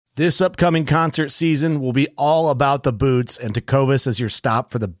This upcoming concert season will be all about the boots, and Tecovas is your stop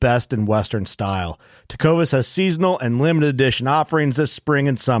for the best in Western style. Tecovas has seasonal and limited edition offerings this spring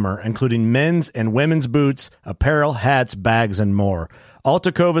and summer, including men's and women's boots, apparel, hats, bags, and more. All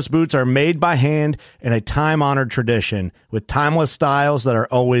Tecovas boots are made by hand in a time-honored tradition with timeless styles that are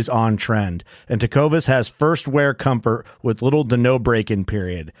always on trend. And Tecovas has first wear comfort with little to no break-in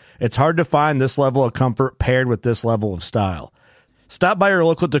period. It's hard to find this level of comfort paired with this level of style. Stop by your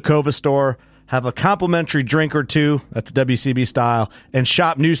local Tecovas store, have a complimentary drink or two, that's WCB style, and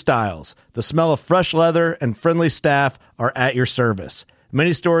shop new styles. The smell of fresh leather and friendly staff are at your service.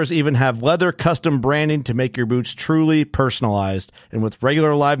 Many stores even have leather custom branding to make your boots truly personalized. And with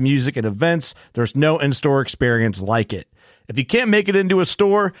regular live music and events, there's no in-store experience like it. If you can't make it into a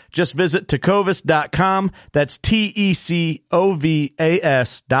store, just visit Tecovas.com. That's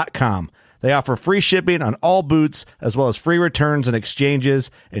TECOVAS.com. They offer free shipping on all boots, as well as free returns and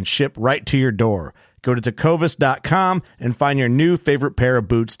exchanges, and ship right to your door. Go to Tecovas.com and find your new favorite pair of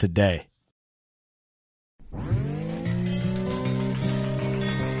boots today.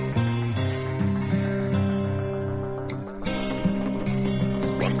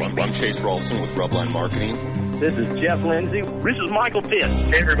 I'm Chase Rolfson with Rubline Marketing. This is Jeff Lindsay. This is Michael Pitt.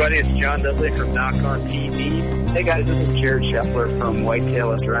 Hey, everybody, it's John Dudley from Knock On TV. Hey, guys, this is Jared Scheffler from Whitetail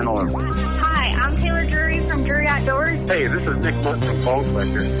Adrenaline. Hi, I'm Taylor Drury from Drury Outdoors. Hey, this is Nick Munt from Bone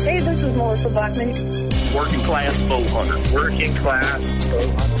Collector. Hey, this is Melissa Blackman. Working Class Bow Hunter. Working Class Bow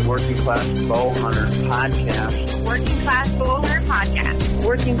Hunter. Working Class Bow Hunter Podcast. Working Class Bow Hunter Podcast.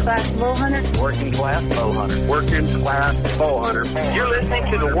 Working Class Bow Hunter. Working Class Bow Hunter. Working Class Bow Hunter. You're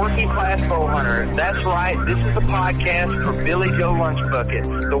listening to the Working Class Bow Hunter. That's right. This is a podcast for Billy Joe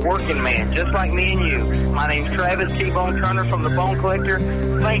Lunchbucket, the working man, just like me and you. My name's Travis T-Bone Turner from the Bone Collector.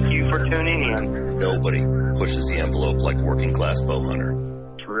 Thank you for tuning in. Nobody pushes the envelope like Working Class Bow Hunter.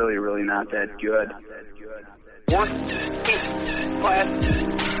 It's really, really not that good. Working Class.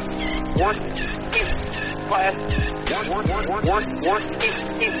 Working Class.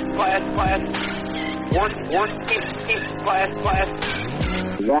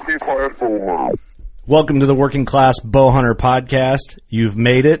 Working Class Bow Hunter. Welcome to the Working Class Bow Hunter Podcast. You've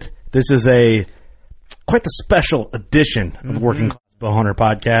made it. This is quite the special edition of the Working Class Bow Hunter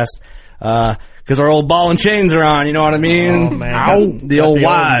Podcast. Because our old ball and chains are on, you know what I mean? Oh, man. Ow, the old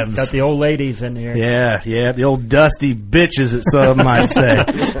wives. Got the old ladies in here. Yeah, the old dusty bitches, that some might say.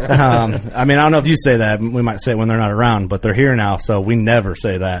 I don't know if you say that. We might say it when they're not around, but they're here now, so we never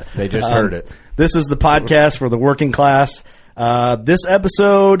say that. They just heard it. This is the podcast for the working class. This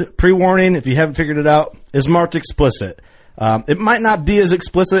episode, pre-warning, if you haven't figured it out, is marked explicit. It might not be as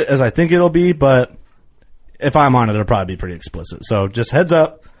explicit as I think it'll be, but if I'm on it, it'll probably be pretty explicit. So just heads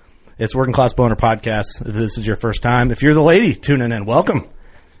up. It's Working Class Bow Hunter Podcast. If this is your first time, if you're the lady tuning in, welcome.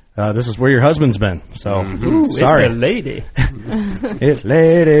 This is where your husband's been. So, sorry. It's a lady. It's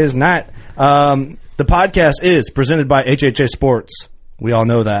ladies' night. The podcast is presented by HHA Sports. We all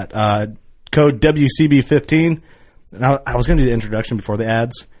know that. Code WCB15. Now, I was going to do the introduction before the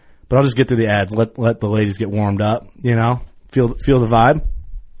ads, but I'll just get through the ads. Let the ladies get warmed up, you know, feel the vibe.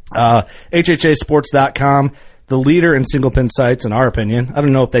 HHAsports.com. The leader in single pin sights, in our opinion. I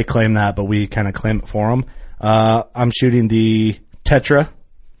don't know if they claim that, but we kind of claim it for them. I'm shooting the Tetra,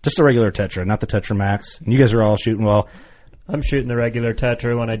 just a regular Tetra, not the Tetra Max. And you guys are all shooting well. I'm shooting the regular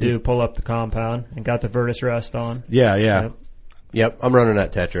Tetra when I do pull up the compound and got the Virtus Rest on. Yeah. Yep, I'm running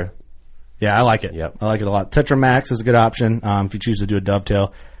that Tetra. Yeah, I like it. Yep. I like it a lot. Tetra Max is a good option if you choose to do a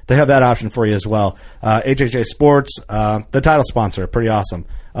dovetail. They have that option for you as well. HHA Sports, the title sponsor, pretty awesome.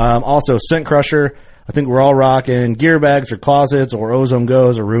 Also, Scent Crusher. I think we're all rocking gear bags or closets or Ozone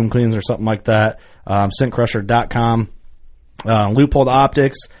Goes or room cleans or something like that. Scentcrusher.com. Loophole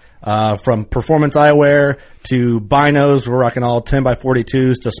Optics. From performance eyewear to binos, we're rocking all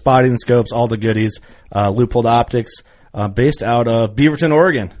 10x42s to spotting scopes, all the goodies. Loophole Optics, based out of Beaverton,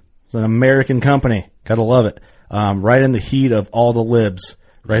 Oregon. It's an American company. Gotta love it. Right in the heat of all the libs.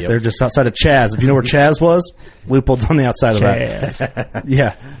 Right there, just outside of Chaz. If you know where Chaz was, Loophole's on the outside of that.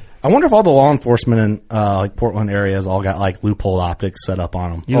 Yeah. I wonder if all the law enforcement in like Portland areas all got like Loophole Optics set up on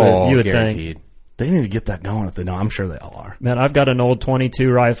them. You would guaranteed. think. They need to get that going if they don't. I'm sure they all are. Man, I've got an old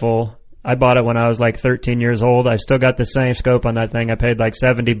 22 rifle. I bought it when I was like 13 years old. I still got the same scope on that thing. I paid like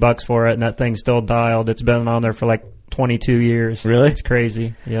 $70 for it, and that thing's still dialed. It's been on there for like 22 years. Really? It's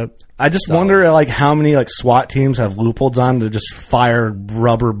crazy. Yep. I just wonder, like, how many like SWAT teams have loopholes on to just fire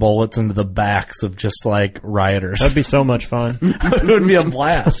rubber bullets into the backs of just like rioters. That'd be so much fun. It would be a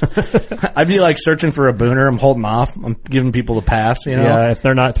blast. I'd be like searching for a booner. I'm holding off. I'm giving people the pass. You know, Yeah, if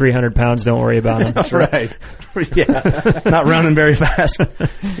they're not 300 pounds, don't worry about them. Right. yeah, not running very fast.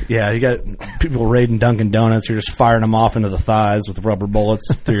 Yeah, you got people raiding Dunkin' Donuts. You're just firing them off into the thighs with rubber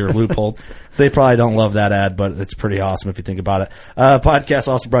bullets through your loophole. They probably don't love that ad, but it's pretty awesome if you think about it. Podcast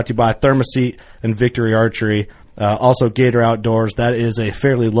also brought to you by Thermoset and Victory Archery. Also Gator Outdoors. That is a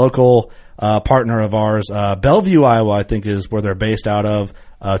fairly local partner of ours. Bellevue, Iowa, I think is where they're based out of.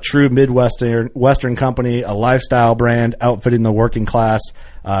 True Midwestern company, a lifestyle brand outfitting the working class.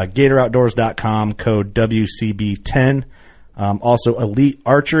 GatorOutdoors.com, code WCB10. Also Elite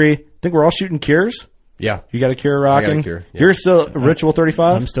Archery. I think we're all shooting Cures. Yeah. You got a Cure rocking? I got a Cure, yeah. You're still Ritual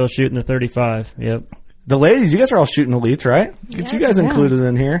 35? I'm still shooting the 35. Yep. The ladies, you guys are all shooting Elites, right? Get you guys included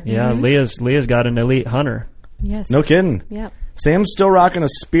in here. Yeah, Leah's got an Elite Hunter. Yes. No kidding. Yep. Sam's still rocking a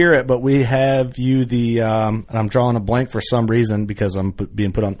Spirit, but we have you the, and I'm drawing a blank for some reason because I'm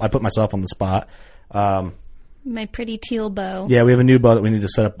being put on, I put myself on the spot. My pretty teal bow. Yeah, we have a new bow that we need to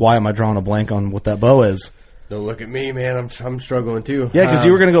set up. Why am I drawing a blank on what that bow is? Don't look at me, man. I'm struggling too. Yeah, because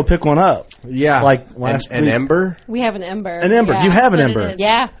you were going to go pick one up. Yeah. Like last an week. Ember? We have an Ember. An Ember. Yeah. You have an That's what Ember. it is.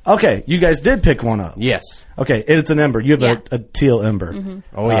 Yeah. Okay, you guys did pick one up. Yes. Okay, it's an Ember. You have Yeah. a teal Ember.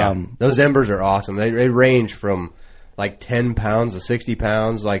 Oh, yeah. Those Embers are awesome. They range from like 10 pounds to 60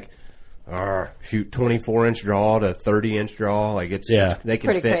 pounds. Like, shoot 24-inch draw to 30-inch draw. Like, they can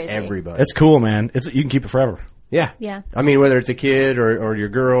pretty fit crazy. everybody. It's cool, man. You can keep it forever. Yeah. Yeah. I mean, whether it's a kid or your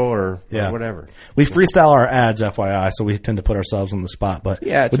girl or whatever. We freestyle our ads, FYI, so we tend to put ourselves on the spot. But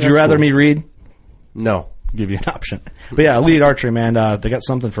Yeah, would that's you rather cool. me read? No. Give you an option. But yeah, Elite Archery, man. They got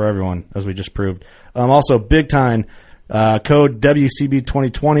something for everyone, as we just proved. Also, big time code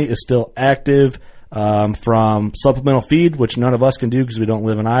WCB2020 is still active from supplemental feed, which none of us can do because we don't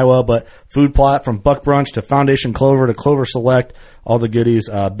live in Iowa. But food plot from Buck Brunch to Foundation Clover to Clover Select, all the goodies.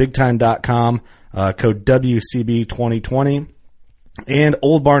 BigTime.com. Code WCB2020, and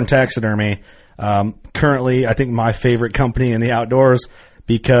Old Barn Taxidermy. Currently, I think my favorite company in the outdoors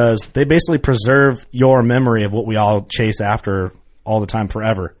because they basically preserve your memory of what we all chase after all the time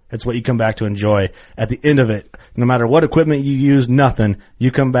forever. It's what you come back to enjoy at the end of it. No matter what equipment you use, nothing,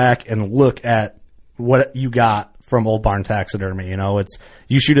 you come back and look at what you got from Old Barn Taxidermy. You know, it's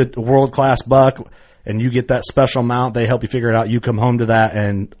you shoot a world-class buck and you get that special mount, they help you figure it out. You come home to that,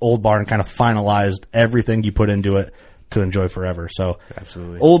 and Old Barn kind of finalized everything you put into it to enjoy forever. So,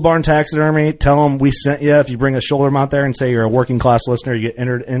 absolutely. Old Barn Taxidermy, tell them we sent you. If you bring a shoulder mount there and say you're a working class listener, you get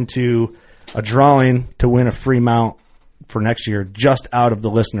entered into a drawing to win a free mount for next year just out of the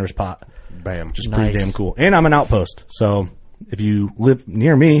listeners' pot. Bam. Just pretty damn cool. And I'm an outpost, so if you live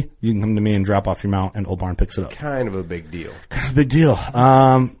near me, you can come to me and drop off your mount, and Old Barn picks it up. Kind of a big deal. Big deal.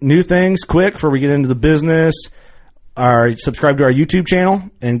 New things, quick, before we get into the business. Subscribe to our YouTube channel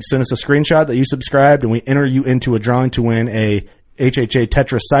and send us a screenshot that you subscribed, and we enter you into a drawing to win a HHA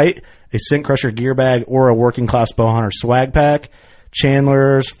Tetra Sight, a Scent Crusher gear bag, or a Working Class Bow Hunter swag pack.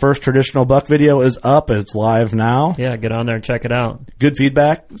 Chandler's first traditional buck video is up. It's live now. Yeah, get on there and check it out. Good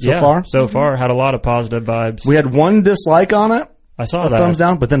feedback so far? So far, had a lot of positive vibes. We had one dislike on it. I saw a that. thumbs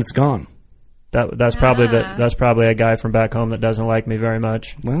down, but then it's gone. That's probably a guy from back home that doesn't like me very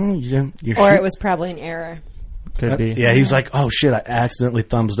much. Well, Or it was probably an error. Could be. Yeah, he's like, oh shit, I accidentally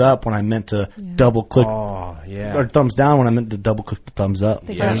thumbs up when I meant to double click. Oh, yeah. Or thumbs down when I meant to double click the thumbs up.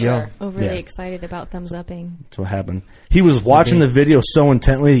 The There you go. overly Yeah. excited about thumbs upping. That's what happened. He was watching the video so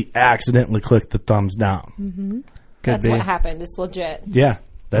intently, he accidentally clicked the thumbs down. Could That's be. what happened. It's legit. Yeah,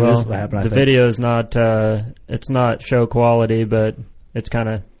 that is what happened. I The think. video is not. It's not show quality, but it's kind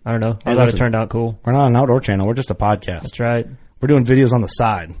of. I don't know. I Hey, thought listen. it turned out cool. We're not an outdoor channel. We're just a podcast. That's right. We're doing videos on the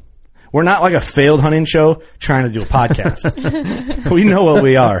side. We're not like a failed hunting show trying to do a podcast. We know what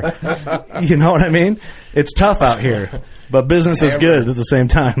we are. You know what I mean? It's tough out here, but business is good at the same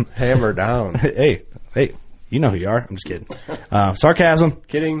time. Hammer down. Hey, you know who you are. I'm just kidding. Sarcasm.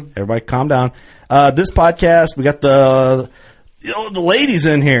 Kidding. Everybody calm down. This podcast, we got the ladies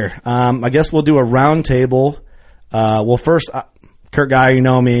in here. I guess we'll do a round table. Well, first, Kurt Guy, you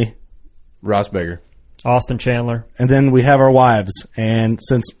know me. Ross Beggar. Austin Chandler. And then we have our wives. And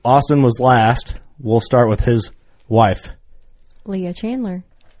since Austin was last, we'll start with his wife. Leah Chandler.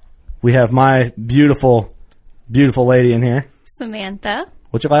 We have my beautiful, beautiful lady in here. Samantha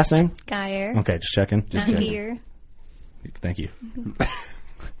What's your last name? Geyer. Okay, just checking. Not here. Thank you.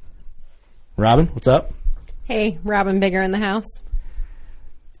 Robin, what's up? Hey, Robin Bigger in the house.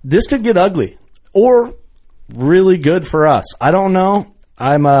 This could get ugly or really good for us. I don't know.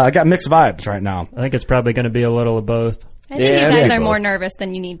 I got mixed vibes right now. I think it's probably going to be a little of both. I think you guys are more nervous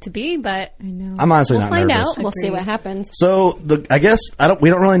than you need to be, but I know. I'm honestly we'll not find nervous. out. We'll see what happens. So I guess we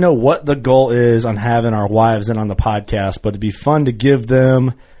don't really know what the goal is on having our wives in on the podcast, but it'd be fun to give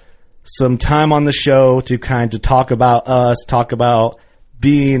them some time on the show to kind of talk about us, talk about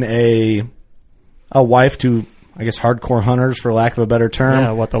being a wife to, I guess, hardcore hunters, for lack of a better term.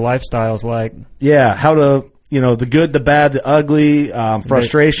 Yeah, what the lifestyle's like. Yeah, how to, the good, the bad, the ugly,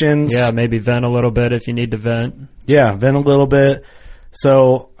 frustrations. Yeah, maybe vent a little bit if you need to vent. Yeah, vent a little bit.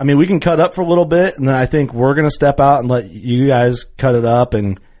 So, I mean, we can cut up for a little bit, and then I think we're going to step out and let you guys cut it up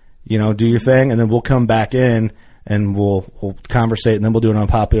and, do your thing, and then we'll come back in and we'll conversate, and then we'll do an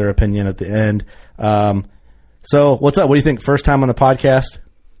unpopular opinion at the end. So, what's up? What do you think? First time on the podcast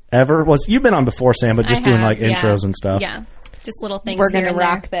ever? You've been on before, Sam, but just doing intros and stuff. Yeah, just little things. We're going to here and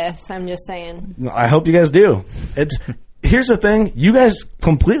rock there. this. I'm just saying. I hope you guys do. Here's the thing. You guys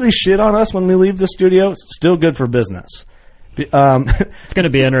completely shit on us when we leave the studio. It's still good for business. It's going to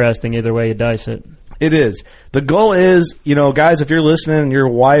be interesting either way you dice it. It is. The goal is, guys, if you're listening and your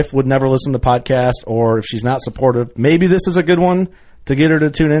wife would never listen to the podcast, or if she's not supportive, maybe this is a good one to get her to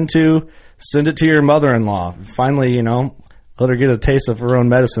tune into. Send it to your mother-in-law. Finally, let her get a taste of her own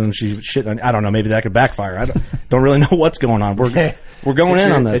medicine. And she's shit on. I don't know. Maybe that could backfire. I don't really know what's going on. We're going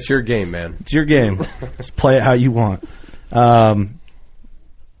in on this. It's your game, man. It's your game. Just play it how you want.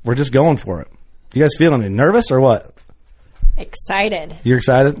 We're just going for it. You guys feeling it? Nervous or what? Excited. You're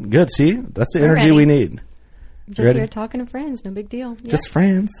excited? Good. See, that's the We're energy ready. we need. Just ready? here talking to friends. No big deal. Yeah. Just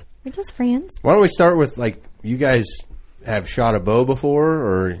friends. We're just friends. Why don't we start with, you guys have shot a bow before,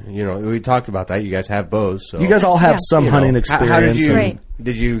 or, we talked about that. You guys have bows. So You guys all have some hunting experience. How did you, Right.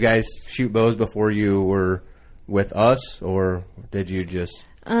 did you guys shoot bows before you were with us, or did you just...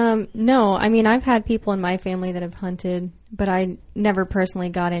 No, I mean, I've had people in my family that have hunted, but I never personally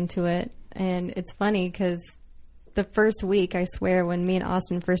got into it. And it's funny because the first week, I swear, when me and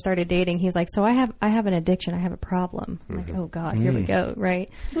Austin first started dating, he's like, so I have an addiction. I have a problem. I'm like, oh God, here we go. Right.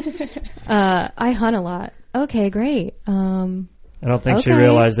 I hunt a lot. Okay, great. I don't think she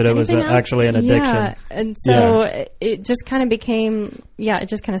realized that it was Anything else? actually an addiction. Yeah, and so it just kind of became, it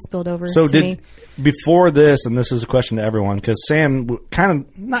just kind of spilled over So to me. before this, and this is a question to everyone, because Sam kind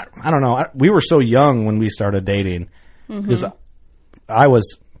of, not, I don't know, we were so young when we started dating. Because I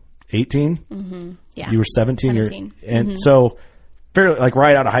was 18. Mm-hmm. Yeah. You were 17. 17. And so, fairly,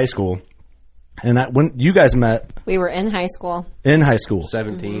 right out of high school. And that when you guys met We were in high school. in high school.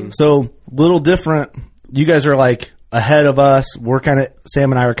 17. So, little different. You guys are ahead of us.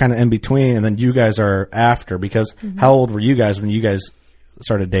 Sam and I are kind of in between, and then you guys are after, because how old were you guys when you guys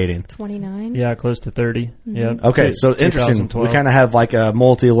started dating? 29. Yeah, close to 30. Yeah. Okay, so interesting. 2012. We kind of have a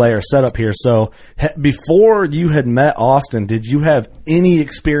multi-layer setup here. So before you had met Austin, did you have any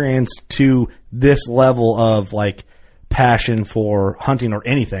experience to this level of passion for hunting or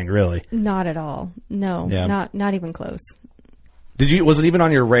anything really? Not at all. No, Yeah. not even close. Was it even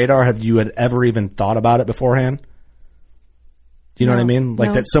on your radar? Have you had ever even thought about it beforehand? Do you know what I mean?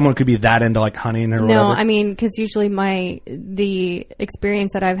 No. That someone could be that into hunting or whatever? No, I mean, because usually the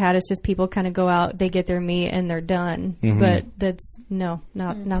experience that I've had is just people kind of go out, they get their meat, and they're done. But that's not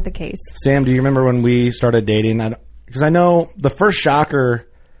the case. Sam, do you remember when we started dating? Because I know the first shocker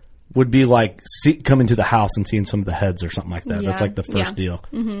would be coming to the house and seeing some of the heads or something like that. Yeah. That's the first deal.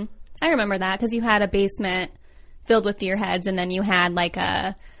 Mm-hmm. I remember that because you had a basement filled with deer heads, and then you had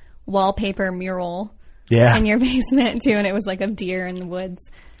a wallpaper mural Yeah. in your basement too, and it was of deer in the woods.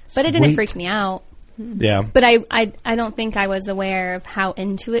 But it didn't Sweet. freak me out. Yeah. But I don't think I was aware of how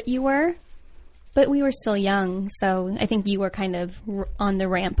into it you were. But we were still young, so I think you were kind of on the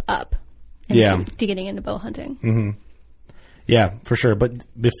ramp up to getting into bow hunting. Mm-hmm. Yeah, for sure. But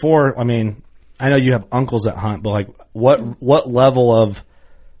before, I mean, I know you have uncles that hunt, but what level of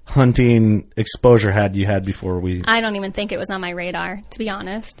hunting exposure had you had before we? I don't even think it was on my radar, to be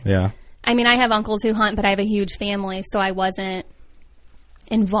honest. Yeah. I mean, I have uncles who hunt, but I have a huge family, so I wasn't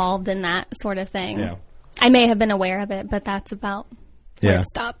involved in that sort of thing. Yeah. I may have been aware of it, but that's about where Yeah. it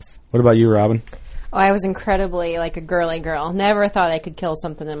stops. What about you, Robin? Oh, I was incredibly a girly girl. Never thought I could kill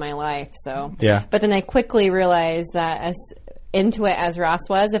something in my life. So Yeah. But then I quickly realized that as into it as Ross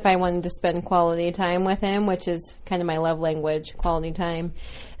was, if I wanted to spend quality time with him, which is kind of my love language, quality time,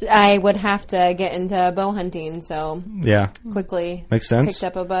 I would have to get into bow hunting. So Yeah. quickly Makes sense. picked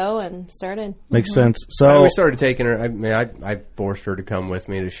up a bow and started. Makes sense. So we started taking her. I mean, I forced her to come with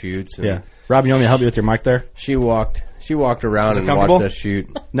me to shoots. And yeah. Robin, you want me to help you with your mic there? She walked around and comfortable? watched us shoot.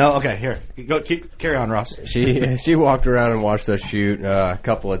 No. Okay. Here. Carry on, Ross. She walked around and watched us shoot a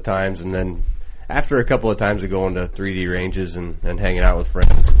couple of times, and then after a couple of times of going to 3D ranges and hanging out with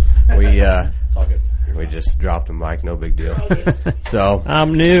friends, we just dropped a mic, no big deal. So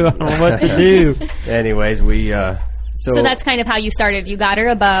I'm new. I don't know what to do. anyways, So that's kind of how you started. You got her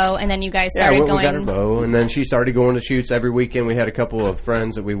a bow, and then you guys started going. We got her bow, and then she started going to shoots every weekend. We had a couple of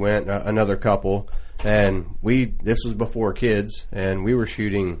friends that we went, another couple, and this was before kids, and we were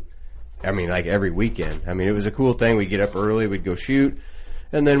shooting, I mean, like every weekend. I mean, it was a cool thing. We'd get up early, we'd go shoot,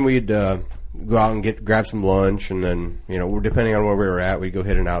 and then we'd go out and grab some lunch, and then, depending on where we were at, we'd go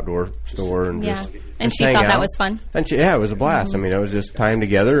hit an outdoor store and just And she hang thought out. that was fun. And it was a blast. I mean, it was just time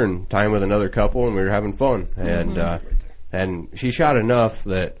together and time with another couple, and we were having fun. And she shot enough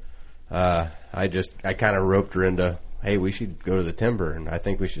that I kind of roped her into, hey, we should go to the timber, and I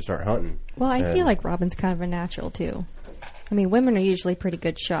think we should start hunting. Well, I feel like Robin's kind of a natural, too. I mean, women are usually pretty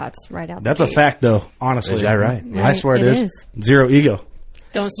good shots right out That's the a gate. fact, though, honestly. Is that right? I swear it is. Zero ego.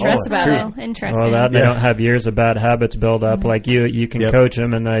 Don't stress about it. Interesting. Well, they don't have years of bad habits build up. Like you can coach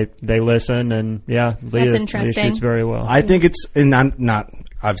them, and they listen, and Leah shoots very well. I think it's, and I'm not,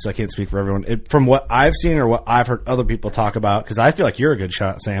 obviously I can't speak for everyone. From what I've seen or what I've heard other people talk about, because I feel like you're a good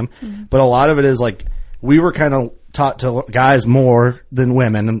shot, Sam, but a lot of it is like, we were kind of taught to guys more than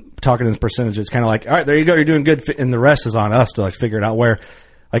women, and talking in percentages, kind of like, all right, there you go, you're doing good, and the rest is on us to like figure it out. Where,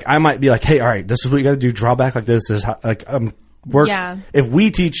 like, I might be like, hey, all right, this is what you got to do. Draw back like this. Is how, like work. Yeah. If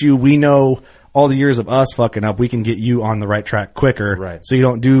we teach you, we know all the years of us fucking up, we can get you on the right track quicker. Right. So you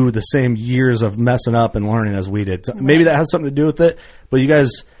don't do the same years of messing up and learning as we did. So maybe that has something to do with it. But you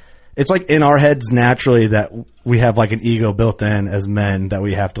guys, it's like in our heads naturally that we have like an ego built in as men that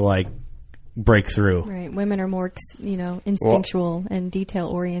we have to like break through. Right. Women are more, instinctual and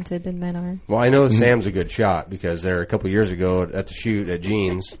detail-oriented than men are. Well, I know Sam's a good shot because there a couple years ago at the shoot at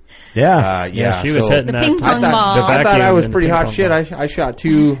Jeans. Yeah. She was hitting The that. ping pong ball. I thought I was pretty hot ball. shit. I shot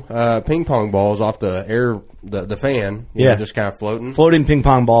 2 ping pong balls off the air, the fan. Just kind of floating. Floating ping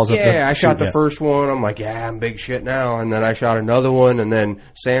pong balls. Yeah, I shot the first one. I'm like, yeah, I'm big shit now. And then I shot another one, and then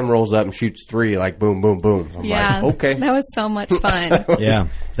Sam rolls up and shoots 3, like boom, boom, boom. I'm like, okay. That was so much fun. Yeah,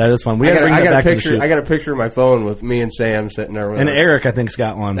 that is fun. I got a picture of my phone with me and Sam sitting there. And Eric, I think's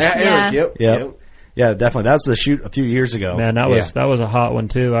got one. Eric, yep. Yeah, definitely. That was the shoot a few years ago. Man, that was a hot one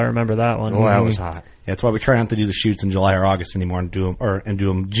too. I remember that one. Oh, that was hot. Yeah, that's why we try not to do the shoots in July or August anymore, and do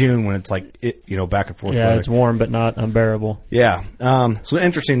them June when it's like back and forth. Yeah, weather. it's warm but not unbearable. Yeah. So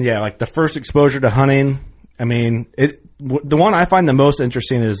interesting. Yeah, like the first exposure to hunting. I mean, the one I find the most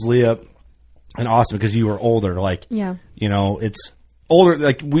interesting is Leah and Austin, because you were older. Like, it's older.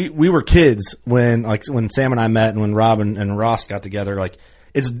 Like we were kids when Sam and I met, and when Rob and Ross got together. Like,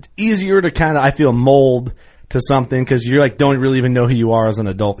 it's easier to kind of, I feel, mold to something because you're like don't really even know who you are as an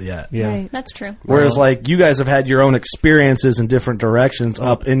adult yet. Yeah, right. That's true. Whereas like you guys have had your own experiences in different directions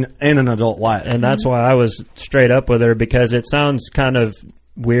up in an adult life, and that's why I was straight up with her, because it sounds kind of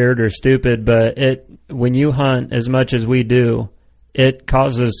weird or stupid, but when you hunt as much as we do, it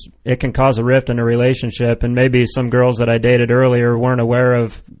can cause a rift in a relationship, and maybe some girls that I dated earlier weren't aware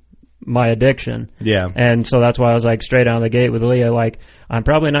of my addiction. Yeah. And so that's why I was like straight out of the gate with Leah, like, I'm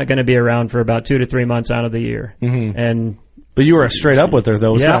probably not going to be around for about 2 to 3 months out of the year. Mm-hmm. But you were straight up with her,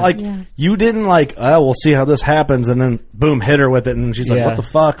 though. It's not like you didn't like, oh, we'll see how this happens, and then boom, hit her with it, and she's like, what the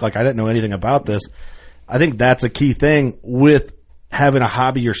fuck? Like, I didn't know anything about this. I think that's a key thing with having a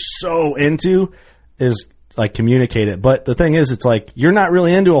hobby you're so into is like communicate it. But the thing is, it's like you're not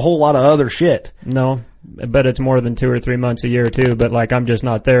really into a whole lot of other shit. No. But it's more than 2 or 3 months a year too. But like I'm just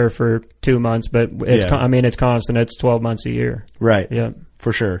not there for 2 months. But it's it's constant. It's 12 months a year. Right. Yeah,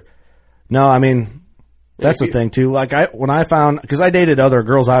 for sure. No, I mean that's the thing too. Like when I found, because I dated other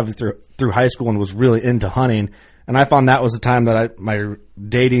girls through high school and was really into hunting, and I found that was the time that my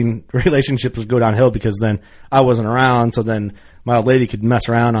dating relationships would go downhill, because then I wasn't around. So then my old lady could mess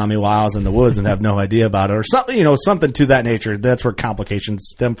around on me while I was in the woods and have no idea about it, or something, something to that nature. That's where complications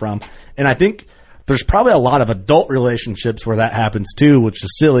stem from. And I think there's probably a lot of adult relationships where that happens too, which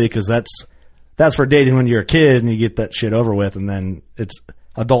is silly, because that's for dating when you're a kid and you get that shit over with, and then it's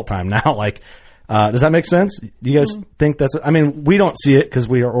adult time now. Like, does that make sense? Do you guys think that's? I mean, we don't see it because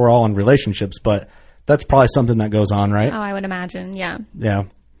we're all in relationships, but that's probably something that goes on, right? Oh, I would imagine. Yeah. Yeah.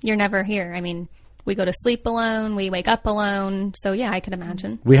 You're never here. I mean, we go to sleep alone. We wake up alone. So yeah, I could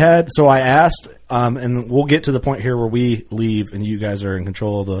imagine. So I asked, and we'll get to the point here where we leave and you guys are in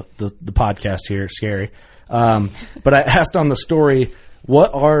control of the podcast here. It's scary. But I asked on the story,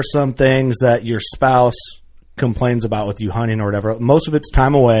 what are some things that your spouse complains about with you hunting or whatever? Most of it's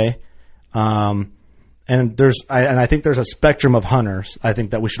time away. And I think there's a spectrum of hunters. I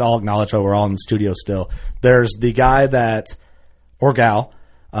think that we should all acknowledge while we're all in the studio still. There's the guy or gal,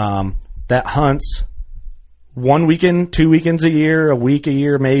 that hunts 1 weekend, 2 weekends a year, a week a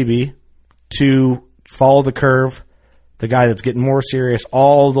year maybe, to follow the curve, the guy that's getting more serious,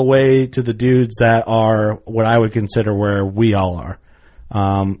 all the way to the dudes that are what I would consider where we all are.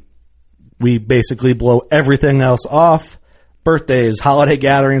 We basically blow everything else off, birthdays, holiday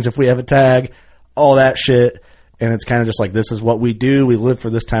gatherings if we have a tag, all that shit. And it's kind of just like, this is what we do. We live for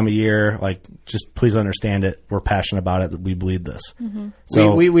this time of year. Like, just please understand it. We're passionate about it. That we bleed this. Mm-hmm.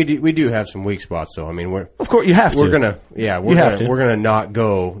 So we do have some weak spots, though. I mean, of course you have to. We're gonna not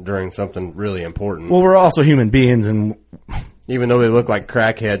go during something really important. Well, we're also human beings, and even though they look like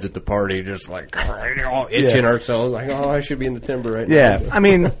crackheads at the party, just like all itching ourselves, like, oh, I should be in the timber right now. Yeah, I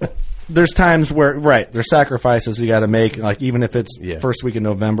mean, there's times where, there's sacrifices you got to make, like even if it's first week in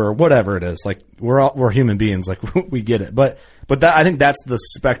November or whatever it is. Like we're human beings, like we get it. But that, I think that's the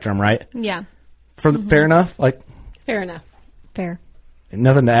spectrum, right? Yeah. Fair enough. Like fair enough. Fair.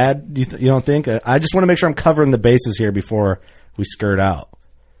 Nothing to add. You don't think? I just want to make sure I'm covering the bases here before we skirt out.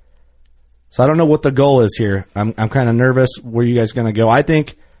 So I don't know what the goal is here. I'm kind of nervous where you guys are going to go. I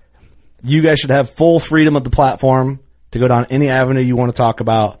think you guys should have full freedom of the platform to go down any avenue you want to talk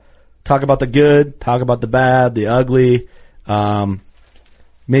about. Talk about the good, talk about the bad, the ugly,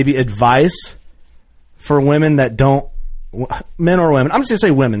 maybe advice for women that don't, men or women. I'm just going to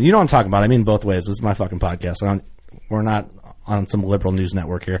say women. You know what I'm talking about. I mean both ways. This is my fucking podcast. We're not on some liberal news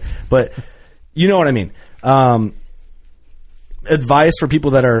network here. But you know what I mean. Advice for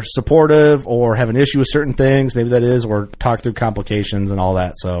people that are supportive or have an issue with certain things, maybe that is, or talk through complications and all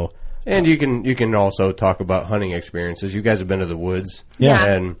that. So, and you can also talk about hunting experiences. You guys have been to the woods,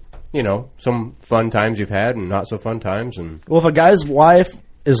 and some fun times you've had and not so fun times. And well, if a guy's wife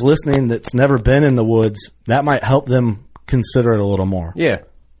is listening that's never been in the woods, that might help them consider it a little more. Yeah,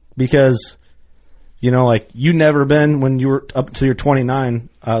 because like you never been when you were up to your 29,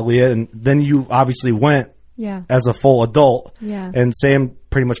 Leah, and then you obviously went. Yeah. As a full adult. Yeah. And Sam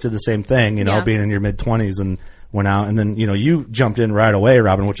pretty much did the same thing, being in your mid-20s and went out. And then, you jumped in right away,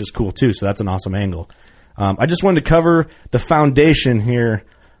 Robin, which is cool too. So that's an awesome angle. I just wanted to cover the foundation here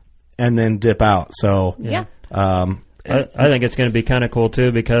and then dip out. So, yeah. I think it's going to be kind of cool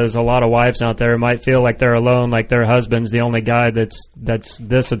too, because a lot of wives out there might feel like they're alone, like their husband's the only guy that's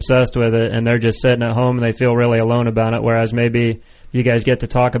this obsessed with it, and they're just sitting at home and they feel really alone about it. Whereas maybe you guys get to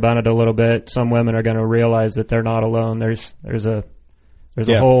talk about it a little bit. Some women are going to realize that they're not alone. There's a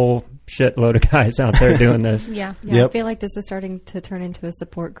whole shitload of guys out there doing this. Yeah. Yep. I feel like this is starting to turn into a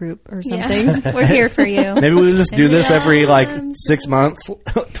support group or something. Yeah. We're here for you. Maybe we'll just do this every 6 months,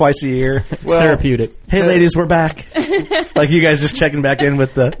 twice a year. It's therapeutic. Hey, ladies, we're back. Like you guys just checking back in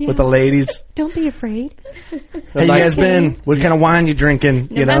with the ladies. Don't be afraid. Hey, you guys been? What kind of wine you drinking?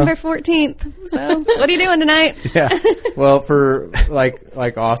 November 14th. So, what are you doing tonight? Yeah. Well, for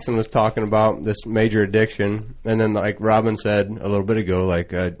like Austin was talking about this major addiction, and then like Robin said a little bit ago,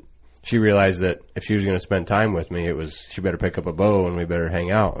 she realized that if she was going to spend time with me, she better pick up a bow and we better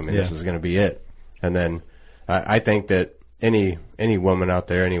hang out. I mean, this was going to be it. And then I think that any woman out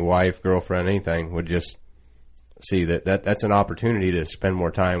there, any wife, girlfriend, anything, would just see that's an opportunity to spend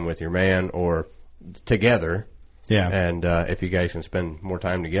more time with your man or together. Yeah. And if you guys can spend more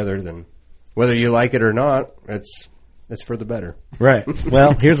time together, then whether you like it or not, it's for the better. Right.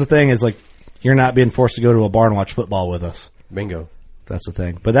 Well, here's the thing: is you're not being forced to go to a bar and watch football with us. Bingo. That's the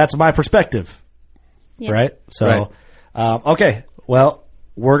thing. But that's my perspective. Yeah. Right? So, okay. Well,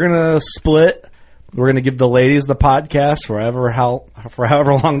 we're going to split. We're going to give the ladies the podcast for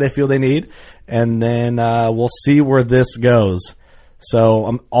however long they feel they need. And then we'll see where this goes.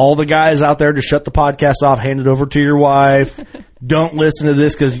 So all the guys out there, just shut the podcast off, hand it over to your wife. Don't listen to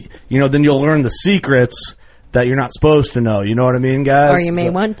this because, then you'll learn the secrets that you're not supposed to know. You know what I mean, guys? Or you may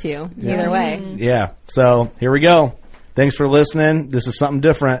want to. Yeah. Either way. Yeah. So here we go. Thanks for listening. This is something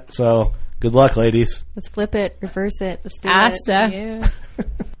different. So good luck, ladies. Let's flip it, reverse it. Let's do Asta. it. Yeah.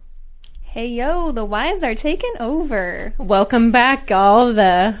 Hey, yo, the wives are taking over. Welcome back. All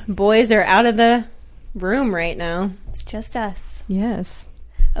the boys are out of the room right now. It's just us. Yes.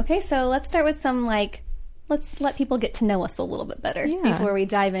 Okay, so let's start with some, let's let people get to know us a little bit better before we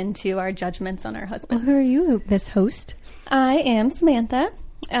dive into our judgments on our husbands. Well, who are you, Miss Host? I am Samantha.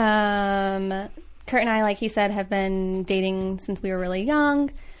 Kurt and I, like he said, have been dating since we were really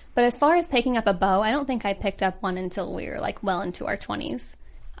young. But as far as picking up a bow, I don't think I picked up one until we were well into our 20s.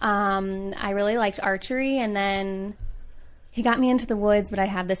 I really liked archery, and then he got me into the woods, but I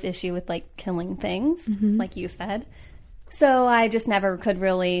have this issue with killing things, like you said. So I just never could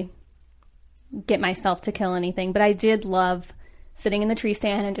really get myself to kill anything. But I did love sitting in the tree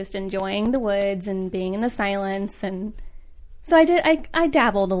stand and just enjoying the woods and being in the silence and So I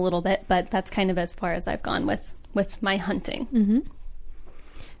dabbled a little bit, but that's kind of as far as I've gone with my hunting. Mm-hmm.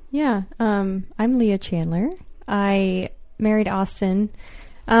 Yeah. I'm Leah Chandler. I married Austin.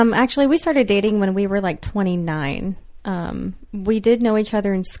 Actually, we started dating when we were like 29. We did know each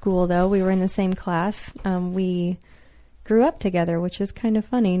other in school, though. We were in the same class. We grew up together, which is kind of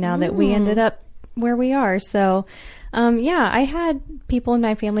funny now that we ended up where we are. So, yeah, I had people in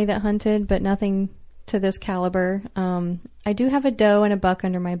my family that hunted, but nothing to this caliber. I do have a doe and a buck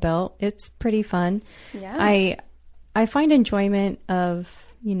under my belt. It's pretty fun. Yeah. I find enjoyment of,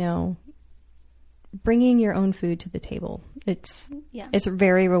 bringing your own food to the table. It's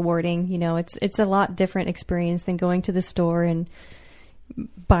very rewarding. It's a lot different experience than going to the store and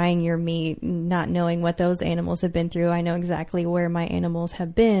buying your meat, not knowing what those animals have been through. I know exactly where my animals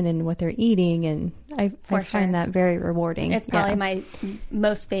have been and what they're eating, and I find that very rewarding. It's probably my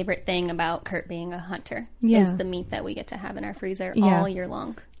most favorite thing about Kurt being a hunter is the meat that we get to have in our freezer all year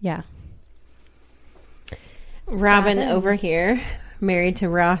long. Yeah. Robin over here, married to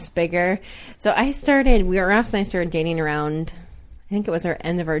Ross Bigger. So Ross and I started dating around, I think it was our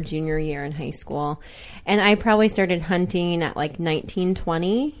end of our junior year in high school. And I probably started hunting at like 19,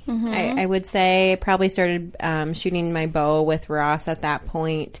 20. I would say probably started shooting my bow with Ross at that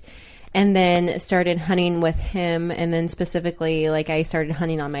point. And then started hunting with him. And then specifically, like I started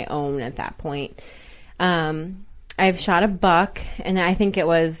hunting on my own at that point. I've shot a buck, and I think it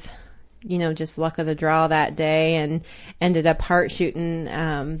was, just luck of the draw that day, and ended up heart shooting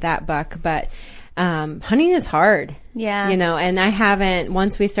that buck. But hunting is hard. Yeah. And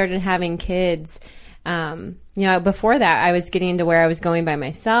once we started having kids, before that I was getting to where I was going by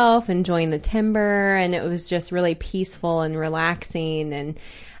myself, enjoying the timber, and it was just really peaceful and relaxing.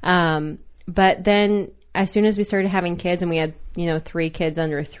 And, but then as soon as we started having kids, and we had, 3 kids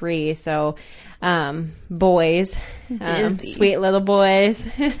under 3, so, boys, sweet little boys,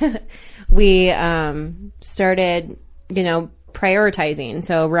 we, started, prioritizing.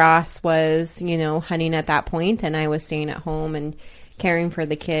 So Ross was, hunting at that point, and I was staying at home and caring for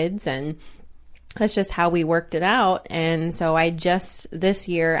the kids, and that's just how we worked it out. And so I just this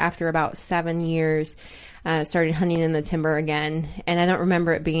year, after about 7 years, started hunting in the timber again, and I don't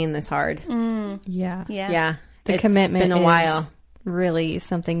remember it being this hard. Yeah. The commitment been a while. Really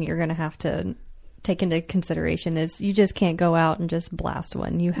something you're going to have to take into consideration. Is you just can't go out and just blast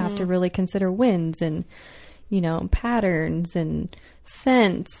one. You have to really consider winds and patterns and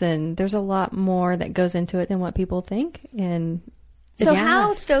scents, and there's a lot more that goes into it than what people think. And so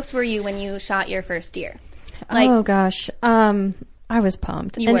how stoked were you when you shot your first deer? Oh gosh, I was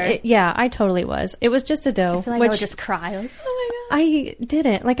pumped. You were? I totally was. It was just a doe. I feel like I would just cry. Like, oh my God. I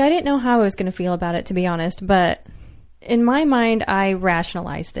didn't. I didn't know how I was going to feel about it, to be honest. But in my mind, I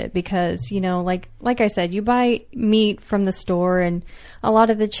rationalized it because, like I said, you buy meat from the store, and a lot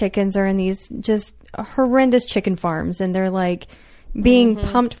of the chickens are in these just horrendous chicken farms, and they're like being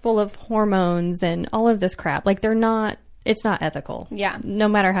pumped full of hormones and all of this crap. Like it's not ethical. Yeah. No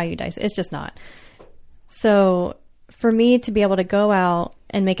matter how you dice it, it's just not. So for me to be able to go out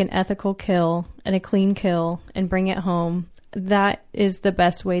and make an ethical kill and a clean kill and bring it home, that is the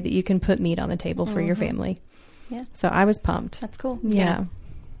best way that you can put meat on the table for your family. Yeah. So I was pumped. That's cool. Yeah.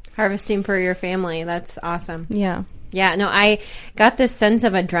 Harvesting for your family. That's awesome. Yeah. Yeah. No, I got this sense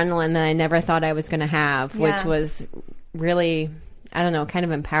of adrenaline that I never thought I was going to have, which was really, I don't know, kind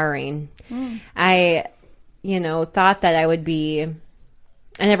of empowering. I, thought that I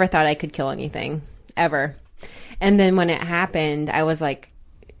never thought I could kill anything ever. And then when it happened, I was like,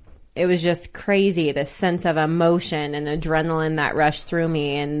 it was just crazy, the sense of emotion and adrenaline that rushed through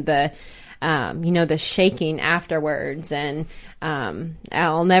me, and the shaking afterwards. And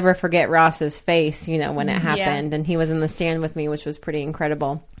I'll never forget Ross's face, when it happened. And he was in the stand with me, which was pretty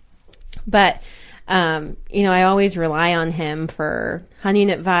incredible. But, I always rely on him for hunting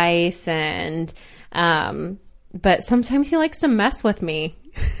advice, and but sometimes he likes to mess with me.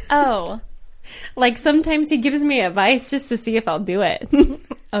 Oh. Like sometimes he gives me advice just to see if I'll do it.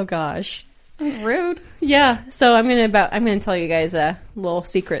 Oh gosh. Rude. Yeah. So I'm going to tell you guys a little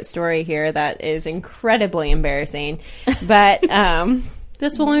secret story here that is incredibly embarrassing. But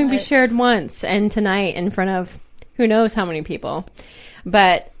this will only be shared once, and tonight in front of who knows how many people.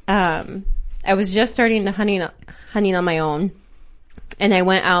 But I was just starting to hunting on my own, and I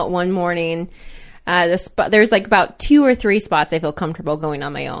went out one morning. There's like about 2 or 3 spots I feel comfortable going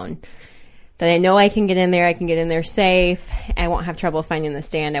on my own, that I know I can get in there. I can get in there safe. I won't have trouble finding the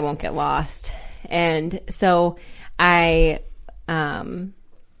stand. I won't get lost. And so I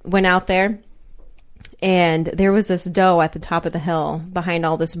went out there, and there was this doe at the top of the hill behind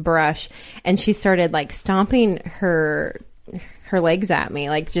all this brush, and she started like stomping her her legs at me,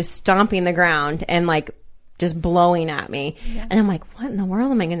 like just stomping the ground and like just blowing at me. Yeah. And I'm like, what in the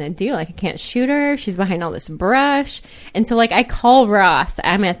world am I going to do? Like, I can't shoot her. She's behind all this brush. And so like I call Ross.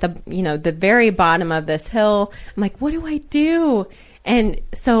 I'm at the, the very bottom of this hill. I'm like, what do I do? And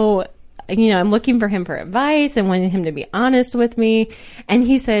so, I'm looking for him for advice and wanting him to be honest with me. And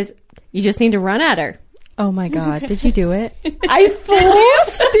he says, you just need to run at her. Oh my God. Did you do it? I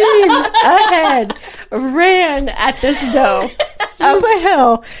full steam ahead ran at this doe up a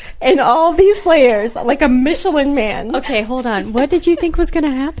hill in all these layers like a Michelin man. Okay, hold on. What did you think was going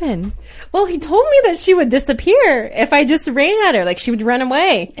to happen? Well, he told me that she would disappear if I just ran at her. Like, she would run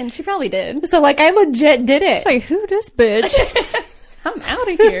away. And she probably did. So, like, I legit did it. It's like, who this bitch? I'm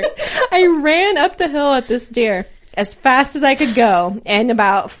out of here. I ran up the hill at this deer as fast as I could go, and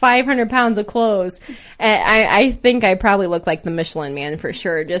about 500 pounds of clothes. And I think I probably looked like the Michelin man for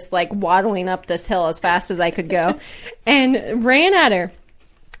sure, just like waddling up this hill as fast as I could go, and ran at her.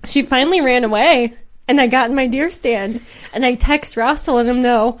 She finally ran away, and I got in my deer stand, and I text Ross to let him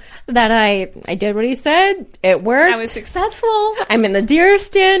know that I did what he said. It worked. I was successful. I'm in the deer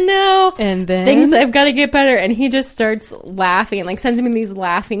stand now. And then things I've got to get better. And he just starts laughing, like sends me these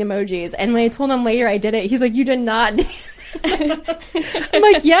laughing emojis. And when I told him later I did it, he's like, you did not do it. I'm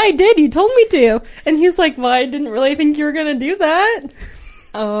like, yeah, I did. You told me to. And he's like, well, I didn't really think you were going to do that.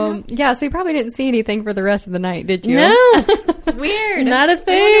 Yeah, so you probably didn't see anything for the rest of the night, did you? No. Weird. Not a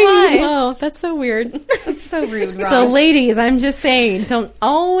thing. Oh, that's so weird. That's so rude, Ross. So, ladies, I'm just saying, don't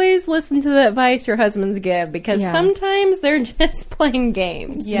always listen to the advice your husbands give, because sometimes they're just playing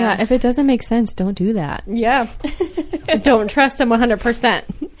games. Yeah, if it doesn't make sense, don't do that. Yeah. Don't trust them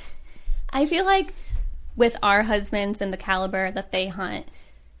 100%. I feel like with our husbands and the caliber that they hunt,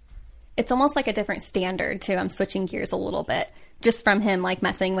 it's almost like a different standard, too. I'm switching gears a little bit, just from him, like,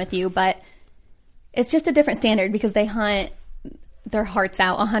 messing with you, but it's just a different standard because they hunt their hearts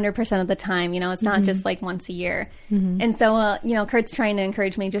out 100% of the time. It's not just like once a year. And so, Kurt's trying to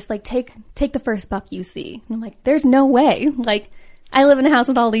encourage me, just like take the first buck you see. And I'm like, there's no way. Like, I live in a house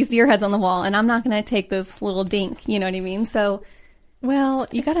with all these deer heads on the wall, and I'm not going to take this little dink. You know what I mean? So, well,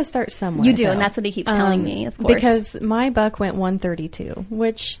 you got to start somewhere. You do, though. and that's what he keeps telling me, of course. Because my buck went 132,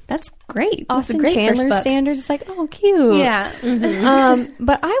 which that's great. Austin great Chandler's standards is like, oh, cute. Yeah.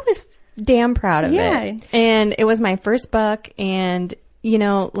 But I was damn proud of it. And it was my first buck, and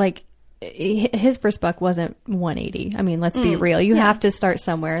like his first buck wasn't 180. I mean, let's be real. You have to start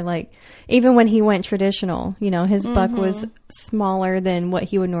somewhere. Like, even when he went traditional, his buck was smaller than what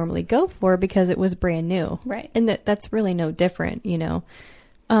he would normally go for because it was brand new. Right. And that's really no different,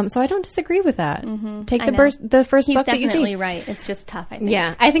 so I don't disagree with that. Take the first He's buck that you see. He's definitely right. It's just tough, I think.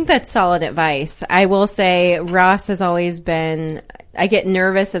 Yeah, I think that's solid advice. I will say Ross has always been, I get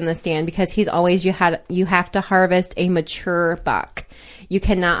nervous in the stand because he's always, you have to harvest a mature buck. You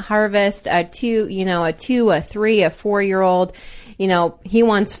cannot harvest a 2, a 3, a 4-year-old. He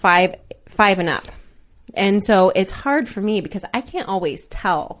wants 5 and up. And so it's hard for me because I can't always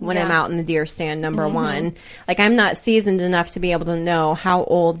tell when I'm out in the deer stand, number one. Like, I'm not seasoned enough to be able to know how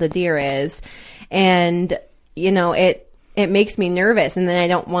old the deer is. And, it makes me nervous. And then I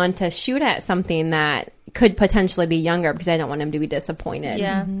don't want to shoot at something that could potentially be younger because I don't want him to be disappointed.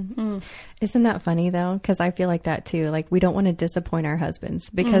 Yeah. Isn't that funny, though? Because I feel like that, too. Like, we don't want to disappoint our husbands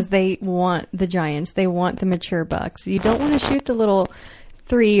because they want the giants. They want the mature bucks. You don't want to shoot the little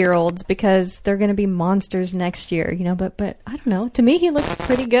 3-year-olds because they're going to be monsters next year, but I don't know. To me, he looks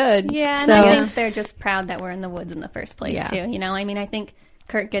pretty good. Yeah, and I think they're just proud that we're in the woods in the first place, too. I mean, I think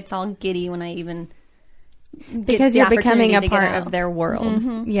Kurt gets all giddy when I even because you're becoming a part of their world.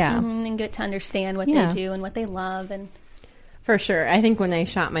 And get to understand what they do and what they love. And for sure. I think when I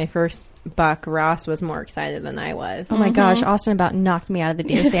shot my first buck, Ross was more excited than I was. Oh my gosh, Austin about knocked me out of the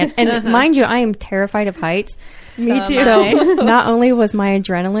deer stand. And mind you, I am terrified of heights. Me too. So not only was my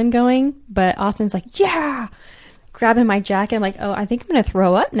adrenaline going, but Austin's like, yeah, grabbing my jacket. I'm like, oh, I think I'm going to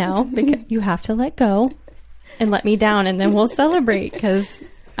throw up now because you have to let go and let me down, and then we'll celebrate because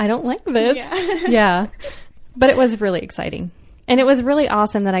I don't like this. Yeah. But it was really exciting. And it was really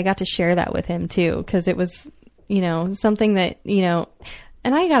awesome that I got to share that with him too, because it was, something that,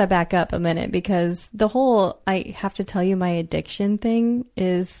 and I got to back up a minute because the whole, I have to tell you my addiction thing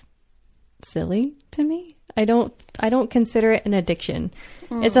is silly to me. I don't consider it an addiction.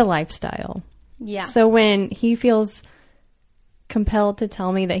 It's a lifestyle. Yeah. So when he feels compelled to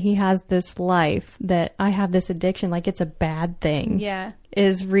tell me that he has this life, that I have this addiction, like it's a bad thing,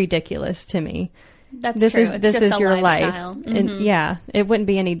 is ridiculous to me. That's this true. Is this is your lifestyle. life, and it wouldn't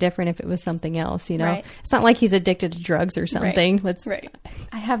be any different if it was something else. Right. It's not like he's addicted to drugs or something. Right.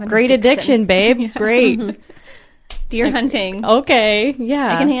 I have a great addiction, babe. Great. deer hunting. Okay,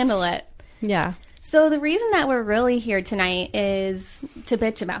 yeah. I can handle it. Yeah. So the reason that we're really here tonight is to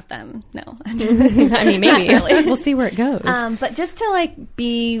bitch about them. No. I mean, maybe. We'll see where it goes. But just to like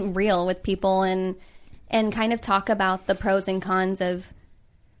be real with people and kind of talk about the pros and cons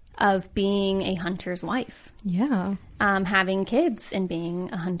of being a hunter's wife. Yeah. Having kids and being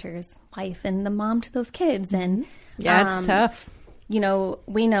a hunter's wife and the mom to those kids. And Yeah, it's tough. You know,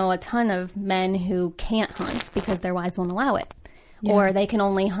 we know a ton of men who can't hunt because their wives won't allow it. Or they can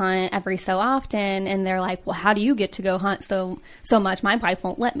only hunt every so often, and they're like, well, how do you get to go hunt so much? My wife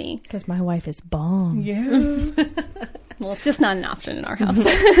won't let me. Because my wife is bomb. Yeah. Well, it's just not an option in our house.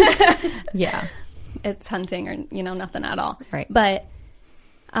 Yeah. It's hunting or, you know, nothing at all. Right. But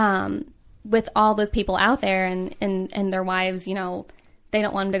with all those people out there and their wives, you know, they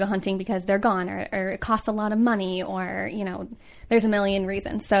don't want them to go hunting because they're gone or it costs a lot of money or, you know, there's a million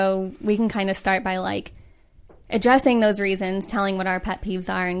reasons. So we can kind of start by like addressing those reasons, telling what our pet peeves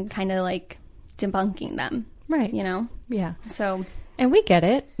are and kind of like debunking them. Right. You know? Yeah. So. And we get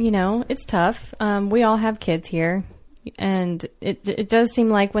it. You know, it's tough. We all have kids here. And it does seem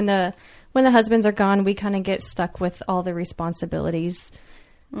like when the husbands are gone, we kind of get stuck with all the responsibilities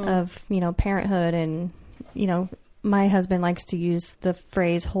of, you know, parenthood. And, you know, my husband likes to use the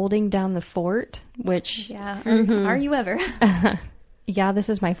phrase holding down the fort, which... Yeah. Are you ever? Yeah, this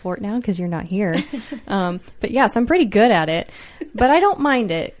is my fort now because you're not here. But yes, I'm pretty good at it. But I don't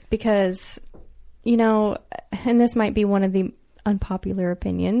mind it because, you know, and this might be one of the unpopular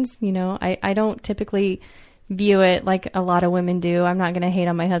opinions, you know, I don't typically view it like a lot of women do. I'm not going to hate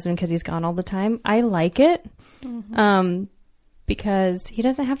on my husband because he's gone all the time. I like it because he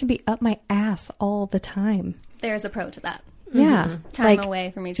doesn't have to be up my ass all the time. There's a pro to that. Yeah. Time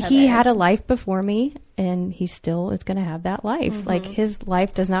away from each other. He had a life before me and he still is going to have that life. Like his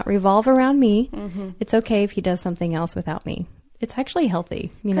life does not revolve around me. It's okay if he does something else without me. It's actually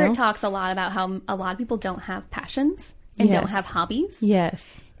healthy, you know? Kurt talks a lot about how a lot of people don't have passions and don't have hobbies.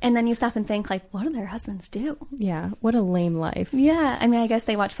 Yes. And then you stop and think, like, what do their husbands do? Yeah. What a lame life. Yeah. I mean, I guess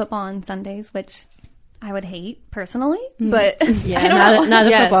they watch football on Sundays, which I would hate personally, but Yeah, I don't know. not a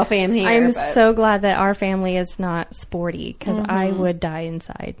Yes. football fan here. I'm but- so glad that our family is not sporty because I would die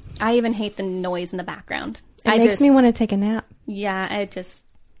inside. I even hate the noise in the background. It makes me want to take a nap. Yeah, I just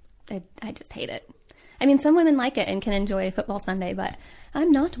hate it. I mean, some women like it and can enjoy a football Sunday, but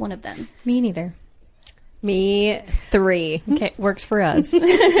I'm not one of them. Me neither. Me 3. Okay, works for us.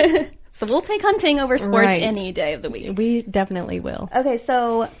 So we'll take hunting over sports Right. any day of the week. We definitely will. Okay,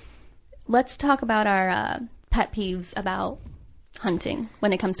 so let's talk about our pet peeves about hunting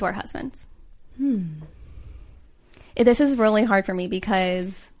when it comes to our husbands. This is really hard for me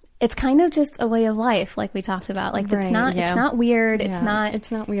because it's kind of just a way of life, like we talked about. Like Right, it's not weird. Yeah,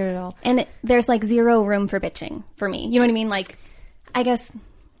 It's not weird at all. and there's like zero room for bitching for me. You know what I mean? Like, I guess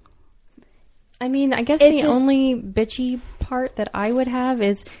I guess It the just- only bitchy part that I would have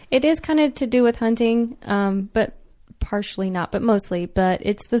is it is kind of to do with hunting, but partially not, but mostly. But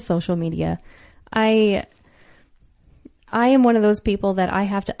it's the social media. I am one of those people that I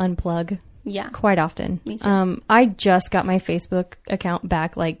have to unplug. Yeah. Quite often. Me too. I just got my Facebook account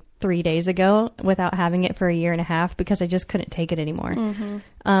back like 3 days ago without having it for a year and a half because I just couldn't take it anymore.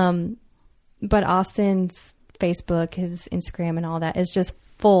 But Austin's Facebook, his Instagram and all that is just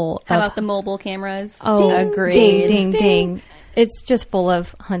full How of... about the mobile cameras? Oh, Agreed. ding, ding, ding. It's just full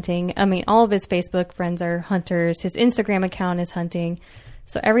of hunting. I mean, all of his Facebook friends are hunters. His Instagram account is hunting.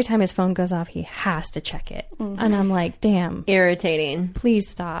 So every time his phone goes off, he has to check it. And I'm like, damn, Irritating. please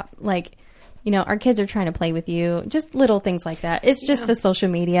stop. Like, you know, our kids are trying to play with you. Just little things like that. It's just the social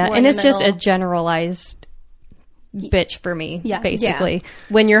media. We're and in it's the just a middle. generalized bitch for me, Yeah. basically. Yeah.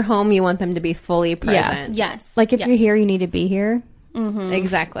 When you're home, you want them to be fully present. Yes. Like, if Yes. you're here, you need to be here.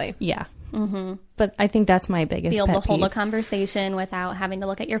 Exactly. Yeah. But I think that's my biggest Be able to pet hold a peeve. conversation without having to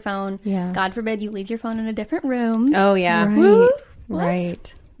look at your phone. Yeah. God forbid you leave your phone in a different room. Oh, yeah. Right. Woo. What?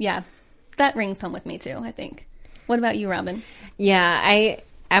 Right. Yeah. That rings home with me too, I think. What about you, Robin? Yeah, I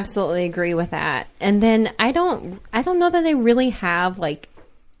absolutely agree with that. And then I don't know that they really have like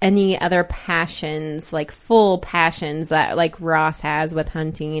any other passions, like full passions that like Ross has with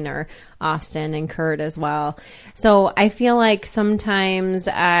hunting or Austin and Kurt as well. So I feel like sometimes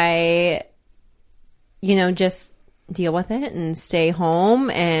I, you know, just deal with it and stay home,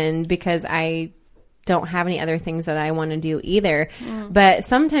 and because I don't have any other things that I want to do either. But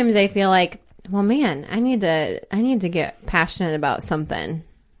sometimes I feel like, well, man, I need to get passionate about something,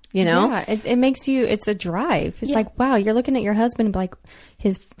 you know? Yeah, it makes you, it's a drive. It's like, wow, you're looking at your husband, like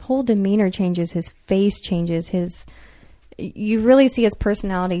his whole demeanor changes, his face changes, you really see his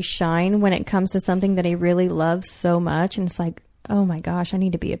personality shine when it comes to something that he really loves so much. And it's like, oh my gosh, I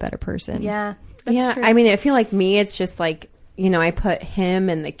need to be a better person. Yeah. That's true. I mean, I feel like me, it's just like, I put him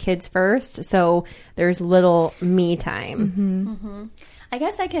and the kids first. So there's little me time. I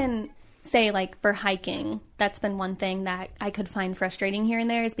guess I can say, like, for hiking, that's been one thing that I could find frustrating here and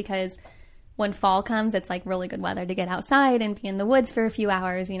there, is because when fall comes, it's like really good weather to get outside and be in the woods for a few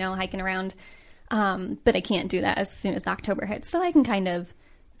hours, hiking around. But I can't do that as soon as October hits. So I can kind of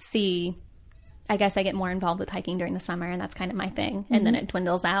see, I guess I get more involved with hiking during the summer, and that's kind of my thing. And then it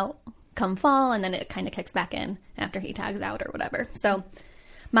dwindles out come fall, and then it kind of kicks back in after he tags out or whatever. So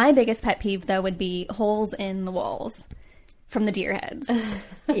my biggest pet peeve, though, would be holes in the walls from the deer heads.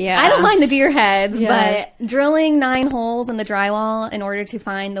 I don't mind the deer heads, but drilling 9 holes in the drywall in order to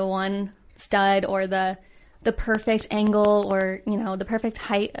find the one stud or the perfect angle or, the perfect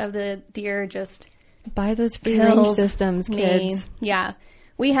height of the deer just buy those free range systems, me. kids. Yeah.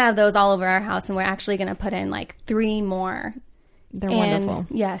 We have those all over our house, and we're actually going to put in like 3 more. They're wonderful.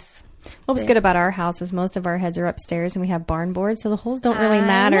 Yes. What was good about our house is most of our heads are upstairs, and we have barn boards, so the holes don't really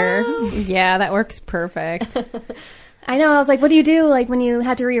matter. Yeah, that works perfect. I know. I was like, what do you do? Like when you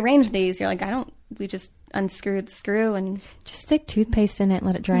had to rearrange these, you're like, we just unscrew the screw and just stick toothpaste in it and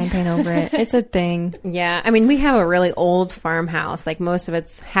let it dry and paint over it. It's a thing. Yeah. I mean, we have a really old farmhouse. Like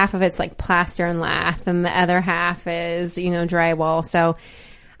half of it's like plaster and lath, and the other half is, drywall. So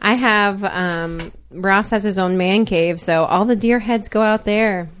I have, Ross has his own man cave. So all the deer heads go out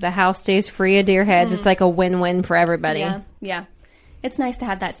there. The house stays free of deer heads. It's like a win-win for everybody. Yeah. It's nice to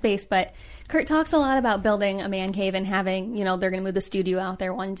have that space, but Kurt talks a lot about building a man cave and having, they're going to move the studio out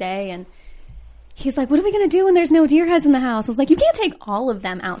there one day. And he's like, what are we going to do when there's no deer heads in the house? I was like, you can't take all of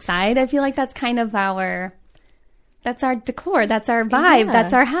them outside. I feel like that's kind of that's our decor. That's our vibe. Yeah.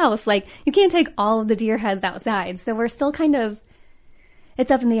 That's our house. Like, you can't take all of the deer heads outside. So we're still kind of, it's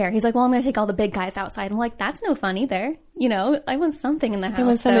up in the air. He's like, well, I'm going to take all the big guys outside. I'm like, that's no fun either. I want something in the house. And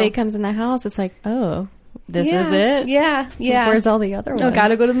when somebody comes in the house, it's like, oh, this is it? Yeah. Like, where's all the other ones? Oh,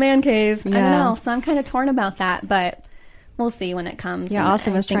 gotta go to the man cave. Yeah. I don't know. So I'm kind of torn about that, but we'll see when it comes. Yeah,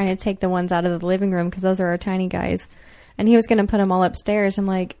 Austin was trying to take the ones out of the living room because those are our tiny guys. And he was going to put them all upstairs. I'm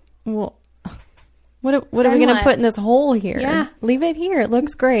like, well, what are we going to put in this hole here? Yeah. Leave it here. It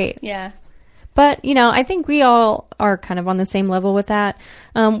looks great. Yeah. But, I think we all are kind of on the same level with that.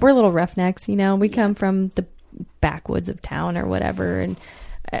 We're little roughnecks, we come from the backwoods of town or whatever, and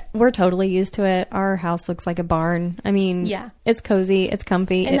we're totally used to it. Our house looks like a barn. I mean, it's cozy, it's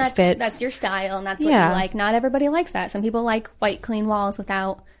comfy, and it fits. That's your style, and that's what you like. Not everybody likes that. Some people like white, clean walls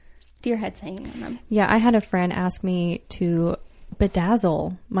without deer heads hanging on them. Yeah, I had a friend ask me to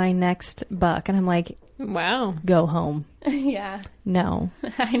bedazzle my next buck, and I'm like, wow, go home. Yeah. No.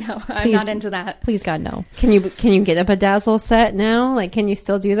 I know. I'm not into that. Please, God, no. Can you get a bedazzle set now? Like, can you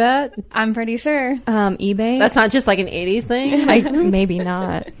still do that? I'm pretty sure. eBay. That's not just like an 80s thing? Maybe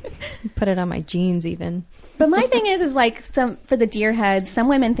not. Put it on my jeans even. But my thing is like for the deer heads, some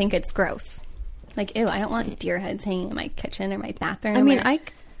women think it's gross. Like, ew, I don't want deer heads hanging in my kitchen or my bathroom. I mean, or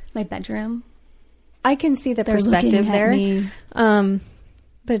my bedroom. I can see the perspective there.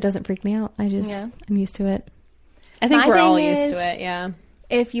 But it doesn't freak me out. I'm used to it. I think we're all used to it, yeah.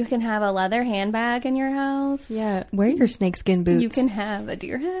 If you can have a leather handbag in your house. Yeah, wear your snakeskin boots. You can have a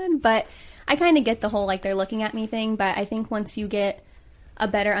deer head. But I kind of get the whole, like, they're looking at me thing. But I think once you get a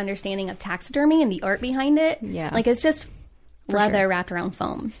better understanding of taxidermy and the art behind it, like, it's just leather wrapped around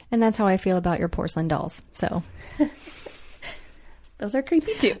foam. And that's how I feel about your porcelain dolls. So those are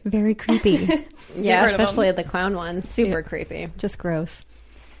creepy, too. Very creepy. Yeah, especially the clown ones. Super creepy. Just gross.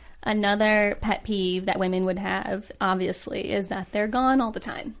 Another pet peeve that women would have, obviously, is that they're gone all the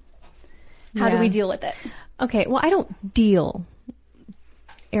time. How do we deal with it? Okay, well, I don't deal,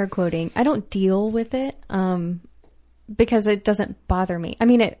 air quoting, I don't deal with it because it doesn't bother me. I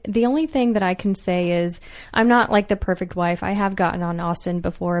mean, the only thing that I can say is I'm not like the perfect wife. I have gotten on Austin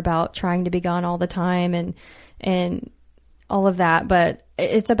before about trying to be gone all the time and all of that, but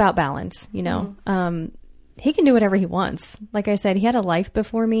it's about balance, He can do whatever he wants. Like I said, he had a life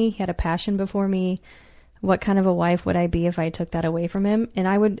before me. He had a passion before me. What kind of a wife would I be if I took that away from him? And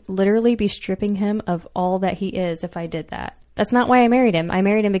I would literally be stripping him of all that he is if I did that. That's not why I married him. I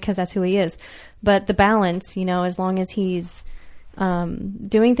married him because that's who he is. But the balance, as long as he's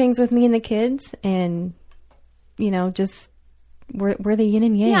doing things with me and the kids and, just we're the yin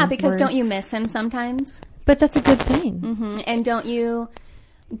and yang. Yeah, because don't you miss him sometimes? But that's a good thing. Mm-hmm. And don't you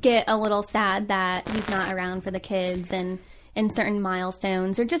get a little sad that he's not around for the kids and certain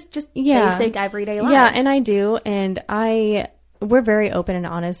milestones or just basic everyday life? Yeah, and I do. And we're very open and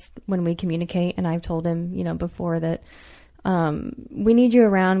honest when we communicate. And I've told him, before that we need you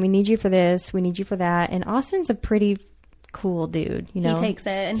around. We need you for this. We need you for that. And Austin's a pretty cool dude. You know, He takes it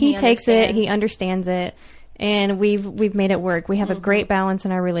and he takes it. understands. He understands it, and we've made it work. We have a great balance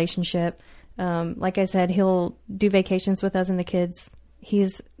in our relationship. Like I said, he'll do vacations with us and the kids.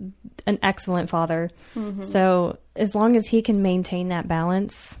 He's an excellent father. So as long as he can maintain that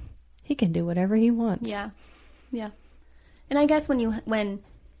balance, he can do whatever he wants. Yeah. And I guess when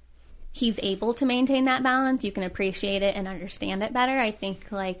he's able to maintain that balance, you can appreciate it and understand it better. I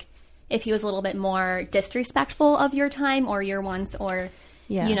think, like, if he was a little bit more disrespectful of your time or your wants or,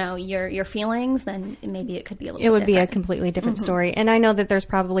 you know, your feelings, then maybe it could be a little bit would be a different. completely different story. And I know that there's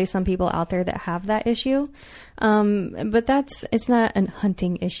probably some people out there that have that issue. But it's not a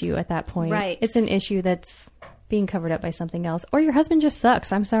hunting issue at that point. Right. It's an issue that's being covered up by something else. Or your husband just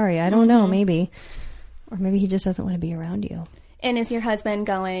sucks. I'm sorry. I don't know. Maybe. Or maybe he just doesn't want to be around you. And is your husband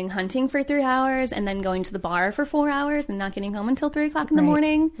going hunting for 3 hours and then going to the bar for 4 hours and not getting home until 3 o'clock in the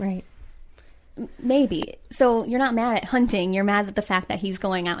morning? Right. Maybe. So you're not mad at hunting. You're mad at the fact that he's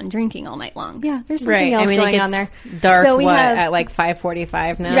going out and drinking all night long. Yeah, there's something else it going on there. gets dark, So we have- at like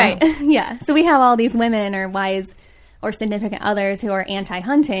 5:45 now? Right. Yeah. So we have all these women or wives or significant others who are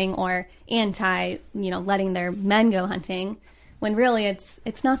anti-hunting or anti, letting their men go hunting, when really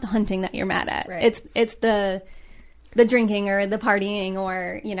it's not the hunting that you're mad at. Right. It's the drinking or the partying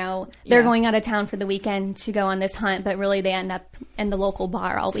or, they're going out of town for the weekend to go on this hunt, but really they end up in the local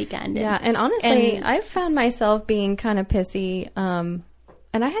bar all weekend. And honestly, I've found myself being kind of pissy, and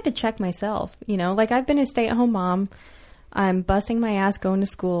I had to check myself, like I've been a stay-at-home mom. I'm busting my ass going to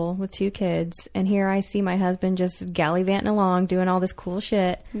school with 2 kids, and here I see my husband just gallivanting along doing all this cool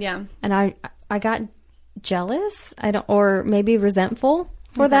shit. Yeah. And I got jealous, or maybe resentful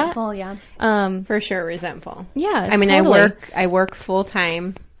for Resentful, that. yeah. For sure, resentful. Yeah, I mean, totally. I work full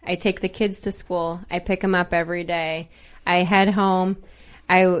time. I take the kids to school. I pick them up every day. I head home.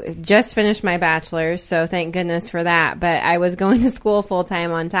 I just finished my bachelor's, so thank goodness for that. But I was going to school full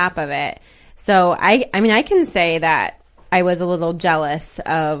time on top of it. So I mean, I can say that I was a little jealous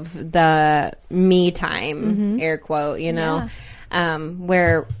of the me time, air quote,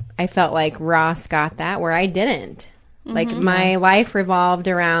 where I felt like Ross got that, where I didn't. Like my life revolved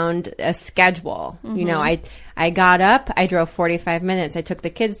around a schedule. I got up, I drove 45 minutes. I took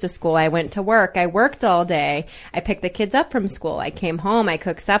the kids to school. I went to work. I worked all day. I picked the kids up from school. I came home. I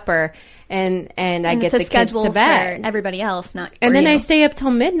cooked supper and I get the kids to bed. For everybody else, not for and then you. I stay up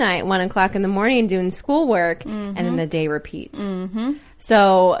till midnight, 1 o'clock in the morning doing schoolwork, and then the day repeats.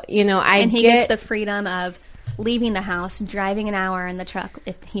 So, And he gets the freedom of leaving the house, driving an hour in the truck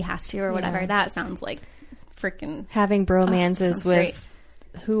if he has to or whatever. That sounds like freaking having bromances sounds with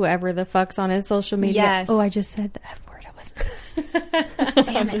great. whoever the fuck's on his social media. Yes. Oh, I just said the F word. I wasn't.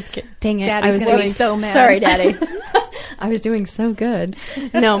 Damn it. Dang it. Daddy's I was gonna be doing so mad. Sorry, Daddy. I was doing so good.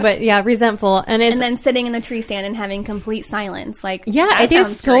 No, but yeah, resentful. And it's And then sitting in the tree stand and having complete silence. Like, Yeah, that it is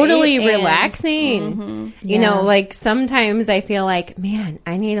sounds totally great. And- relaxing. Yeah. Like sometimes I feel like, man,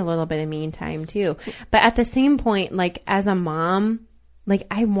 I need a little bit of me time too. But at the same point, like as a mom, like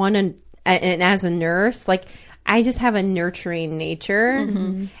I want to, and as a nurse, like I just have a nurturing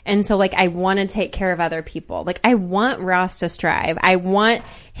nature. And so like I want to take care of other people. Like I want Ross to strive. I want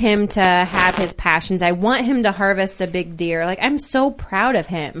him to have his passions. I want him to harvest a big deer. Like I'm so proud of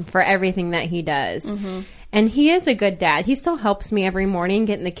him for everything that he does. And he is a good dad. He still helps me every morning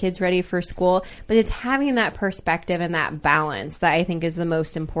getting the kids ready for school. But it's having that perspective and that balance that I think is the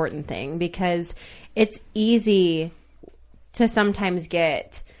most important thing, because it's easy to sometimes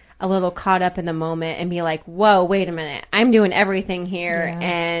get a little caught up in the moment and be like, whoa, wait a minute. I'm doing everything here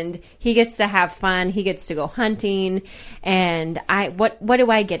and he gets to have fun. He gets to go hunting and what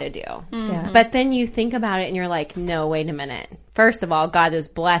do I get to do? But then you think about it and you're like, no, wait a minute. First of all, God has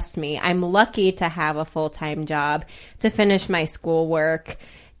blessed me. I'm lucky to have a full-time job, to finish my schoolwork,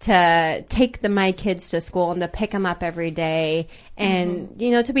 to take my kids to school and to pick them up every day and,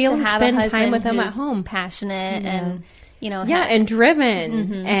 to be able to have a spend time husband with them at who's home. passionate and, and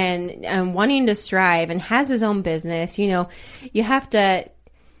driven and wanting to strive and has his own business. You have to,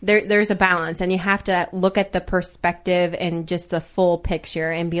 there's a balance, and you have to look at the perspective and just the full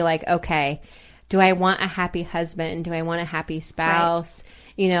picture and be like, okay, do I want a happy husband? Do I want a happy spouse?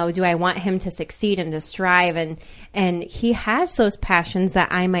 Right. Do I want him to succeed and to strive? And he has those passions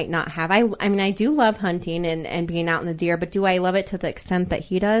that I might not have. I mean, I do love hunting and being out in the deer, but do I love it to the extent that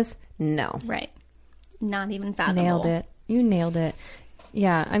he does? No. Right. Not even fathomable. Nailed it. You nailed it.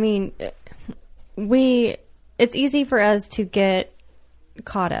 Yeah. I mean, it's easy for us to get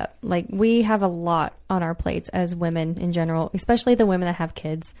caught up. Like, we have a lot on our plates as women in general, especially the women that have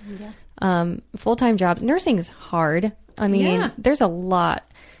kids. Yeah. Full-time jobs. Nursing is hard. I mean, Yeah. there's a lot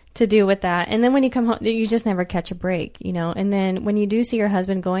to do with that. And then when you come home, you just never catch a break, you know. And then when you do see your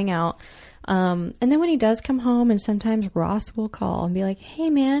husband going out, and then when he does come home, and sometimes Ross will call and be like, "Hey,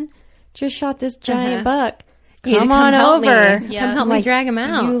 man, just shot this giant buck. You need to Come on help me. over. Come help me drag him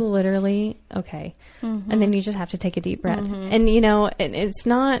out." You literally, okay. And then you just have to take a deep breath. And, you know, it's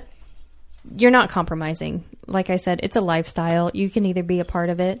not, you're not compromising. Like I said, it's a lifestyle. You can either be a part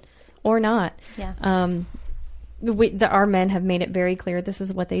of it or not. Yeah. Our men have made it very clear this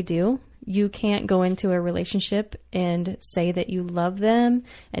is what they do. You can't go into a relationship and say that you love them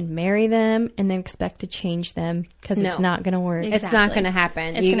and marry them and then expect to change them, because No. it's not going to work. Exactly. It's not going to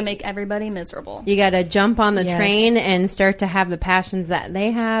happen. It's going to make everybody miserable. You got to jump on the Yes. train and start to have the passions that they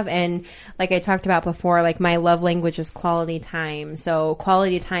have. And like I talked about before, like my love language is quality time. So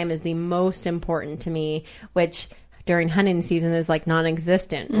quality time is the most important to me, which during hunting season is like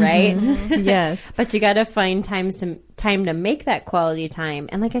non-existent, right? Yes. But you got to find time to make that quality time.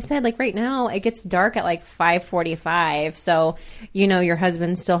 And like I said, like right now it gets dark at like 5:45. So, you know, your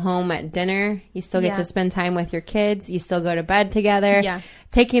husband's still home at dinner. You still get Yeah. to spend time with your kids. You still go to bed together. Yeah.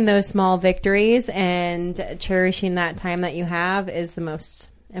 Taking those small victories and cherishing that time that you have is the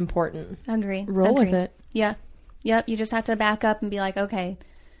most important. Agree. Roll with Agree. it. Yeah. Yep. You just have to back up and be like, okay,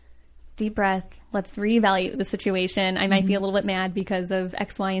 deep breath. Let's reevaluate the situation. I might be a little bit mad because of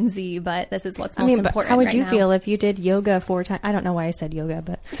X, Y, and Z, but this is what's most but important. how would right you now. feel if you did yoga 4 times? I don't know why I said yoga,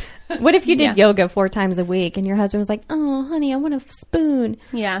 but what if you did yoga 4 times a week and your husband was like, "Oh, honey, I want a spoon."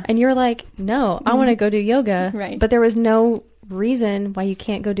 Yeah. And you're like, "No, I want to go do yoga." Right. But there was no reason why you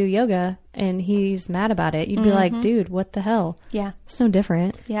can't go do yoga, and he's mad about it. You'd be like, "Dude, what the hell?" Yeah. It's so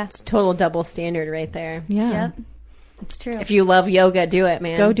different. Yeah. It's total double standard right there. Yeah. Yep. It's true. If you love yoga, do it,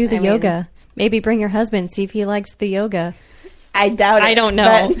 man. Go do the I mean, yoga. Maybe bring your husband, see if he likes the yoga. I doubt it. I don't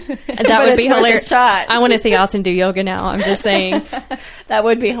know. but- That but would be it's worth a hilarious. shot. I want to see Austin do yoga now. I'm just saying. That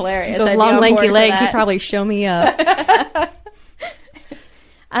would be hilarious. Those I'd be long, on board lanky for legs, he'd that. probably show me up.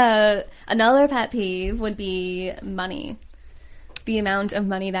 Another pet peeve would be money. The amount of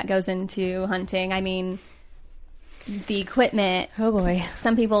money that goes into hunting. I mean, the equipment. Oh, boy.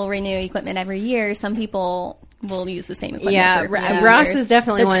 Some people renew equipment every year. Some people will use the same equipment. Yeah, for Ross years. is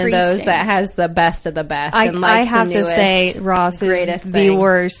definitely The one of tree those stands. that has the best of the best. I and likes have the to newest, say, Ross is greatest the thing.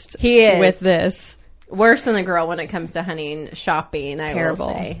 worst. He is. with this. Worse than the girl when it comes to hunting shopping. I Terrible.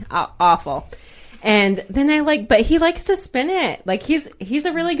 will say, awful. And then but he likes to spin it. Like he's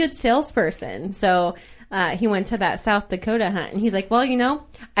a really good salesperson. So he went to that South Dakota hunt, and he's like, "Well, you know,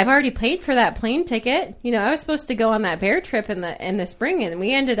 I've already paid for that plane ticket. You know, I was supposed to go on that bear trip in the spring, and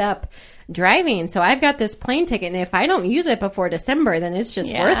we ended up driving. So I've got this plane ticket, and if I don't use it before December, then it's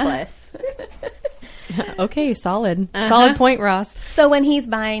just worthless." Okay, solid. Solid point, Ross. So when he's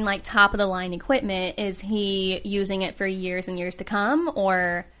buying like top of the line equipment, is he using it for years and years to come,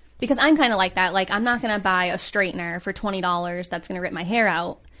 or because I'm kind of like that? Like I'm not going to buy a straightener for $20 that's going to rip my hair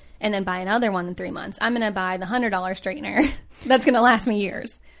out, and then buy another one in 3 months. I'm going to buy the $100 straightener that's going to last me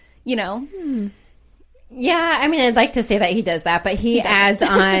years. You know? Yeah, I mean, I'd like to say that he does that, but he adds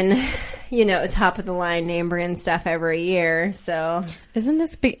on, you know, top of the line name brand stuff every year. So Isn't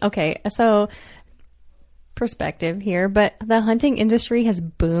this okay? So perspective here, but the hunting industry has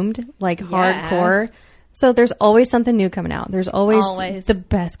boomed like hardcore. So there's always something new coming out. There's always the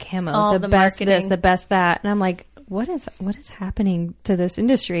best camo, All the the best marketing. this, the best that, and I'm like, what is happening to this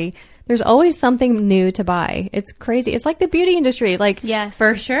industry? There's always something new to buy. It's crazy. It's like the beauty industry. Like, Yes.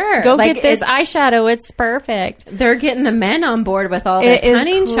 for sure, go like, get this eyeshadow. It's perfect. They're getting the men on board with all this It is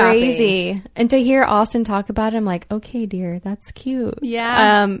hunting shopping. crazy. And to hear Austin talk about it, I'm like, okay, dear, that's cute.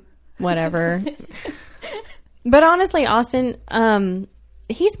 Yeah. Whatever. But honestly, Austin,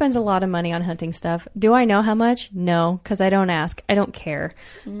 he spends a lot of money on hunting stuff. Do I know how much? No, because I don't ask. I don't care.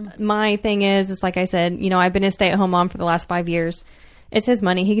 My thing is like I said, you know, I've been a stay-at-home mom for the last 5 years. It's his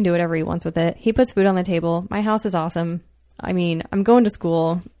money. He can do whatever he wants with it. He puts food on the table. My house is awesome. I mean, I'm going to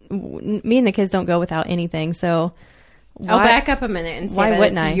school. Me and the kids don't go without anything. So I'll back up a minute and say why that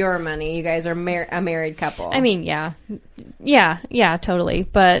wouldn't it's I? your money. You guys are a married couple. I mean, yeah, totally.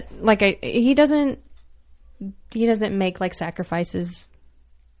 But like, he doesn't make like sacrifices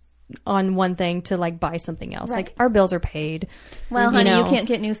on one thing to like buy something else. Right. Like our bills are paid. Well, honey, know. you can't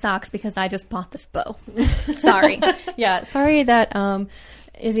get new socks because I just bought this bow. Sorry. Yeah, sorry that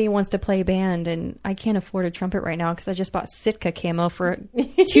Izzy wants to play band and I can't afford a trumpet right now because I just bought Sitka camo for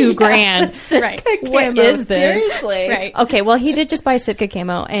 $2,000. Right. What is this? Seriously. Right. Okay, well, he did just buy Sitka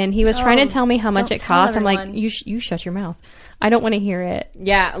camo and he was trying to tell me how much don't it cost. tell I'm like, everyone. you shut your mouth. I don't want to hear it.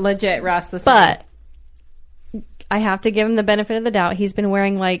 Yeah, legit, Ross. The same. But I have to give him the benefit of the doubt. He's been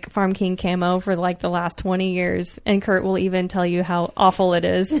wearing like Farm King camo for like the last 20 years, and Kurt will even tell you how awful it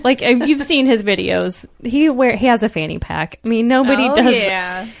is. Like you've seen his videos. He has a fanny pack. I mean, nobody does.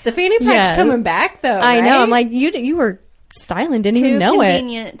 Yeah, the fanny pack's coming back though. I right? know. I'm like, you were styling, didn't even know it. Too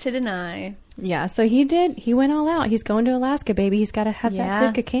convenient to deny. Yeah, so he did. He went all out. He's going to Alaska, baby. He's got to have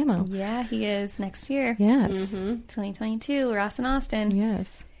that Sitka camo. Yeah, he is next year. Yes. 2022, Ross and Austin.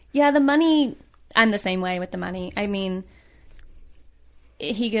 Yes. Yeah, the money, I'm the same way with the money. I mean,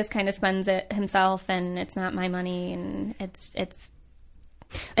 he just kind of spends it himself, and it's not my money, and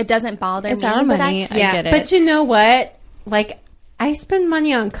it doesn't bother me. It's our money. I get it. But you know what? Like, I spend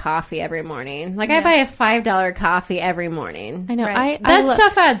money on coffee every morning. Like, I buy a $5 coffee every morning. I know. Right. That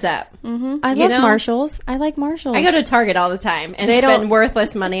stuff adds up. I love Marshalls. I like Marshalls. I go to Target all the time and spend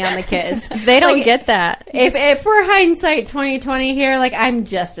worthless money on the kids. They don't get that. If we're hindsight 2020 here, like, I'm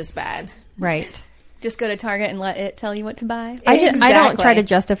just as bad. Right. Just go to Target and let it tell you what to buy. I don't try to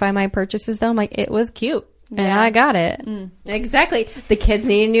justify my purchases, though. I'm like, it was cute. And I got it. Exactly. The kids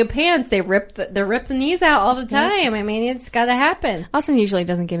need new pants. They rip the knees out all the time. I mean, it's got to happen. Austin usually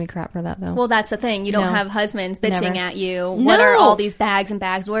doesn't give me crap for that, though. Well, that's the thing. You don't have husbands bitching Never. at you. What are all these bags and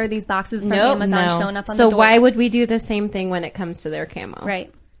bags? What are these boxes from Amazon showing up on the So door? why would we do the same thing when it comes to their camo?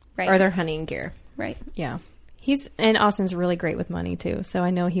 Right. Or their hunting gear. Right. Yeah. And Austin's really great with money, too. So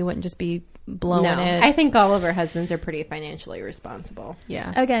I know he wouldn't just be blowing it. I think all of our husbands are pretty financially responsible.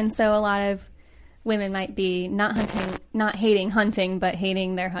 Yeah. Again, so a lot of women might be not hating hunting, but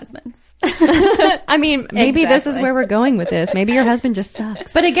hating their husbands. I mean, maybe this is where we're going with this. Maybe your husband just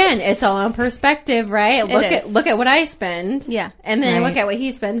sucks. But again, it's all in perspective, right? Look at what I spend. Yeah. And then look at what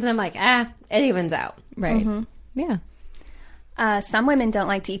he spends, and I'm like, it evens out. Right. Yeah. Some women don't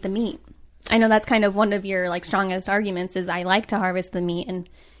like to eat the meat. I know that's kind of one of your like strongest arguments is I like to harvest the meat and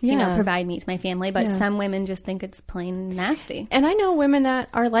you know provide meat to my family, but some women just think it's plain nasty. And I know women that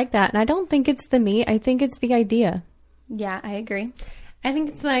are like that, and I don't think it's the meat. I think it's the idea. Yeah, I agree. I think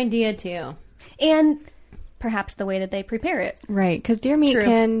it's the idea too, and perhaps the way that they prepare it. Right, because deer meat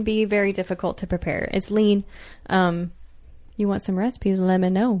can be very difficult to prepare. It's lean. You want some recipes? Let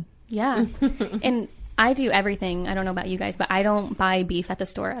me know. Yeah, and I do everything. I don't know about you guys, but I don't buy beef at the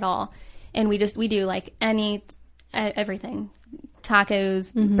store at all. And we do like everything.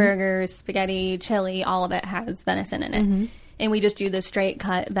 Tacos, burgers, spaghetti, chili, all of it has venison in it. And we just do the straight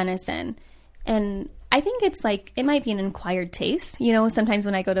cut venison. And I think it's like, it might be an acquired taste. You know, sometimes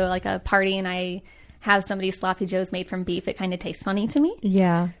when I go to like a party and I have somebody's sloppy joes made from beef, it kind of tastes funny to me.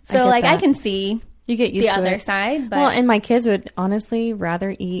 Yeah. So like I can see you get used the to other it. side. But well, and my kids would honestly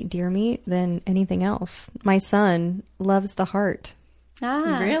rather eat deer meat than anything else. My son loves the heart.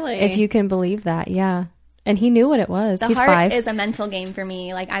 Really? If you can believe that, yeah. And he knew what it was. The He's heart 5. is a mental game for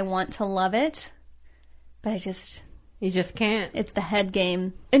me. Like, I want to love it, but you just can't. It's the head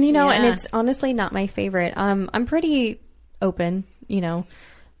game. And, you know, and it's honestly not my favorite. I'm pretty open, you know.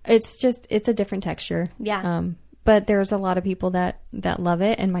 It's a different texture. Yeah. But there's a lot of people that love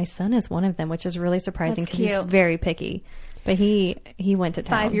it, and my son is one of them, which is really surprising because he's very picky. But he went to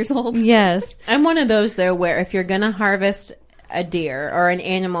town. 5 years old. Yes. I'm one of those, though, where if you're going to harvest a deer or an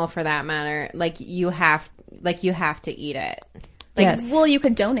animal for that matter, you have to eat it. Yes. Well, you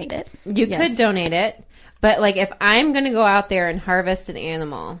could donate it. You could donate it, but like if I'm going to go out there and harvest an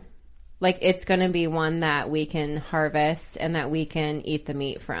animal, like it's going to be one that we can harvest and that we can eat the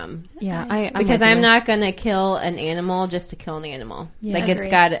meat from. Yeah, because I'm not going to kill an animal just to kill an animal. Yeah. Like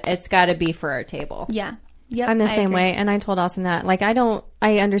it's got to be for our table. Yeah. Yep, I'm the same way, and I told Austin that. Like, I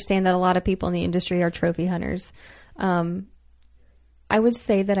understand that a lot of people in the industry are trophy hunters. I would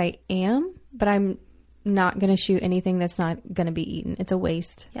say that I am, but I'm not going to shoot anything that's not going to be eaten. It's a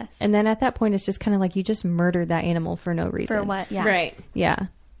waste. Yes. And then at that point, it's just kind of like you just murdered that animal for no reason. For what? Yeah. Right. Yeah.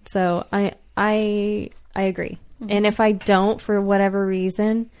 So I agree. And if I don't, for whatever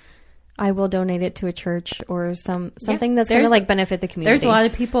reason, I will donate it to a church or something that's going to like benefit the community. There's a lot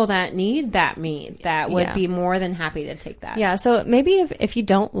of people that need that meat that would be more than happy to take that. Yeah. So maybe if you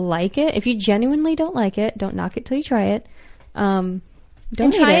don't like it, if you genuinely don't like it, don't knock it till you try it.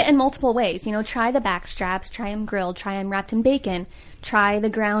 And try it in multiple ways. You know, try the back straps, try them grilled, try them wrapped in bacon, try the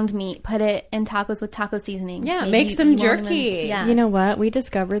ground meat, put it in tacos with taco seasoning. Yeah, make some jerky. Yeah. You know what? We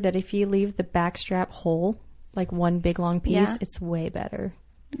discovered that if you leave the back strap whole, like one big long piece, it's way better.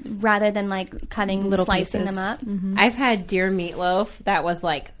 Rather than like cutting, little slicing pieces. them up. Mm-hmm. I've had deer meatloaf that was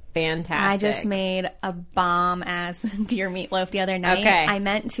like fantastic. I just made a bomb ass deer meatloaf the other night. Okay. I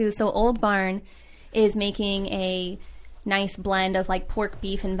meant to. So Old Barn is making a nice blend of like pork,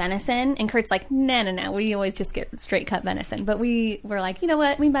 beef, and venison. And Kurt's like, no, we always just get straight cut venison. But we were like, you know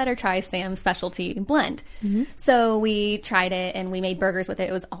what, we better try Sam's specialty blend. So we tried it and we made burgers with it.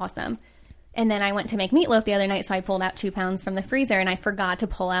 It was awesome. And then I went to make meatloaf the other night, so I pulled out 2 pounds from the freezer, and I forgot to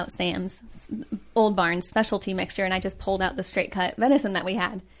pull out Sam's Old Barn specialty mixture, and I just pulled out the straight cut venison that we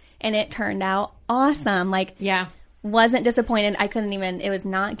had. And it turned out awesome. Like, wasn't disappointed. I couldn't even, it was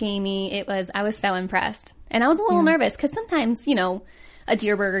not gamey. I was so impressed. And I was a little nervous because sometimes, you know, a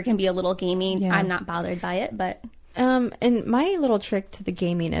deer burger can be a little gamey. Yeah. I'm not bothered by it, but. And my little trick to the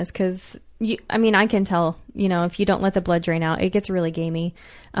gaminess, because I can tell, you know, if you don't let the blood drain out, it gets really gamey.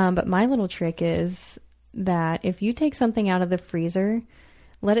 But my little trick is that if you take something out of the freezer,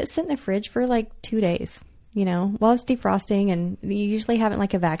 let it sit in the fridge for like 2 days, you know, while it's defrosting, and you usually have it in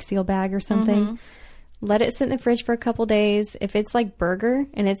like a vac seal bag or something. Let it sit in the fridge for a couple days. If it's like burger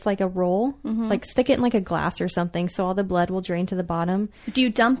and it's like a roll, like stick it in like a glass or something so all the blood will drain to the bottom. Do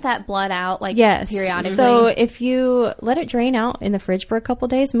you dump that blood out like periodically? So if you let it drain out in the fridge for a couple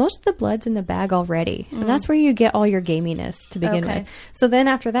days, most of the blood's in the bag already. And that's where you get all your gaminess to begin with. So then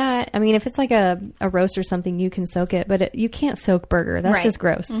after that, I mean, if it's like a roast or something, you can soak it, but you can't soak burger. That's just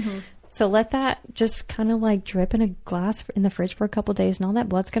gross. So let that just kind of like drip in a glass in the fridge for a couple days, and all that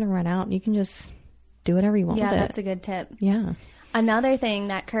blood's going to run out, and you can just do whatever you want with it. Yeah, that's a good tip. Yeah. Another thing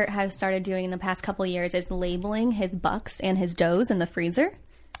that Kurt has started doing in the past couple of years is labeling his bucks and his does in the freezer.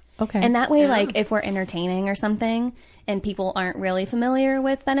 Okay. And that way, like, if we're entertaining or something and people aren't really familiar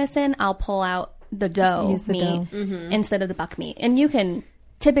with venison, I'll pull out the doe meat instead of the buck meat. And you can,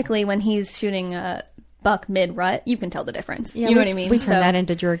 typically when he's shooting a buck mid-rut, you can tell the difference. Yeah, you know what I mean? We turn that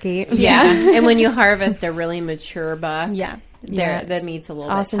into jerky. Yeah. And when you harvest a really mature buck. Yeah. The meat's a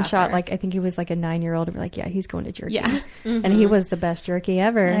little Austin bit tougher. shot, like, I think he was like a 9-year-old. And we're like, yeah, he's going to jerky. Yeah. And he was the best jerky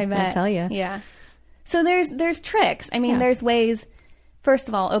ever. I bet. I'll tell you. Yeah. So there's tricks. I mean, there's ways, first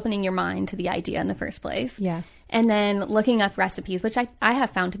of all, opening your mind to the idea in the first place. Yeah. And then looking up recipes, which I have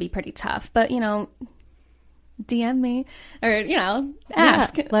found to be pretty tough. But, you know, DM me or, you know,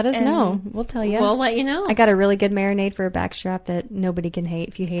 ask. Yeah, let us know. We'll tell you. We'll let you know. I got a really good marinade for a backstrap that nobody can hate.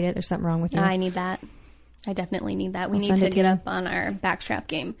 If you hate it, there's something wrong with you. I need that. I definitely need that. We I'll need send to it to get you. up on our backstrap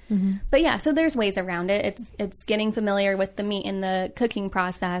game. But yeah, so there's ways around it. It's getting familiar with the meat and the cooking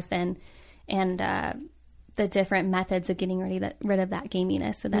process and the different methods of getting rid of that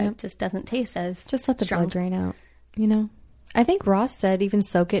gaminess so that it just doesn't taste as Just let the strong. blood drain out, you know? I think Ross said even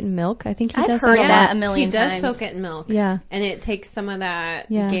soak it in milk. I think he I've does heard that. that a million He does times. soak it in milk. Yeah. And it takes some of that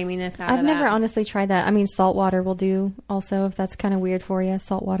Yeah. gaminess out I've of that. never honestly tried that. I mean, salt water will do also if that's kind of weird for you.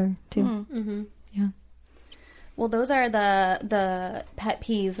 Salt water, too. Yeah. Well, those are the pet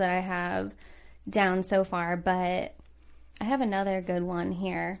peeves that I have down so far, but I have another good one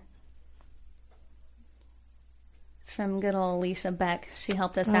here from good old Alicia Beck. She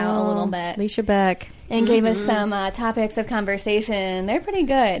helped us out a little bit. Alicia Beck. And gave us some topics of conversation. They're pretty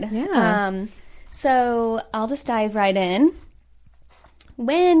good. Yeah. So I'll just dive right in.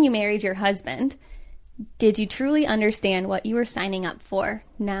 When you married your husband, did you truly understand what you were signing up for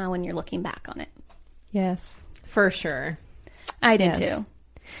now when you're looking back on it? Yes. For sure. I did Yes. too.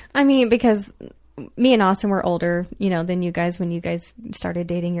 I mean, because me and Austin were older, you know, than you guys when you guys started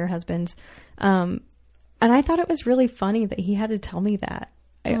dating your husbands. And I thought it was really funny that he had to tell me that.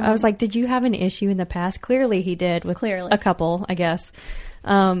 I was like, did you have an issue in the past? Clearly he did with a couple, I guess.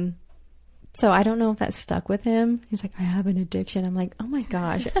 So I don't know if that stuck with him. He's like, I have an addiction. I'm like, oh my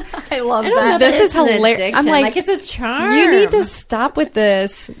gosh. I love don't that. know, this It's is an hilarious. addiction. I'm like, it's a charm. You need to stop with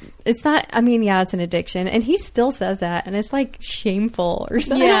this. It's not, I mean, yeah, it's an addiction. And he still says that. And it's like shameful or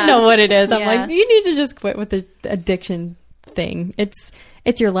something. I Yeah. don't know what it is. I'm Yeah. like, you need to just quit with the addiction thing.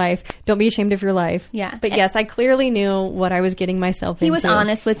 It's your life. Don't be ashamed of your life. Yeah. But yes, I clearly knew what I was getting myself into. He was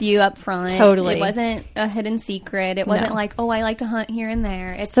honest with you up front. Totally. It wasn't a hidden secret. It wasn't No. like, oh, I like to hunt here and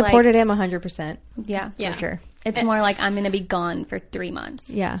there. It's supported him 100%. Yeah. For sure. It's more like I'm going to be gone for 3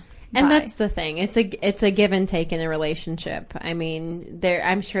 months. Yeah. And Bye. that's the thing. It's a give and take in a relationship. I mean,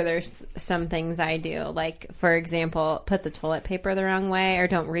 I'm sure there's some things I do, like for example, put the toilet paper the wrong way or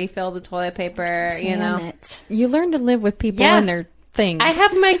don't refill the toilet paper. You know, You learn to live with people Yeah. and their things. I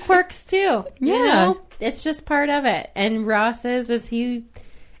have my quirks too. You Yeah. know, it's just part of it. And Ross's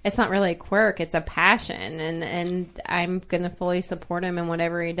it's not really a quirk, it's a passion, and I'm going to fully support him in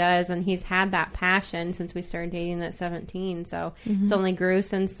whatever he does. And he's had that passion since we started dating at 17, so it's only grew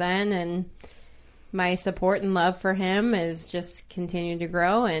since then. And my support and love for him is just continued to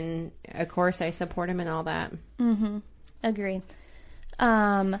grow, and of course I support him in all that. Agree.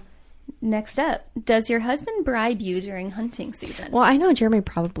 Next up, does your husband bribe you during hunting season? Well, I know Jeremy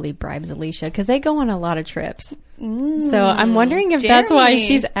probably bribes Alicia because they go on a lot of trips. So I'm wondering if that's why Jeremy.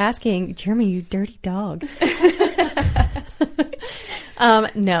 she's asking, Jeremy, you dirty dog.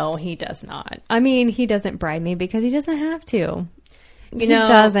 No, he does not. I mean, he doesn't bribe me because he doesn't have to. He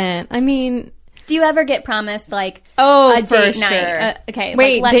doesn't. I mean, Do you ever get promised like Oh, a for date sure. night? Okay,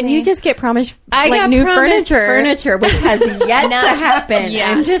 wait, like, didn't you just get promised I like got new promised furniture? which has yet No. to happen. Yeah.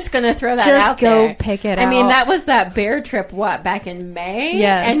 I'm just going to throw that Just out go there. pick it I mean, out. that was that bear trip, back in May?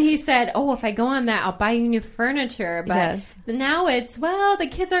 Yes. And he said, oh, if I go on that, I'll buy you new furniture. But Yes. now it's, well, the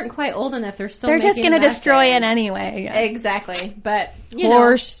kids aren't quite old enough. They're still They're just going going to to destroy it anyway. Exactly. But,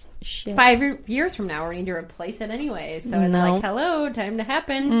 Horse shit. 5 years from now, we're going to replace it anyway. So it's No. like, hello, time to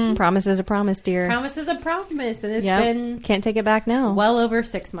happen. Promise is a promise, dear. Promise is a promise. And it's Yep. been Can't take it back now. well over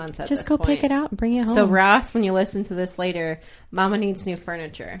 6 months at Just this go point. pick it out and bring it home. So, Ross, when you listen to this later, Mama needs new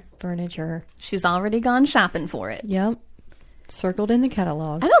furniture. Furniture. She's already gone shopping for it. Yep. Circled in the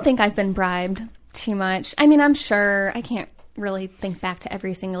catalog. I don't think I've been bribed too much. I mean, I'm sure I can't really think back to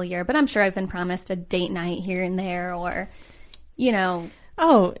every single year, but I'm sure I've been promised a date night here and there, or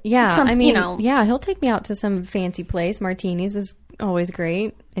Oh, yeah. Some- I mean, you know. yeah, he'll take me out to some fancy place. Martinis is always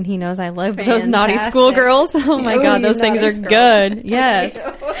great. And he knows I love those naughty Fantastic. schoolgirls. Oh my Ooh, God, you those things are naughty good. Yes.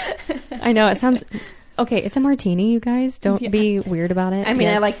 I know. It sounds... Okay, it's a martini, you guys. Don't be weird about it. I mean,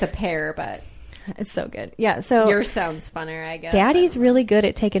 I Yes. like the pear, but It's so good. Yeah, so... yours sounds funner, I guess. Daddy's really good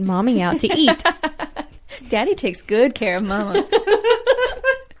at taking mommy out to eat. Daddy takes good care of Mama.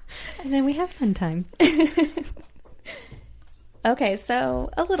 And then we have fun time. Okay, so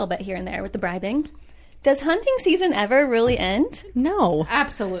a little bit here and there with the bribing. Does hunting season ever really end? No.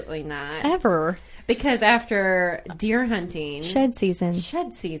 Absolutely not. Ever. Because after deer hunting, Shed season.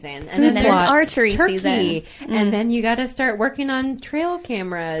 shed season, Food and then there's there's archery turkey, season. and then you got to start working on trail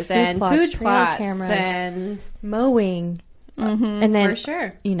cameras and plots, food trail plots cameras. and Mowing. And then, for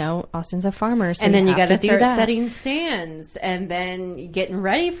sure. you know, Austin's a farmer. So And then you got got to start setting stands and then getting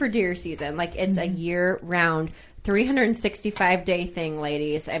ready for deer season. Like it's a year round, 365 day thing,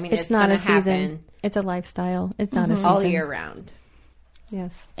 ladies. I mean, It's not gonna a season. happen It's a lifestyle. It's not a season. all year round.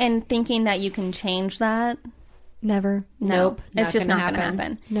 Yes. And thinking that you can change that? Never. No, Nope, it's not just gonna not going to happen.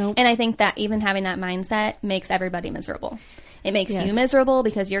 happen. Nope. And I think that even having that mindset makes everybody miserable. It makes Yes. you miserable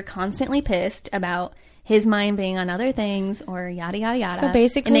because you're constantly pissed about his mind being on other things or yada, yada, yada. So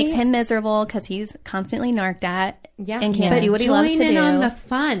basically- it makes him miserable because he's constantly narked at Yeah, and can't but do what he loves to join in do. on the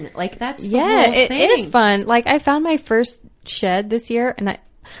fun. Like that's the Yeah, whole it thing. is fun. Like I found my first shed this year, and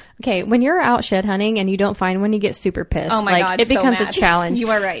okay, when you're out shed hunting and you don't find one, you get super pissed. Oh my like, God, it so becomes mad. a challenge.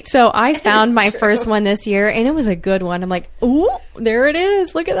 You are right. So I found my first one this year, and it was a good one. I'm like, ooh, there it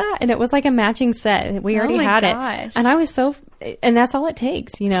is. Look at that. And it was like a matching set. We already my had gosh. it, and I was so. And that's all it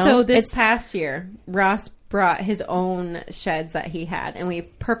takes, you know. So this It's- past year, Ross brought his own sheds that he had, and we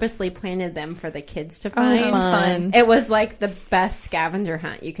purposely planted them for the kids to find. fun. It was like the best scavenger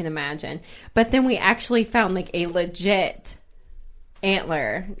hunt you can imagine. But then we actually found like a legit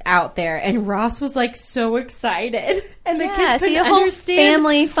antler out there, and Ross was like so excited, and the Yeah, kids see, couldn't a whole understand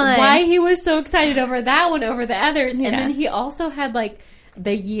family fun. why he was so excited over that one over the others. Yeah. And then he also had like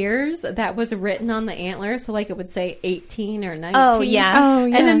the years that was written on the antler, so like it would say 18 or 19. Oh, yeah. Oh,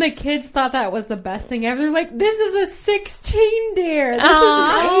 yeah. And then the kids thought that was the best thing ever. They're like, "This is a 16 deer. This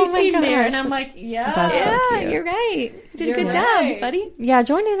Oh, is my an 18 deer." gosh. And I'm like, "Yeah, That's so yeah, cute. you're right. Did You're a good right. job, buddy. Yeah,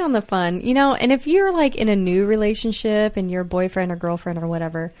 join in on the fun, you know. And if you're like in a new relationship and your boyfriend or girlfriend or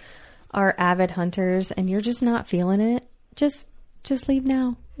whatever are avid hunters and you're just not feeling it, just leave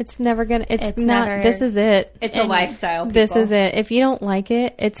now. It's never gonna. It's not. never- This is it. It's a lifestyle. This people. is it. If you don't like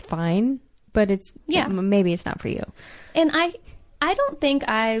it, it's fine. But it's Yeah. maybe it's not for you. And I don't think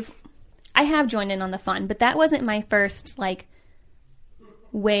I have joined in on the fun, but that wasn't my first like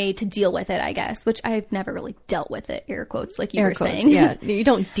way to deal with it, I guess, which I've never really dealt with it, air quotes, like you Air were quotes. saying. Yeah, you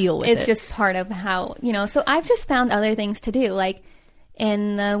don't deal with It's it. just part of how, you know, so I've just found other things to do. Like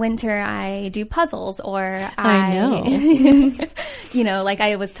in the winter, I do puzzles or I know. you know, like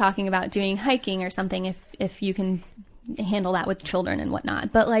I was talking about doing hiking or something if you can handle that with children and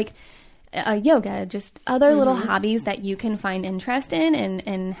whatnot. But like yoga, just other little hobbies that you can find interest in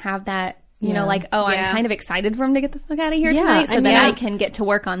and have that, you know, like, oh, Yeah. I'm kind of excited for him to get the fuck out of here Yeah, tonight so and that yeah. I can get to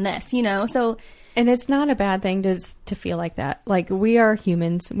work on this, you know? So And it's not a bad thing to feel like that. Like we are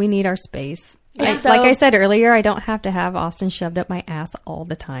humans. We need our space. It's Like so- I said earlier, I don't have to have Austin shoved up my ass all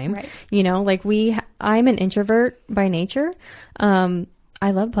the time. Right. You know, like I'm an introvert by nature. I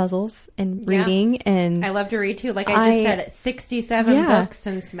love puzzles and reading and I love to read too. Like I just said, 67 Yeah. books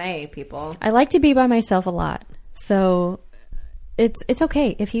since May. People. I like to be by myself a lot. So it's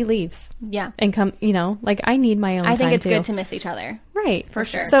okay if he leaves. Yeah. And come, like I need my own I think time it's too. good to miss each other. Right. For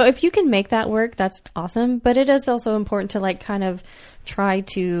sure. So if you can make that work, that's awesome. But it is also important to like kind of try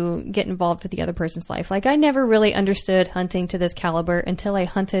to get involved with the other person's life. Like I never really understood hunting to this caliber until I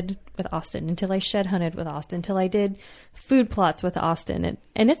hunted with Austin, until I shed hunted with Austin, until I did food plots with Austin.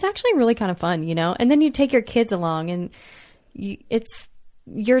 And it's actually really kind of fun, And then you take your kids along and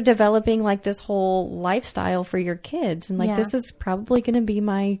you're developing like this whole lifestyle for your kids. And like, this is probably going to be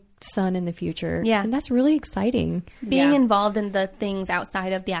my son in the future. Yeah. And that's really exciting. Being involved in the things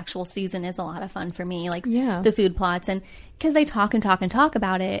outside of the actual season is a lot of fun for me. Like the food plots, and because they talk and talk and talk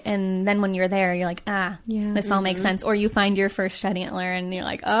about it. And then when you're there, you're like, this all makes sense. Or you find your first shed antler and you're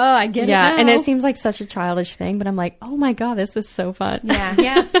like, oh, I get it now. And it seems like such a childish thing, but I'm like, oh my God, this is so fun.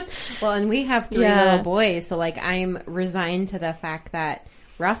 Yeah. Well, and we have 3 little boys. So like I'm resigned to the fact that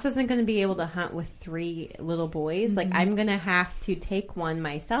Ross isn't going to be able to hunt with 3 little boys. Mm-hmm. Like I'm going to have to take one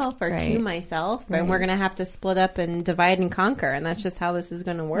myself or 2 myself, and we're going to have to split up and divide and conquer. And that's just how this is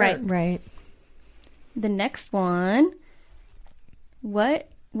going to work. Right. The next one, what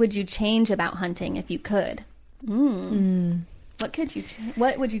would you change about hunting if you could? What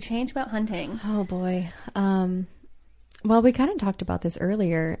would you change about hunting? Oh boy. Well, we kind of talked about this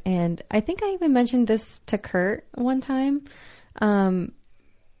earlier, and I think I even mentioned this to Kurt one time.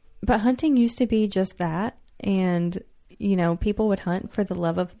 But hunting used to be just that. And, people would hunt for the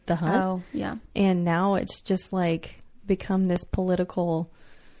love of the hunt. Oh, yeah. And now it's just like become this political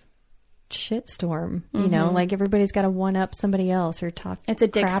shitstorm. Like everybody's got to one up somebody else or talk. It's a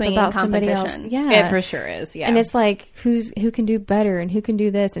dick crap swinging about somebody competition. else. Yeah. It for sure is. Yeah. And it's like who can do better and who can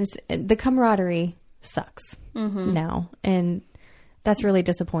do this. And the camaraderie sucks now. And that's really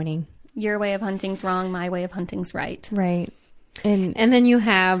disappointing. Your way of hunting's wrong. My way of hunting's right. Right. And then you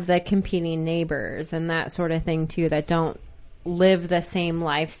have the competing neighbors and that sort of thing too, that don't live the same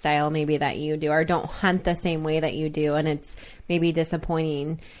lifestyle maybe that you do, or don't hunt the same way that you do, and it's maybe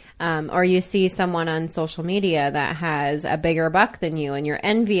disappointing. Or you see someone on social media that has a bigger buck than you and you're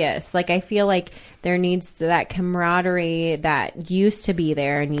envious. Like I feel like there needs to, that camaraderie that used to be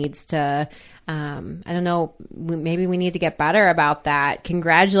there needs to, I don't know, maybe we need to get better about that,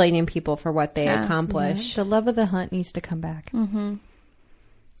 congratulating people for what they accomplish. The love of the hunt needs to come back. Mm-hmm.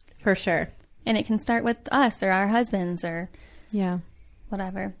 For sure. And it can start with us or our husbands or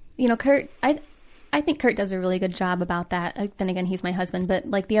whatever. Kurt, I think Kurt does a really good job about that. Then again, he's my husband. But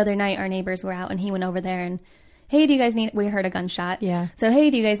like the other night, our neighbors were out and he went over there and, hey, do you guys need, we heard a gunshot. Yeah. So, hey,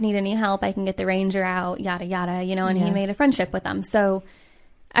 do you guys need any help? I can get the ranger out, yada, yada, and he made a friendship with them. So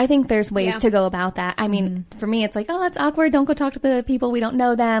I think there's ways to go about that. I mean, for me, it's like, oh, that's awkward. Don't go talk to the people. We don't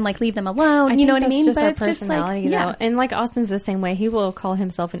know them. Like, leave them alone. You know what I mean? Just but our it's just like, personality, And like Austin's the same way. He will call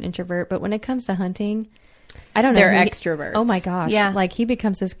himself an introvert, but when it comes to hunting, I don't know. They're extroverts. Oh my gosh. Yeah. Like he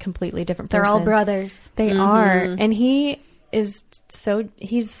becomes this completely different person. They're all brothers. They are. And he's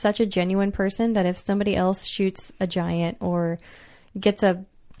such a genuine person that if somebody else shoots a giant or gets a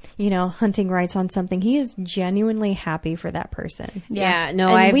hunting rights on something, he is genuinely happy for that person. Yeah,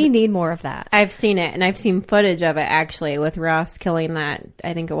 no, and we need more of that. I've seen it, and I've seen footage of it actually with Ross killing that.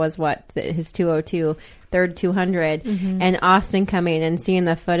 I think it was his 202 third 200, and Austin coming and seeing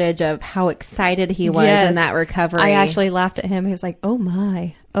the footage of how excited he was in that recovery. I actually laughed at him. He was like, "Oh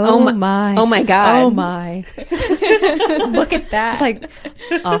my, oh my, oh my God, oh my, look at that!" It's like,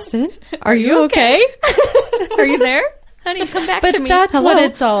 Austin, are you okay? Are you there? Honey, come back to me. But that's what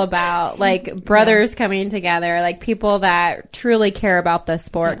it's all about. Like brothers coming together, like people that truly care about the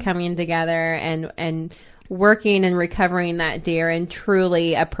sport coming together and working and recovering that deer and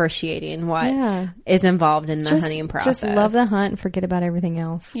truly appreciating what is involved in the hunting process. Just love the hunt and forget about everything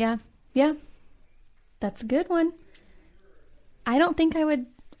else. Yeah. Yeah. That's a good one. I don't think I would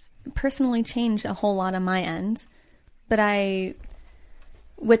personally change a whole lot on my ends, but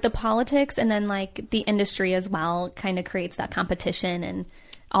with the politics and then like the industry as well kind of creates that competition, and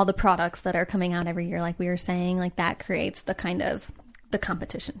all the products that are coming out every year, like we were saying, like that creates the kind of the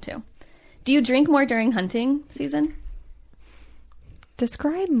competition too. Do you drink more during hunting season?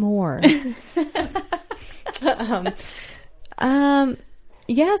 Describe more.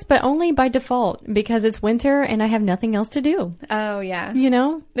 Yes, but only by default because it's winter and I have nothing else to do. Oh yeah.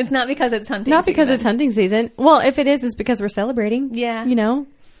 It's not because it's hunting Not season. because it's hunting season. Well, if it is, it's because we're celebrating. Yeah.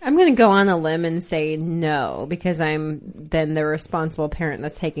 I'm going to go on a limb and say no, because I'm then the responsible parent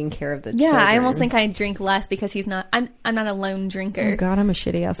that's taking care of the children. I almost think I drink less because I'm not a lone drinker. Oh God, I'm a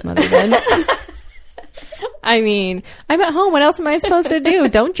shitty ass mother then. I mean, I'm at home. What else am I supposed to do?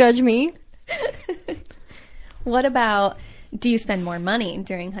 Don't judge me. What about, do you spend more money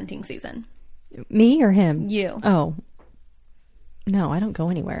during hunting season? Me or him? You. Oh. No, I don't go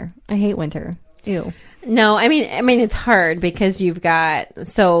anywhere. I hate winter. Ew. No, I mean it's hard because you've got,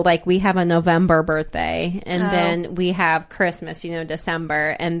 so like we have a November birthday and then we have Christmas,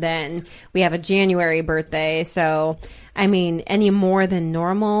 December, and then we have a January birthday. So, I mean, any more than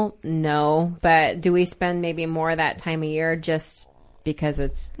normal? No. But do we spend maybe more that time of year just because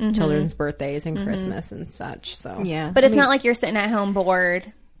it's children's birthdays and Christmas and such? So Yeah. But it's not like you're sitting at home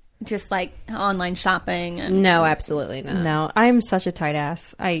bored, just like online shopping. And, no, absolutely not. No, I'm such a tight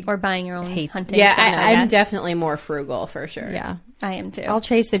ass. or buying your own hunting. Yeah, stuff, I'm guess. definitely more frugal for sure. Yeah. I am too. I'll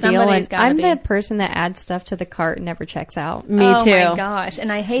chase the deal. Somebody's And gotta I'm be. the person that adds stuff to the cart and never checks out. Me oh too. my gosh.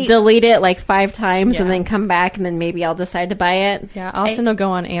 And I hate Delete it like 5 times Yeah. and then come back and then maybe I'll decide to buy it. Yeah, Austin will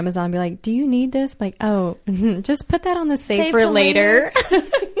go on Amazon and be like, "Do you need this?" Like, "Oh, just put that on the save Save for till later."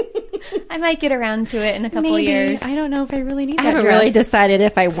 I might get around to it in a couple Maybe. years. I don't know if I really need I that haven't dress. really decided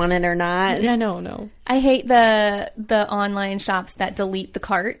if I want it or not. Yeah, no. I hate the online shops that delete the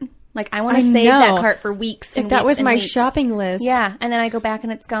cart. Like I want I to save know. that cart for weeks. Like And that weeks was and my weeks. shopping list. Yeah, and then I go back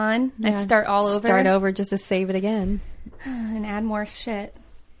and it's gone. I Yeah. start all over. Start over just to save it again. And add more shit.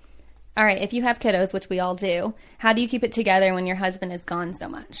 All right, if you have kiddos, which we all do, how do you keep it together when your husband is gone so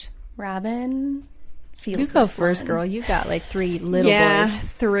much? Robin, feels You go this first, one. girl. You got like 3 little Yeah, boys.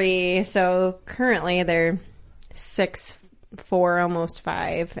 3. So currently they're 6, 4, almost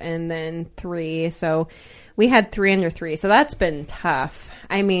 5, and then 3. So we had 3 under 3. So that's been tough.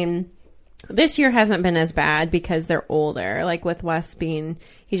 I mean, this year hasn't been as bad because they're older. Like with Wes being,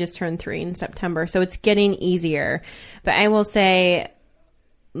 he just turned 3 in September. So it's getting easier. But I will say,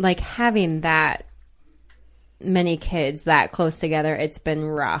 like having that many kids that close together, it's been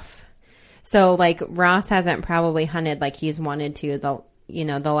rough. So like Ross hasn't probably hunted like he's wanted to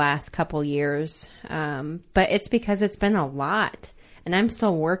the last couple years. But it's because it's been a lot and I'm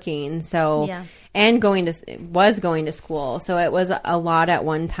still working. So, Yeah. and was going to school. So it was a lot at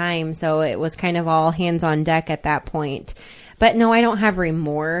one time. So it was kind of all hands on deck at that point. But no, I don't have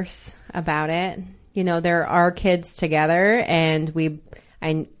remorse about it. There are kids together and we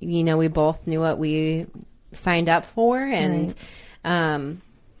both knew what we signed up for. And,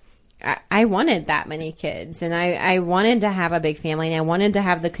 I wanted that many kids and I wanted to have a big family and I wanted to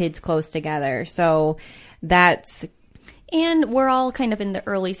have the kids close together. So that's, And we're all kind of in the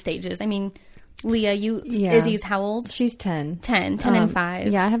early stages. I mean, Leah, Yeah. Izzy's how old? She's 10. 10 and 5.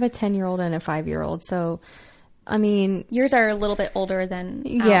 Yeah, I have a 10-year-old and a 5-year-old. So, I mean, Yours are a little bit older than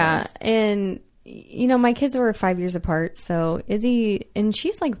yeah. ours. And, my kids were 5 years apart. So Izzy, and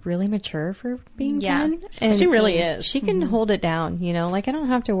she's like really mature for being Yeah. 10. And She really is. She can hold it down, like I don't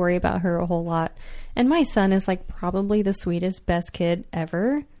have to worry about her a whole lot. And my son is like probably the sweetest, best kid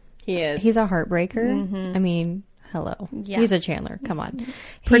ever. he is. He's a heartbreaker. I mean, hello. Yeah. He's a Chandler. Come on.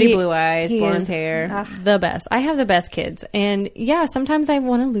 Pretty blue eyes, he blonde is hair. The best. I have the best kids. And yeah, sometimes I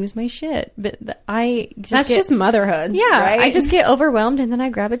want to lose my shit. But That's just motherhood. yeah, right? I just get overwhelmed and then I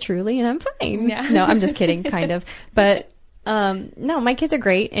grab a Truly and I'm fine. Yeah. No, I'm just kidding, kind of. But no, my kids are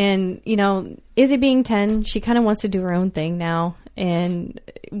great. And, Izzy being 10, she kind of wants to do her own thing now. And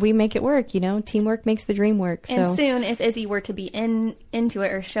we make it work, Teamwork makes the dream work. So. And soon, if Izzy were to be into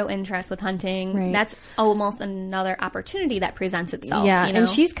it or show interest with hunting, Right. that's almost another opportunity that presents itself. Yeah, you know? and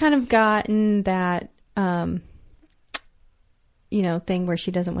she's kind of gotten that, thing where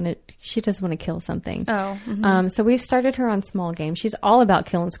she doesn't want to kill something. Oh, mhm. So we've started her on small game. She's all about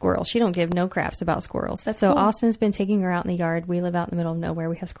killing squirrels. She don't give no craps about squirrels. That's so cool. Austin's been taking her out in the yard. We live out in the middle of nowhere.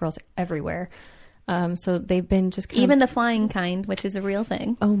 We have squirrels everywhere. So they've been just kind even of, the flying kind, which is a real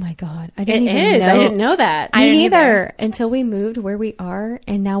thing. oh my God. I It didn't even is. know. I didn't know that. Me didn't neither. either. Until we moved where we are,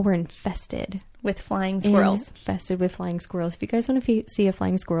 and now we're infested. With flying squirrels. Infested with flying squirrels. If you guys want to see a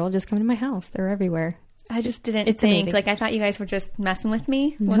flying squirrel, just come to my house. They're everywhere. I just didn't It's think. amazing. Like, I thought you guys were just messing with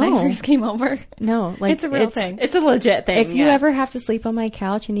me when No. I first came over. No, like It's a real thing. It's a legit thing. If you ever have to sleep on my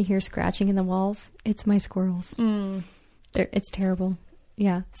couch and you hear scratching in the walls, it's my squirrels. It's terrible.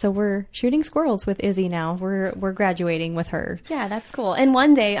 Yeah, so we're shooting squirrels with Izzy now. We're graduating with her. Yeah, that's cool. And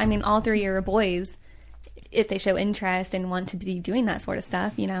one day, I mean, all 3 are boys. If they show interest and want to be doing that sort of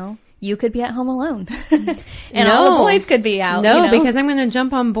stuff, you could be at home alone, and all the boys could be out. No, because I'm going to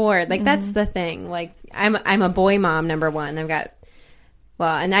jump on board. Like that's the thing. Like I'm a boy mom. Number one, I've got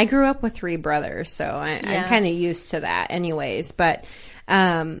and I grew up with 3 brothers, so I'm kind of used to that, anyways. But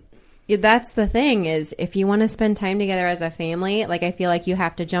that's the thing is, if you want to spend time together as a family, like I feel like you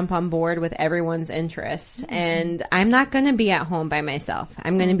have to jump on board with everyone's interests. And I'm not going to be at home by myself.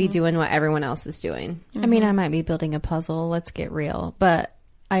 I'm going to be doing what everyone else is doing. I mean, I might be building a puzzle. Let's get real, but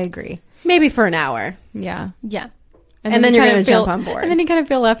I agree. Maybe for an hour. Yeah. yeah. And then you you're kind going of to feel- jump on board. And then you kind of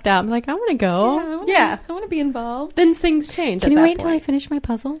feel left out. I'm like, I want to go. Yeah. I want to be involved. Then things change. Can at you that wait until I point. finish my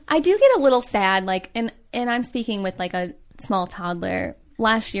puzzle? I do get a little sad, like, and I'm speaking with like a small toddler.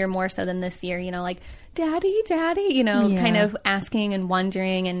 Last year more so than this year, you know, like, daddy, you know, Yeah. kind of asking and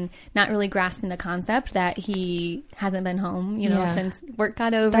wondering and not really grasping the concept that he hasn't been home, you know, Yeah. since work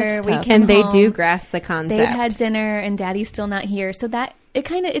got over. That's We tough. came And they home, do grasp the concept. they've had dinner and daddy's still not here. So that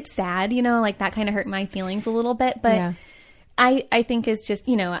it's sad, you know, like that kind of hurt my feelings a little bit, but Yeah. I think it's just,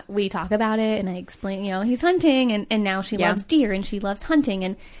 you know, we talk about it and I explain, you know, he's hunting and now she Yeah. loves deer and she loves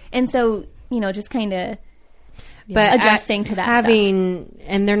hunting. And so, you know, just kind of but adjusting to that having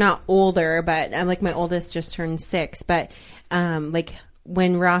and they're not older, but like my oldest just turned 6, but like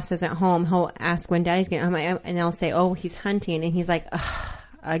when Ross isn't home, he'll ask when daddy's getting home, and I'll say, oh, he's hunting, and he's like, ugh,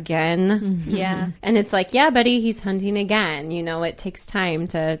 again. Yeah. And it's like, yeah, buddy, he's hunting again. You know, it takes time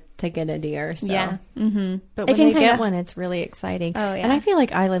to get a deer. So. Yeah. Mm-hmm. But It when can they get kinda- one, it's really exciting. Oh, yeah. And I feel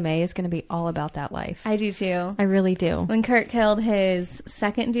like Isla May is going to be all about that life. I do too. I really do. When Kurt killed his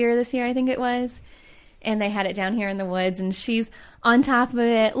second deer this year, I think it was, and they had it down here in the woods, and she's on top of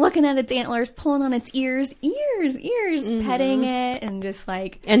it, looking at its antlers, pulling on its ears, petting it, and just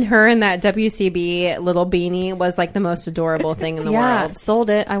like, And her in that WCB little beanie was like the most adorable thing in the yeah, world. sold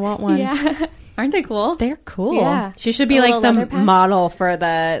it. I want one. yeah, aren't they cool? They're cool. Yeah, She should be A like little the leather patch. model for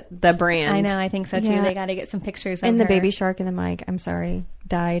the brand. I know. I think so too. Yeah. They got to get some pictures of And the her. baby shark in the mic, I'm sorry,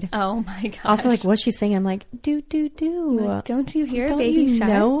 died. Oh my gosh! Also, like, what's she singing? I'm like, do. Like, don't you hear Don't baby you shark?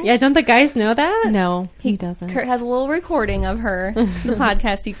 know? Yeah, don't the guys know that? No, he doesn't. Kurt has a little recording of her, the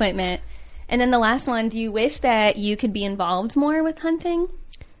podcast equipment. And then the last one, do you wish that you could be involved more with hunting?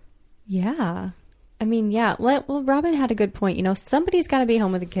 Yeah. I mean, yeah. Well, Robin had a good point. You know, somebody's got to be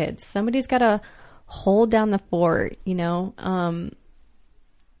home with the kids. Somebody's got to hold down the fort, you know.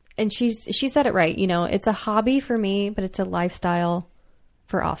 And she said it right. You know, it's a hobby for me, but it's a lifestyle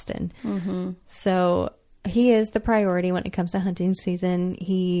for Austin. Mm-hmm. So he is the priority when it comes to hunting season.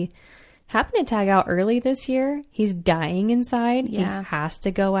 He happened to tag out early this year. He's dying inside. Yeah. He has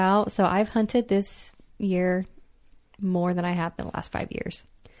to go out. So I've hunted this year more than I have in the last 5 years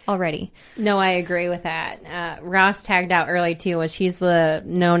already. No, I agree with that. Ross tagged out early too, which he's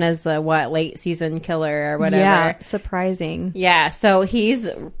known as the late season killer or whatever. Yeah, surprising. Yeah, so he's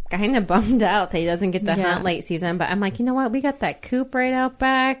kind of bummed out that he doesn't get to Yeah. hunt late season. But I'm like, you know what? We got that coop right out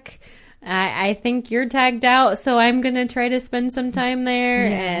back. I think you're tagged out, so I'm gonna try to spend some time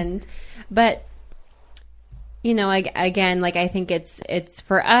there. But you know, again, like I think it's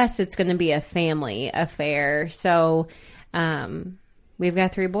for us, it's going to be a family affair. So, we've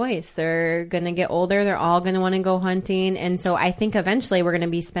got 3 boys. They're going to get older. They're all going to want to go hunting. And so I think eventually we're going to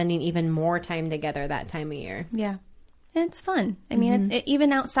be spending even more time together that time of year. Yeah. And it's fun. I mean,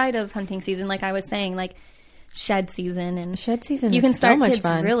 even outside of hunting season, like I was saying, like shed season and Shed season you is can so start much kids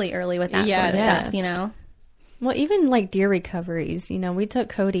fun. really early with that sort of Yes. stuff, you know? Well, even like deer recoveries, you know, we took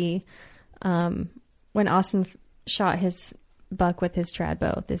Cody when Austin shot his buck with his trad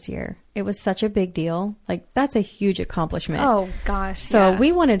bow this year. It was such a big deal. Like, that's a huge accomplishment. Oh, gosh. So yeah.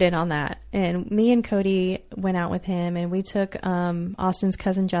 we wanted in on that. And me and Cody went out with him, and we took Austin's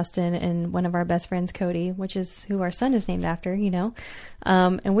cousin Justin and one of our best friends, Cody, which is who our son is named after, you know.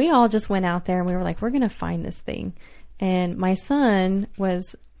 And we all just went out there, and we were like, we're going to find this thing. And my son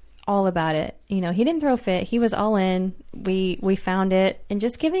was all about it. You know, he didn't throw a fit. He was all in. We found it, and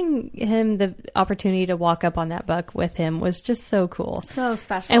just giving him the opportunity to walk up on that buck with him was just so cool. So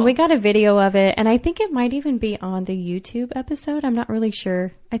special. And we got a video of it, and I think it might even be on the YouTube episode. I'm not really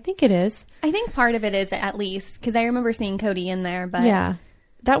sure. I think it is. I think part of it is at least, because I remember seeing Cody in there, but Yeah.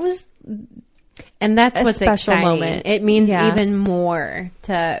 That was And that's a what's special exciting. moment. It means Yeah. even more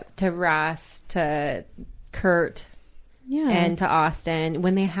to Ross, to Kurt, yeah. and to Austin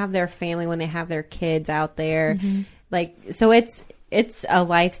when they have their family, when they have their kids out there. Mm-hmm. Like, so it's a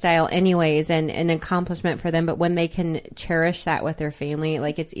lifestyle anyways and an accomplishment for them. But when they can cherish that with their family,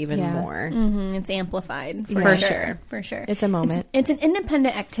 like it's even Yeah. more. it's amplified for For sure. sure. For sure. It's a moment. It's an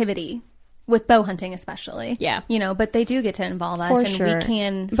independent activity with bow hunting, especially. Yeah. You know, but they do get to involve us For and sure. we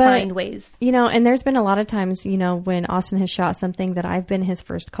can But, find ways. You know, and there's been a lot of times, you know, when Austin has shot something that I've been his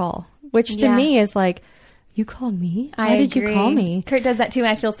first call, which to Yeah. me is like, you called me? Why did you call me? Kurt does that too.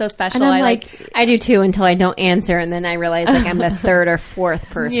 I feel so special. And I'm I like, I do too until I don't answer, and then I realize like I'm the 3rd or 4th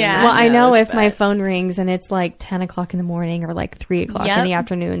person. Yeah. that well, I know knows, if my but- phone rings and it's like 10 o'clock in the morning or like 3 o'clock Yep. in the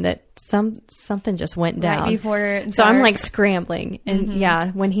afternoon that something just went down. right before So I'm dark. like scrambling. And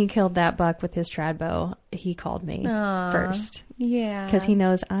yeah, when he killed that buck with his trad bow, he called me first yeah. because he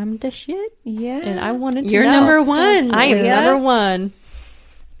knows I'm the shit. yeah. And I wanted to You're know. number one. I am Leah. number one.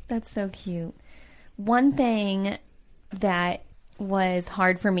 That's so cute. One thing that was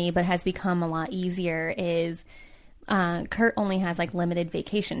hard for me but has become a lot easier is Kurt only has like limited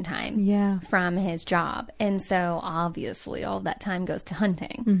vacation time from his job. And so obviously all of that time goes to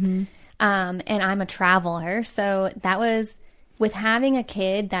hunting. And I'm a traveler. So that was, with having a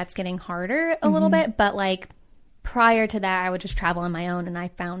kid, that's getting harder a little bit. But like prior to that, I would just travel on my own, and I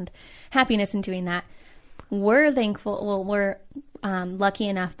found happiness in doing that. We're thankful. Well, we're lucky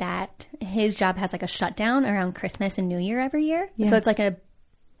enough that his job has like a shutdown around Christmas and New Year every year. So it's like a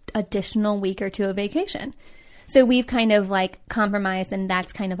additional week or two of vacation. So we've kind of like compromised, and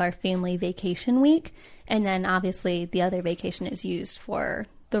that's kind of our family vacation week. And then obviously the other vacation is used for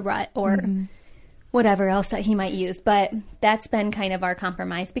the rut or whatever else that he might use. But that's been kind of our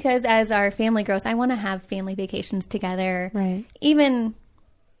compromise, because as our family grows, I want to have family vacations together. Right. Even,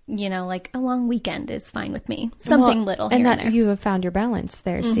 you know, like a long weekend is fine with me. Something little here and and that there. you have found your balance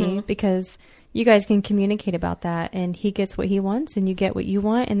there, see, because you guys can communicate about that, and he gets what he wants and you get what you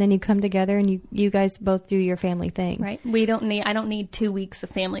want, and then you come together and you guys both do your family thing. Right. I don't need 2 weeks of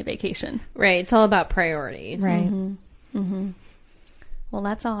family vacation. Right. It's all about priorities. Right. Well,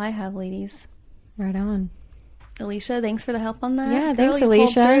 that's all I have, ladies. Right on. Alicia, thanks for the help on that. Yeah, Girl, thanks, you pulled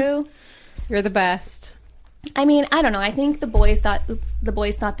Alicia. through. You're the best. I mean, I don't know. I think the boys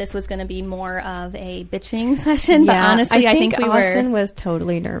thought this was going to be more of a bitching session, but honestly, I think Austin was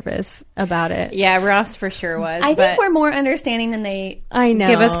totally nervous about it. Yeah, Ross for sure was. I think we're more understanding than they I know.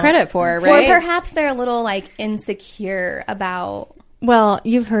 give us credit for, right? Or perhaps they're a little like insecure about. Well,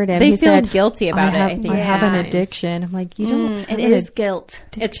 you've heard him. They He feel said, guilty about it, I think, I have an sometimes. addiction. I'm like, you don't. It is guilt.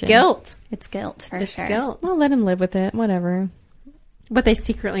 It's guilt. It's guilt for It's sure. guilt. Well, let him live with it. Whatever. What they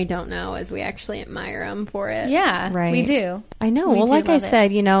secretly don't know is we actually admire them for it. Yeah, Right. we do. I know. We Well, do like I love it.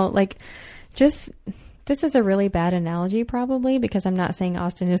 said, you know, like just this is a really bad analogy probably, because I'm not saying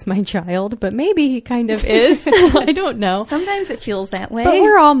Austin is my child, but maybe he kind of is. I don't know. Sometimes it feels that way. But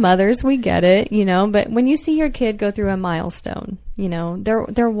we're all mothers. We get it, you know, but when you see your kid go through a milestone, you know,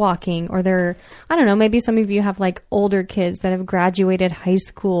 they're walking, or they're, I don't know, maybe some of you have like older kids that have graduated high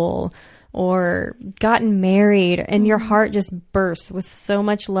school or gotten married, and your heart just bursts with so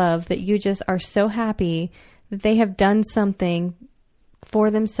much love that you just are so happy that they have done something for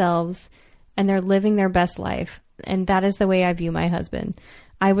themselves and they're living their best life. And that is the way I view my husband.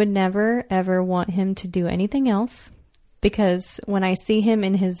 I would never, ever want him to do anything else, because when I see him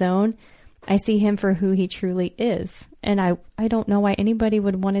in his zone, I see him for who he truly is. And I don't know why anybody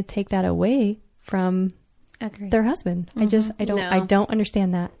would want to take that away from their husband. I don't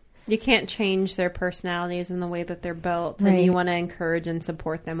understand that. You can't change their personalities and the way that they're built, Right. and you want to encourage and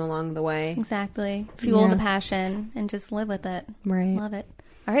support them along the way. Exactly. Fuel Yeah. the passion and just live with it. Right. Love it.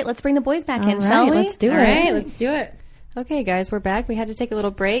 All right, let's bring the boys back in, All shall right, we? let's do All it. right, let's do it. Okay, guys, we're back. We had to take a little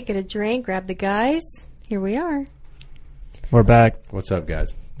break, get a drink, grab the guys. Here we are. We're back. What's up,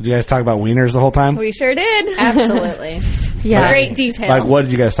 guys? Did you guys talk about wieners the whole time? We sure did. Absolutely. Yeah. Great detail. Like, what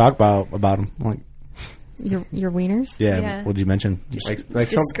did you guys talk about them? Like, Your wieners? yeah, Yeah. what did you mention? Like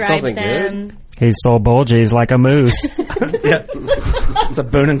Describe something them. good? He's so bulgy, he's like a moose. Yeah. It's a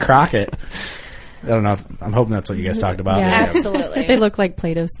Boone and Crockett. I don't know. I'm hoping that's what you guys talked about. Yeah. Absolutely. They look like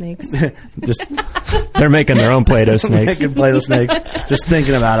Play-Doh snakes. Just They're making their own Play-Doh snakes. making Play-Doh snakes. Just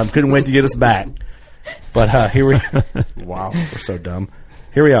thinking about them. Couldn't wait to get us back. But here we. Wow, we're so dumb.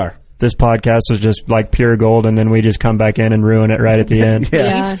 Here we are. This podcast was just like pure gold, and then we just come back in and ruin it right at the end.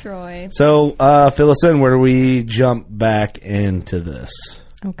 Yeah. Destroy. So fill us in. Where do we jump back into this?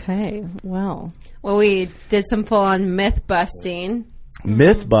 Okay, well, Well, we did some full-on myth busting.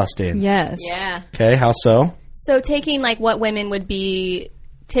 Myth busting. yes. Yeah. Okay, how so? So taking like what women would be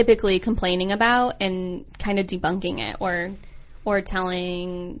typically complaining about and kind of debunking it, or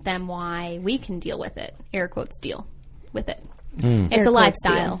telling them why we can deal with it. Air quotes deal with it. It's Air a quotes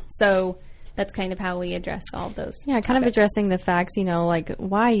lifestyle. deal. So that's kind of how we address all of those. Yeah, kind of topics. addressing the facts, you know, like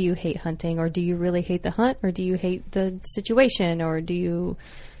why you hate hunting, or do you really hate the hunt, or do you hate the situation, or do you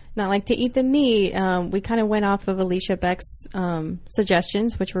not like to eat the meat? We kind of went off of Alicia Beck's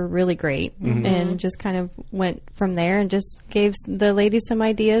suggestions, which were really great, and just kind of went from there and just gave the ladies some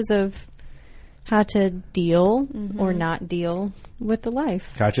ideas of how to deal or not deal with the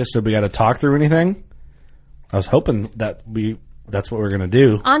life. Gotcha. So we got to talk through anything? I was hoping that that's what we're going to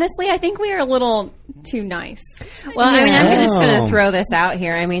do. Honestly, I think we are a little too nice. Well, I mean, I'm just going Oh. to throw this out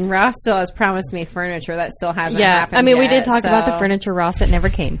here. I mean, Ross still has promised me furniture. That still hasn't happened I mean, we yet, did talk about the so- furniture, Ross, that never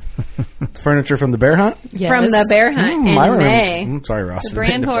came. Furniture from the bear hunt? Yes. From the bear hunt I in remember. May. I'm sorry, Ross. The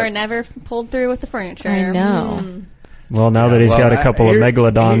brand whore never pulled through with the furniture. I know. Well, now that he's got a couple of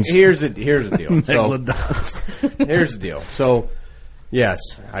megalodons. Here's the deal. So, here's the deal. So, yes,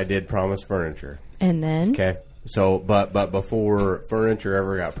 I did promise furniture. And then? Okay. So, but before furniture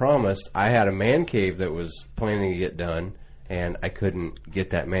ever got promised, I had a man cave that was planning to get done, and I couldn't get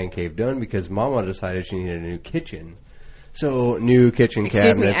that man cave done because Mama decided she needed a new kitchen. So, new kitchen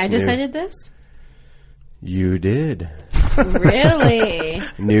cabinets. Excuse me, I decided this? You did. Really?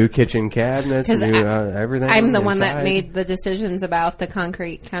 New kitchen cabinets, new everything. I'm the inside. one that made the decisions about the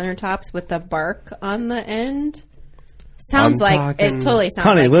concrete countertops with the bark on the end. Sounds it totally sounds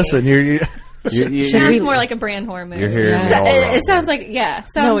honey, like listen, me. Sounds more like a brand horror movie. You're hearing So, all it wrong. sounds like, sounds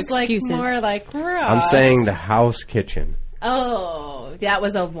No like excuses. more like gross. I'm saying the house kitchen. Oh, that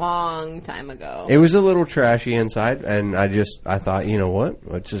was a long time ago. It was a little trashy inside, and I thought, you know what?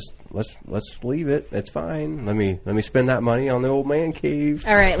 Let's leave it. It's fine. Let me spend that money on the old man cave.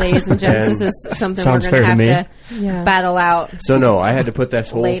 All right, ladies and gents, this is something we're Sounds going to fair have to to battle out. So no, I had to put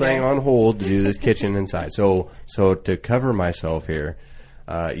this whole Later. thing on hold to do this kitchen inside. So to cover myself here,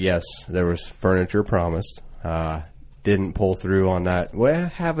 yes, there was furniture promised. Didn't pull through on that. Well,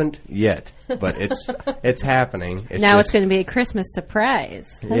 haven't yet, but it's happening. Now it's going to be a Christmas surprise.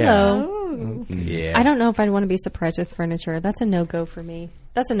 Hello. Yeah. I don't know if I'd want to be surprised with furniture. That's a no-go for me.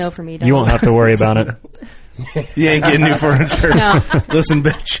 That's a no for me. You won't have to worry about it. You ain't getting new furniture. No. Listen,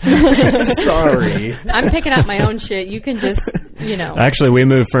 bitch. Sorry. I'm picking out my own shit. You can just, Actually, we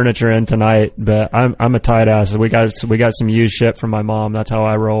moved furniture in tonight, but I'm a tight ass. We got some used shit from my mom. That's how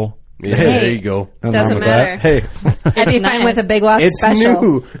I roll. Yeah, Hey. there you go. Nothing Doesn't wrong with matter. that. Hey, I'd be fine with a Big Lots It's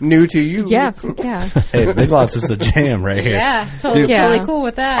special. new to you. yeah. hey, Big Lots is the jam right here. Yeah, totally, Dude. totally Yeah. cool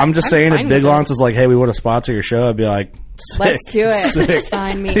with that. I'm just saying, fine if Big with it. Lots was like, hey, we want to sponsor your show, I'd be like, sick. Let's do it. Sick.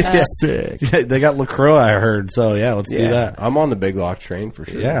 Sign me up. Sick. Yeah, they got LaCroix, I heard. So, yeah, let's do Yeah, that. I'm on the Big Lots train for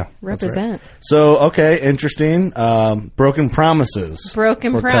sure. Yeah. that's right. Represent. So, okay, interesting. Broken promises.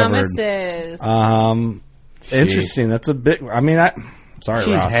 Broken were covered. promises. Interesting. That's a big, sorry,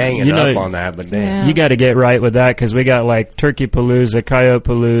 She's Ross. hanging You know- up on that, but damn. Yeah. You got to get right with that because we got like Turkey Palooza, Coyote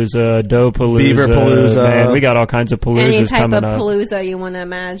Palooza, Doe Palooza, Beaver Palooza. Man, we got all kinds of Any paloozas type coming of up. palooza you want to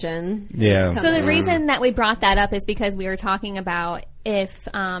imagine. Yeah. So the reason that we brought that up is because we were talking about if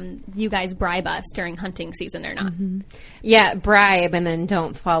you guys bribe us during hunting season or not. Yeah, bribe and then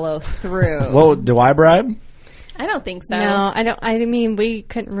don't follow through. Well, do I bribe? I don't think so. No, I don't. I mean, we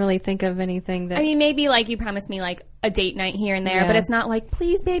couldn't really think of anything that. I mean, maybe like you promised me like a date night here and there, Yeah. but it's not like,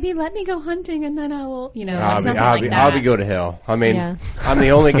 please, baby, let me go hunting and then I will, it's nothing I'll like be that. go to hell. I mean, Yeah. I'm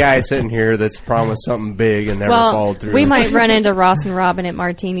the only guy sitting here that's promised something big and never well, followed through. we might run into Ross and Robin at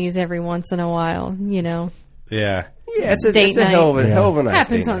martinis every once in a while. Yeah. Yeah, it's a Date hell of a, night. hell of a nice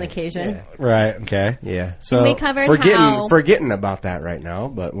Happens date on night. occasion. Right. Okay. Yeah. So And we covered forgetting about that right now,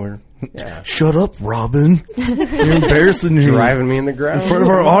 but we're shut up, Robin. You're embarrassing me driving me in the ground in front of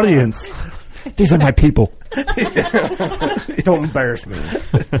our audience. These are my people. Don't embarrass me.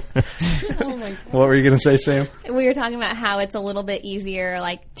 Oh my God. What were you going to say, Sam? We were talking about how it's a little bit easier,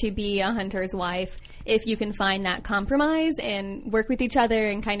 like, to be a hunter's wife if you can find that compromise and work with each other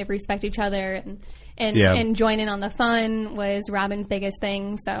and kind of respect each other and join in on the fun was Robin's biggest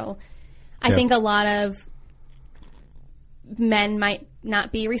thing. So I think a lot of men might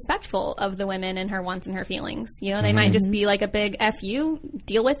not be respectful of the women and her wants and her feelings. You know, they might just be like a big F you,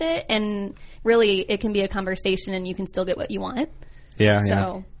 deal with it, and really it can be a conversation and you can still get what you want. Yeah.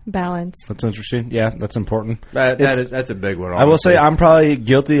 So balance. That's interesting. Yeah, that's important. That's a big one. I will say honestly. I'm probably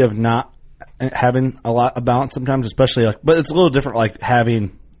guilty of not having a lot of balance sometimes, especially but it's a little different like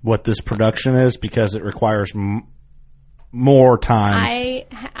having what this production is because it requires more time.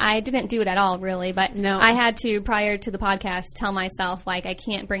 I didn't do it at all, really, but No. I had to, prior to the podcast, tell myself, like, I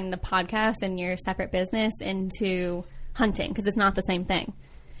can't bring the podcast and your separate business into hunting because it's not the same thing.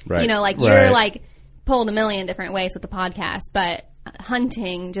 Right. You know, like, you're, like, pulled a million different ways with the podcast, but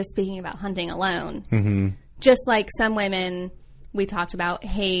hunting, just speaking about hunting alone, just like some women we talked about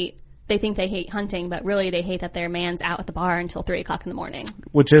they think they hate hunting, but really they hate that their man's out at the bar until 3 o'clock in the morning.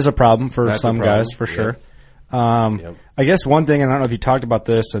 Which is a problem for That's a some problem. guys, for Yep. sure. Yep. I guess one thing, and I don't know if you talked about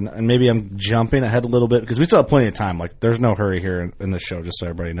this, and maybe I'm jumping ahead a little bit because we still have plenty of time. Like, there's no hurry here in this show, just so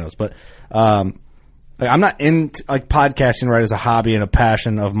everybody knows. But like, I'm not into like podcasting right as a hobby and a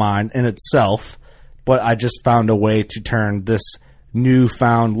passion of mine in itself, but I just found a way to turn this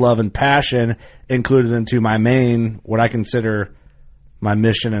newfound love and passion included into my main, what I consider my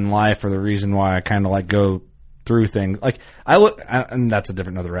mission in life, or the reason why I kind of like go through things. Like and that's a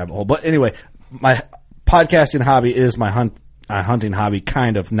different another rabbit hole. But anyway, my podcasting hobby is my hunting hobby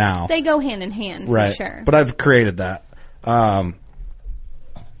kind of now. They go hand in hand, Right. for sure. But I've created that.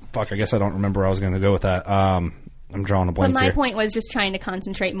 I guess I don't remember where I was going to go with that. I'm drawing a But blank my here. point was just trying to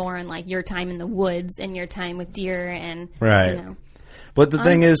concentrate more on like your time in the woods and your time with deer and Right. you know. But the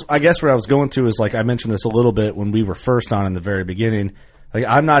thing is, I guess what I was going to is, like, I mentioned this a little bit when we were first on in the very beginning. Like,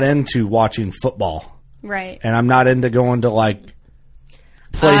 I'm not into watching football. Right. And I'm not into going to, like,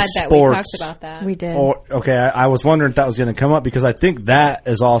 play Odd sports. that we talked about that. We did. I was wondering if that was going to come up because I think that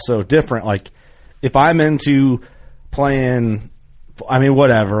is also different. Like, if I'm into playing, I mean,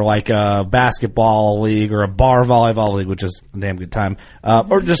 whatever, like a basketball league or a bar volleyball league, which is a damn good time,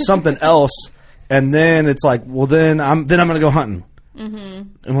 or just something else, and then it's like, well, then I'm going to go hunting.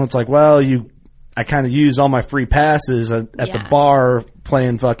 Mm-hmm. And it's like, well, I kind of use all my free passes at the bar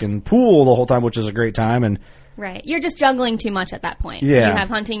playing fucking pool the whole time, which is a great time, and. Right. You're just juggling too much at that point. Yeah. You have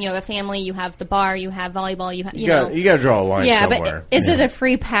hunting, you have a family, you have the bar, you have volleyball, you got to draw a line but somewhere. is it a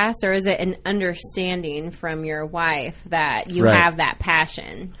free pass or is it an understanding from your wife that you have that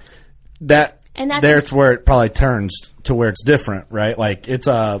passion? That's where it probably turns to where it's different, right? Like it's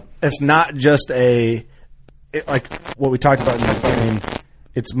not just like what we talked about in the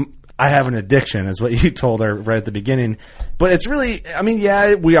beginning. I have an addiction is what you told her right at the beginning, but it's really, I mean,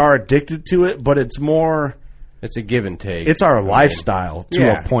 yeah, we are addicted to it, but it's more. It's a give and take. It's our lifestyle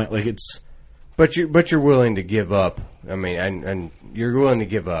to a point. Like but you're willing to give up. I mean, and you're willing to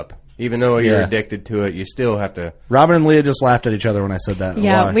give up, even though you're addicted to it. You still have to. Robin and Leah just laughed at each other when I said that.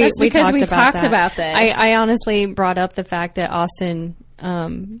 Yeah, Why? we talked about this. I honestly brought up the fact that Austin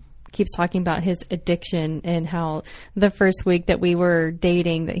keeps talking about his addiction and how the first week that we were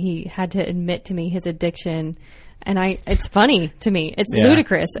dating that he had to admit to me his addiction. And it's funny to me. It's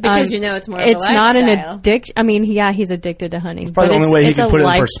ludicrous. Because it's more of a it's not an lifestyle. addiction. I mean, yeah, he's addicted to hunting. It's probably the only way he could put it in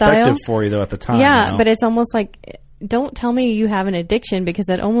lifestyle. perspective for you, though, at the time. Yeah, you know? but it's almost like, don't tell me you have an addiction because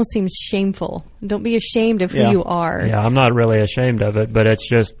that almost seems shameful. Don't be ashamed of who you are. Yeah, I'm not really ashamed of it, but it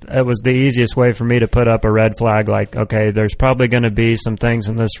was the easiest way for me to put up a red flag like, okay, there's probably going to be some things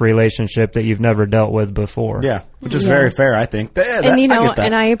in this relationship that you've never dealt with before. Yeah, which is very fair, I think.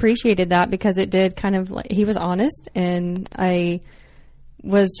 And I appreciated that because it did kind of like, he was honest and I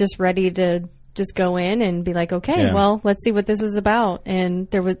was just ready to just go in and be like, okay, well, let's see what this is about. And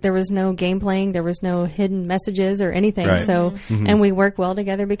there was no game playing, there was no hidden messages or anything. Right. So, and we work well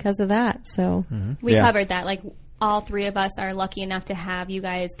together because of that. So we covered that. Like all three of us are lucky enough to have you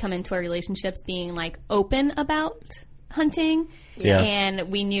guys come into our relationships being like open about hunting. Yeah. And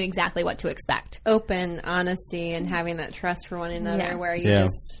we knew exactly what to expect. Open honesty and having that trust for one another where you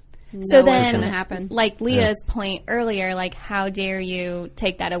just so know then, what's going to happen. Like Leah's point earlier, like how dare you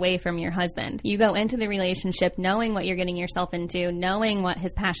take that away from your husband? You go into the relationship knowing what you're getting yourself into, knowing what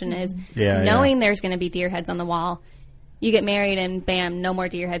his passion is, knowing there's going to be deer heads on the wall. You get married and bam, no more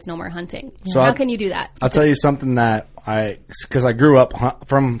deer heads, no more hunting. So how can you do that? I'll tell you something that because I grew up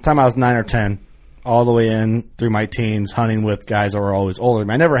from the time I was 9 or 10 all the way in through my teens hunting with guys that were always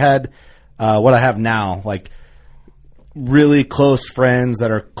older. I never had what I have now, like really close friends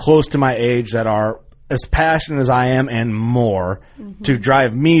that are close to my age that are as passionate as I am and more to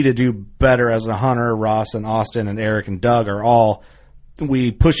drive me to do better as a hunter. Ross and Austin and Eric and Doug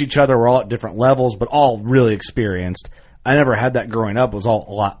we push each other. We're all at different levels, but all really experienced. I never had that growing up. It was all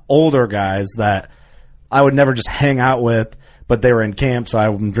a lot older guys that I would never just hang out with, but they were in camp, so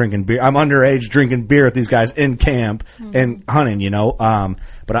I'm drinking beer. I'm underage drinking beer with these guys in camp and hunting,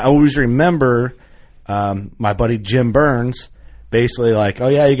 But I always remember my buddy Jim Burns basically like, oh,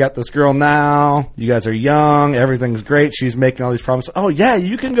 yeah, you got this girl now. You guys are young. Everything's great. She's making all these promises. Oh, yeah,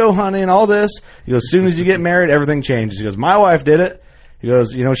 you can go hunting, all this. He goes, as soon as you get married, everything changes. He goes, my wife did it. He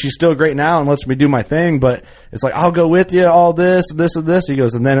goes, she's still great now and lets me do my thing, but it's like, I'll go with you, all this, this, and this. He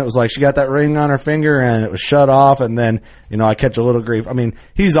goes, and then it was like she got that ring on her finger and it was shut off, and then, I catch a little grief. I mean,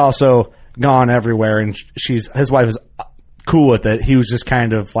 he's also gone everywhere, and his wife is cool with it. He was just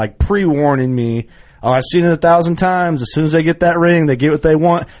kind of like pre-warning me. Oh, I've seen it 1,000 times. As soon as they get that ring, they get what they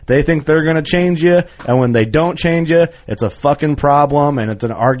want. They think they're going to change you, and when they don't change you, it's a fucking problem, and it's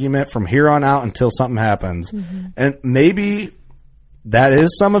an argument from here on out until something happens. And maybe that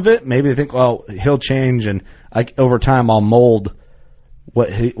is some of it. Maybe they think, well, he'll change, and over time I'll mold what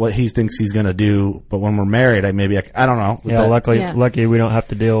he thinks he's going to do. But when we're married, I don't know. Yeah, lucky we don't have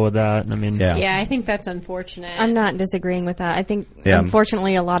to deal with that. I mean, yeah, I think that's unfortunate. I'm not disagreeing with that. I think,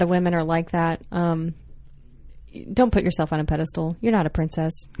 unfortunately, a lot of women are like that. Don't put yourself on a pedestal. You're not a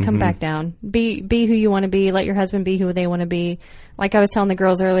princess. Come back down. Be who you want to be. Let your husband be who they want to be. Like I was telling the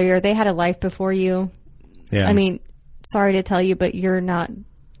girls earlier, they had a life before you. Yeah. I mean, sorry to tell you, but you're not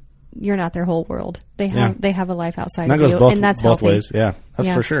their whole world. They have a life outside and of goes you, both, and that's both healthy. ways. Yeah,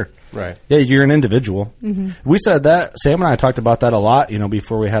 that's for sure. Right. Yeah, you're an individual. We said that. Sam and I talked about that a lot.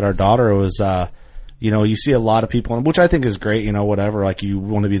 Before we had our daughter, it was you see a lot of people, which I think is great. Whatever. Like you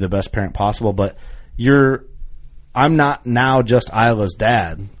want to be the best parent possible, but you're I'm not now just Isla's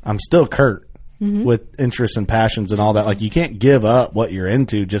dad. I'm still Kurt with interests and passions and all that. Like, you can't give up what you're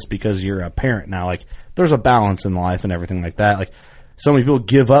into just because you're a parent now. Like, there's a balance in life and everything like that. Like, so many people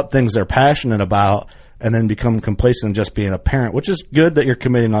give up things they're passionate about and then become complacent in just being a parent, which is good that you're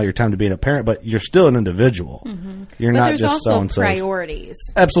committing all your time to being a parent, but you're still an individual. You're But not there's just also so-and-so. priorities.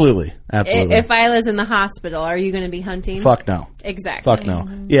 Absolutely. Absolutely. If Isla's in the hospital, are you going to be hunting? Fuck no. Exactly. Fuck no.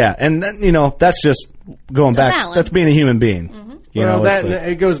 Yeah, and then, you know, that's just going back. balance. That's being a human being. You know, that it's like-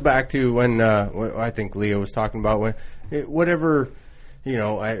 it goes back to when what I think Leo was talking about when whatever, you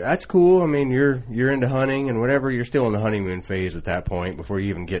know, that's cool. I mean, you're into hunting and whatever. You're still in the honeymoon phase at that point before you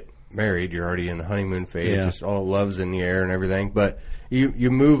even get married. You're already in the honeymoon phase. Yeah. Just all love's in the air and everything. But you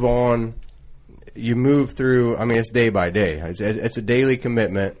move on. You move through. I mean, it's day by day. It's a daily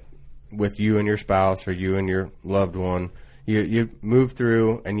commitment with you and your spouse or you and your loved one. You move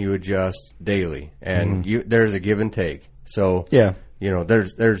through and you adjust daily, and there's a give and take. So Yeah. you know,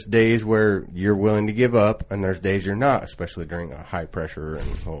 there's days where you're willing to give up, and there's days you're not, especially during a high pressure and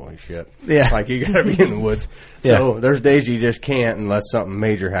holy shit. Yeah. Like you got to be in the woods. Yeah. So there's days you just can't unless something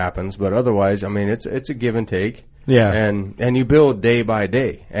major happens. But otherwise, I mean, it's a give and take. Yeah. And you build day by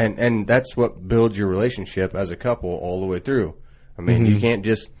day, and that's what builds your relationship as a couple all the way through. I mean, you can't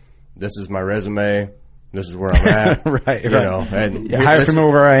just, this is my resume. This is where I'm at. Right, you right. know, and You hire from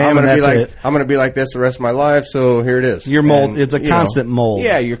where I am, I'm and gonna be that's like, it. I'm going to be like this the rest of my life. So here it is. Your mold- And, it's a you know, constant mold.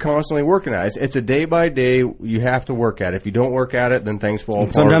 Yeah, you're constantly working at it. It's a day by day. You have to work at it. If you don't work at it, then things fall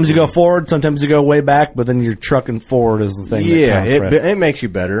apart. Sometimes you go forward, sometimes you go way back, but then you're trucking forward is the thing. Yeah, that counts, right? it makes you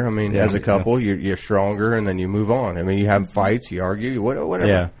better. I mean, Yeah, as a couple, you're stronger, and then you move on. I mean, you have fights, you argue, whatever.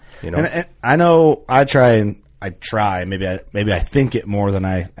 Yeah, you know. and I know I try. Maybe I think it more than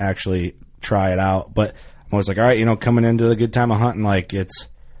I actually try it out. But I'm always like, all right, you know, coming into the good time of hunting, like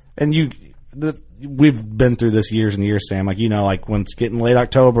we've been through this years and years, Sam. Like, you know, like when it's getting late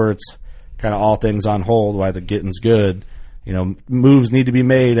October, it's kind of all things on hold while the getting's good. You know, moves need to be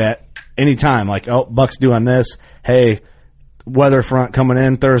made at any time. Like, oh, Buck's doing this. Hey, weather front coming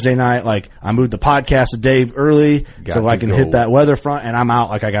in Thursday night. Like, I moved the podcast a day early so I can hit that weather front, and I'm out.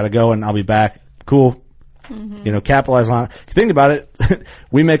 Like, I got to go, and I'll be back. Cool. You know, capitalize on it. If you think about it,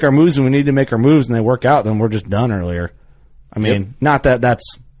 we make our moves when we need to make our moves, and they work out, then we're just done earlier. I mean, not that that's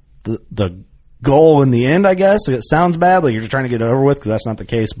the goal in the end, I guess. It sounds bad, like you're just trying to get it over with, because that's not the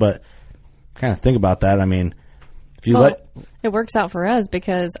case, but kind of think about that. I mean, if you it works out for us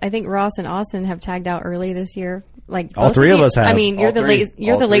because I think Ross and Austin have tagged out early this year. Like all both three of you. us have. I mean, you're All the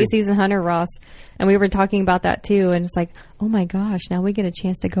three. late season hunter, Ross, and we were talking about that too. And it's like, oh my gosh, now we get a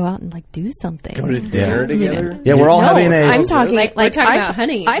chance to go out and like do something. Go to dinner together. Yeah, we're all No, having a. I'm talking Like, we're talking about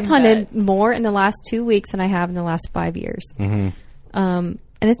hunting, I've hunted more in the last 2 weeks than I have in the last 5 years.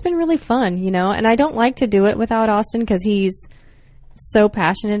 And it's been really fun, you know. And I don't like to do it without Austin because he's so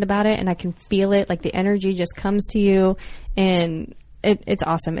passionate about it, and I can feel it. Like the energy just comes to you, and it's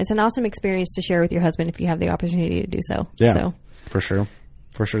awesome. It's an awesome experience to share with your husband if you have the opportunity to do so. Yeah, So. for sure.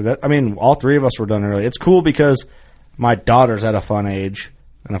 That, I mean, all three of us were done early. It's cool because my daughter's at a fun age,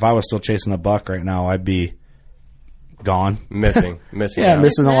 and if I was still chasing a buck right now, I'd be gone. Missing. Yeah, out.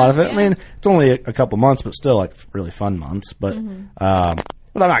 missing a lot of it. I mean, it's only a couple months, but still like really fun months. But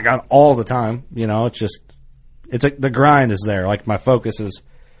but I'm not gone all the time. You know, it's just the grind is there. Like my focus is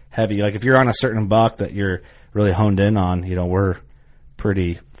heavy. Like if you're on a certain buck that you're really honed in on, you know, we're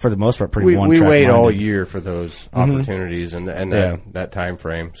pretty, for the most part, pretty one We track wait all minded. year for those opportunities and that time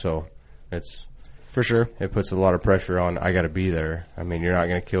frame. So it's for sure. It puts a lot of pressure on. I got to be there. I mean, you're not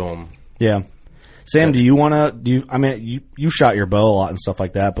going to kill them. Yeah. Sam, do you want to, I mean, you shot your bow a lot and stuff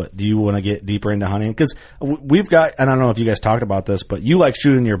like that, but do you want to get deeper into hunting? Because we've got, and I don't know if you guys talked about this, but you like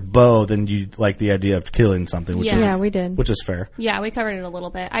shooting your bow than you like the idea of killing something, which Yeah. is, we did. which is fair. Yeah, we covered it a little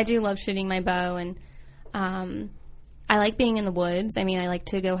bit. I do love shooting my bow, and I like being in the woods. I mean, I like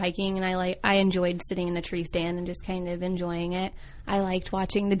to go hiking, and I enjoyed sitting in the tree stand and just kind of enjoying it. I liked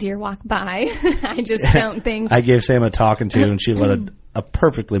watching the deer walk by. I just don't think I gave Sam a talking to, and she let a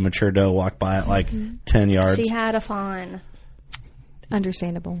perfectly mature doe walk by at like 10 yards. she had a fawn.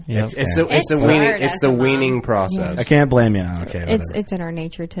 Understandable. Yep. It's It's the hard weaning. as It's the a mom. weaning process. I can't blame you. Okay, It's in our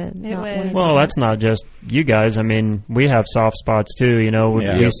nature to not was. want to Well, that's not just you guys. I mean, we have soft spots too. You know,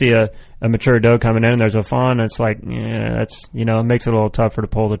 Yeah. you see a mature doe coming in, there's a fawn. It's like, yeah, that's, you know, it makes it a little tougher to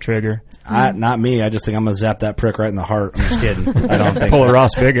pull the trigger. not me. I just think I'm gonna zap that prick right in the heart. I'm just kidding. I don't think Pull a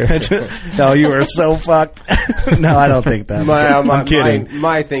Ross bigger. No, you are so fucked. No, I don't think that. I'm kidding.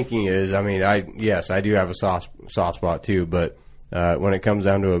 My thinking is, I mean, I do have a soft spot too, but when it comes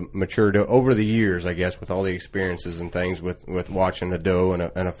down to a mature doe, over the years, I guess, with all the experiences and things with watching a doe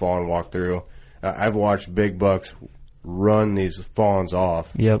and a fawn walk through, I've watched big bucks run these fawns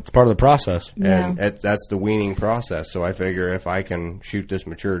off. Yep. It's part of the process. And that's the weaning process. So I figure if I can shoot this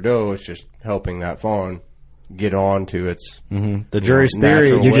mature doe, it's just helping that fawn get on to its The jury's theory.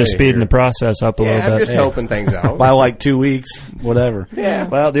 You're just speeding the process up a little bit. I'm just helping things out. By like 2 weeks, whatever. Yeah.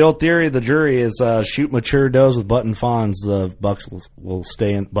 Well, the old theory of the jury is shoot mature does with button fawns. The bucks will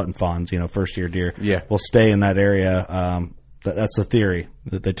stay in button fawns. First year deer. Yeah. Will stay in that area. That's the theory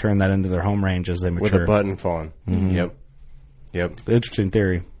that they turn that into their home range as they mature With a button fawn. Yep. Interesting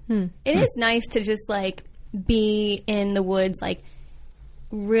theory. It is nice to just like be in the woods, like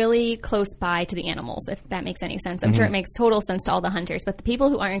really close by to the animals, if that makes any sense. I'm sure it makes total sense to all the hunters, but the people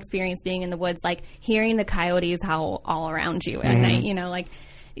who aren't experienced being in the woods, like hearing the coyotes howl all around you at night, like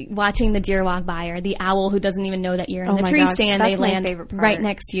watching the deer walk by, or the owl who doesn't even know that you're in the tree stand, that's they my land favorite part. right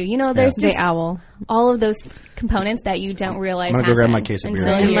next to you. There's just the owl. all of those components that you don't realize I'm gonna go grab my case of beer.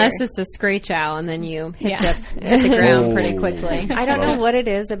 Unless it's a screech owl, and then you hit the ground pretty quickly. I don't know what it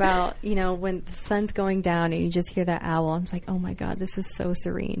is about, when the sun's going down and you just hear that owl. I'm just like, oh my God, this is so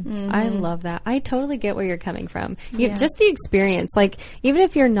serene. I love that. I totally get where you're coming from. Just the experience. Like, even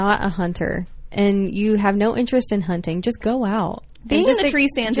if you're not a hunter and you have no interest in hunting, just go out. Being in the tree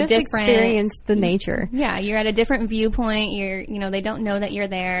stand's a different experience the nature. Yeah, you're at a different viewpoint. You're, they don't know that you're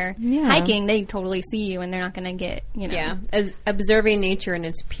there. Yeah. Hiking, they totally see you, and they're not going to get, as observing nature in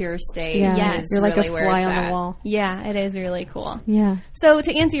its pure state. Yeah, is you're like really a where fly it's on at. the wall. Yeah, it is really cool. Yeah. So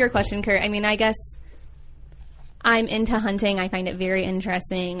to answer your question, Kurt, I guess I'm into hunting. I find it very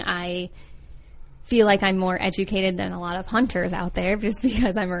interesting. I feel like I'm more educated than a lot of hunters out there just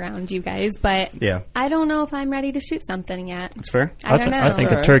because I'm around you guys. But I don't know if I'm ready to shoot something yet. That's fair. I don't know. I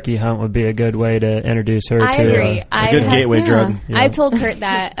think a turkey hunt would be a good way to introduce her I to agree. It's a good gateway drug. Yeah. I've told Kurt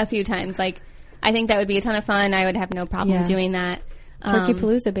that a few times. Like, I think that would be a ton of fun. I would have no problem doing that. Turkey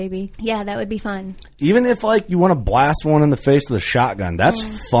Palooza, baby. Yeah, that would be fun. Even if you want to blast one in the face with a shotgun,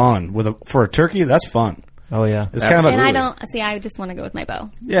 that's fun. For a turkey, that's fun. Oh yeah, it's kind of. I just want to go with my bow.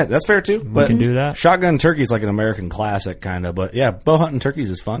 Yeah, that's fair too. But we can do that. Shotgun turkey is like an American classic, kind of. But yeah, bow hunting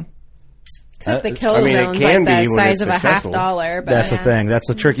turkeys is fun. Except the kill zone's like the size of a $50. But that's the thing. That's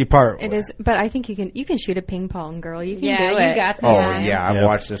the tricky part. It is, but I think you can shoot a ping pong, girl. You can do you it. got this. Oh yeah, I've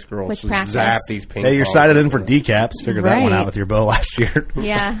watched this girl With zap practice. these ping Hey, you're pongs. sighted in for decaps. Figured that one Right. out with your bow last year.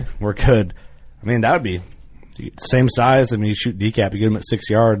 Yeah. We're good. I mean, that would be same size. I mean, you shoot decap, you get him at 6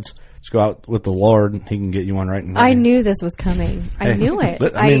 yards. Just go out with the Lord. He can get you one right in I knew this was coming. I knew it.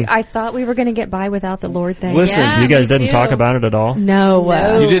 I I thought we were going to get by without the Lord thing. Listen, Yeah, you guys me didn't too. talk about it at all.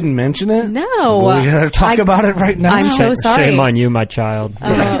 No. You didn't mention it? No. Well, we gotta talk about it right now. I'm so sorry. Shame on you, my child.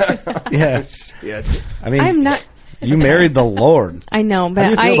 Yeah. I mean, I'm not. you married the Lord. I know, but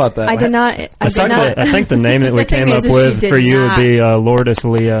How do you feel about that? I did not. I did not. I think the name that we The thing came up is she with did for you not. would be Lourdes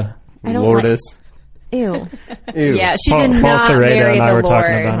Leah. I don't Lourdes. Ew. Ew. Yeah, she Paul- did Paul not Sereda marry and I the were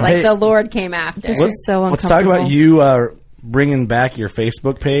talking Lord. about it. Like Hey, the Lord came after. This is so Let's uncomfortable. talk about you bringing back your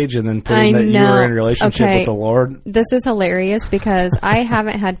Facebook page and then putting I that you know. were in a relationship Okay. with the Lord. This is hilarious because I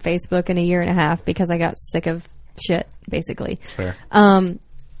haven't had Facebook in a year and a half because I got sick of shit, basically. Fair.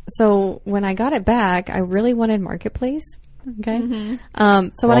 So when I got it back, I really wanted Marketplace. Okay. So when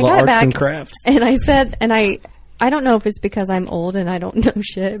All I the got it arts back, and crafts. and I said, and I don't know if it's because I'm old and I don't know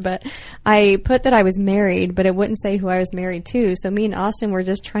shit, but I put that I was married, but it wouldn't say who I was married to. So me and Austin were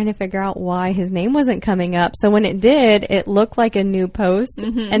just trying to figure out why his name wasn't coming up. So when it did, it looked like a new post,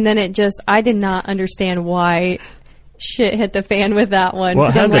 and then I did not understand why shit hit the fan with that one. Well,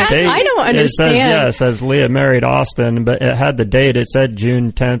 it 'Cause had I'm the like, date. I don't understand. It says Leah married Austin, but it had the date. It said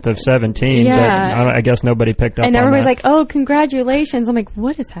June 10th of 17. Yeah. But I guess nobody picked up And on everybody's that. like, "Oh, congratulations!" I'm like,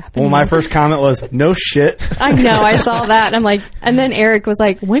 "What is happening?" Well, my first comment was, no shit. I know, I saw that. And I'm like, and then Eric was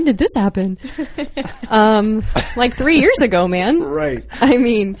like, "When did this happen?" Like 3 years ago, man. Right. I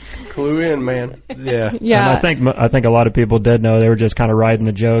mean, Clue in, man. Yeah. yeah. And I think a lot of people did know. They were just kind of riding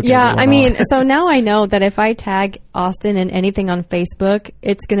the joke. as Yeah, it went I mean, on. so now I know that if I tag Austin in anything on Facebook,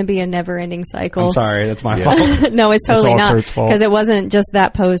 it's going to be a never-ending cycle. I'm sorry. That's my fault. No, it's totally all not, Kurt's fault. because it wasn't just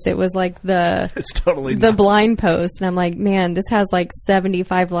that post. It was like It's totally the not. blind post, and I'm like, man, this has like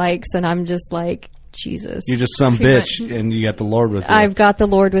 75 likes, and I'm just like, Jesus. You're just some bitch, and you got the Lord with you. I've got the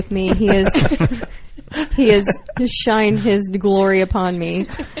Lord with me. He is. He has shined His glory upon me.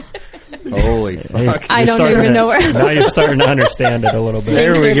 Holy Hey, fuck. I you're don't starting even to- know where. Now you're starting to understand it a little bit.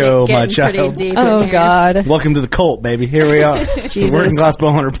 There we Things are go, my getting pretty child. deep Oh in here. God. Welcome to the cult, baby. Here we are. It's the Jesus. Working Class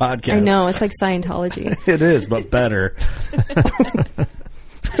Bowhunter Podcast. I know, it's like Scientology. It is, but better.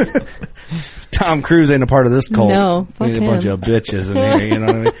 Tom Cruise ain't a part of this cult. No, We need fuck a bunch him. of bitches in here, you know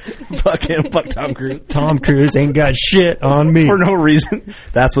what I mean? Fuck him. Fuck Tom Cruise. Tom Cruise ain't got shit on me. For no reason.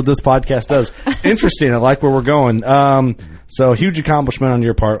 That's what this podcast does. Interesting. I like where we're going. So huge accomplishment on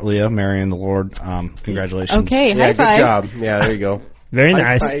your part, Leah, marrying the Lord. Congratulations. Okay, Yeah, high five. good job. Yeah, there you go. Very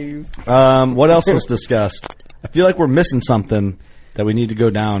High nice. five. What else was discussed? I feel like we're missing something that we need to go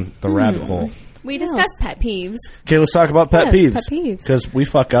down the rabbit hole. We discussed pet peeves. Okay, let's talk about pet Yes, peeves. pet peeves. Because we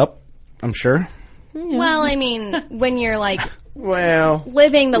fuck up, I'm sure. Well, I mean, when you're like Well,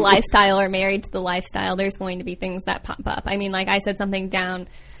 living the lifestyle or married to the lifestyle, there's going to be things that pop up. I mean, like I said something down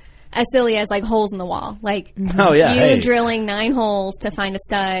as silly as like holes in the wall. Like Oh, yeah. you Hey. drilling 9 holes to find a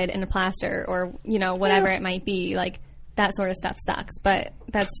stud and a plaster or, you know, whatever it might be. Like that sort of stuff sucks, but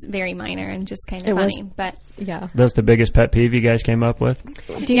that's very minor and just kind of It was- funny. But Yeah. That's the biggest pet peeve you guys came up with?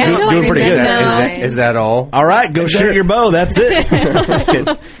 Do Yeah. you know Doing pretty good. is that all? All right, go shoot your bow. That's it. Just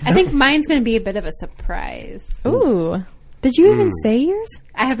kidding. I think mine's going to be a bit of a surprise. Ooh. Did you even say yours?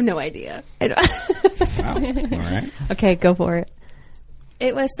 I have no idea. All right. Okay, go for it.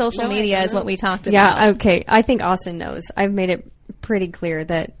 it was social No, I media don't is know. what we talked about. Yeah, okay. I think Austin knows. I've made it pretty clear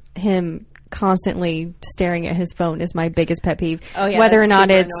that him constantly staring at his phone is my biggest pet peeve. Oh, yeah, whether or that's not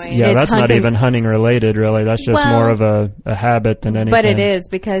super it's annoying. Yeah, it's that's not hunting- even hunting related, really. That's just Well- more of a habit than anything. But it is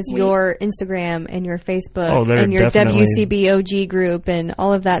because your Instagram and your Facebook Oh, they're and your definitely- WCBOG group and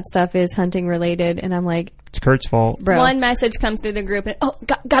all of that stuff is hunting related. And I'm like, It's Kurt's fault. bro, One message comes through the group and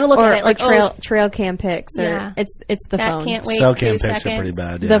gotta look or at it. Like trail cam pics, or Yeah. it's the that phone, can't wait Cell 2 cam seconds. pics are pretty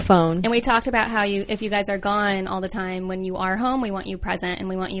bad. Yeah. the phone. And we talked about how if you guys are gone all the time, when you are home, we want you present and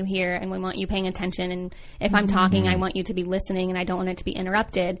we want you here and we want you paying attention. And if I'm talking, I want you to be listening and I don't want it to be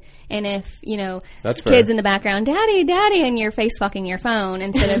interrupted. And if, you know, That's kids fair. in the background, daddy, and you're face fucking your phone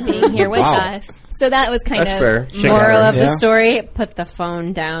instead of being here with Wow. us. So that was kind That's of fair. Moral of Yeah. the story, put the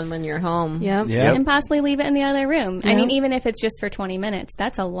phone down when you're home. Yep. Yeah. and possibly leave it in the other room. I Yeah. mean, even if it's just for 20 minutes,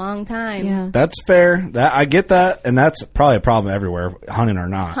 that's a long time. Yeah. That's fair. That I get that, and that's probably a problem everywhere, hunting or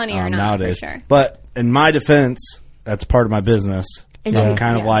not. Hunting or not, for nowadays. sure. But in my defense, that's part of my business. And So you- I'm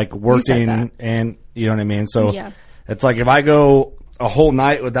kind of yeah. like You said working, that. and you know what I mean. So Yeah. it's like if I go a whole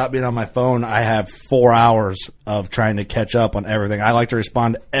night without being on my phone, I have 4 hours of trying to catch up on everything. I like to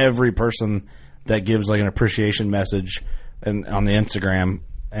respond to every person that gives like an appreciation message and on the Instagram,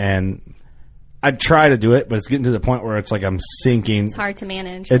 and I try to do it, but it's getting to the point where it's like I'm sinking. It's hard to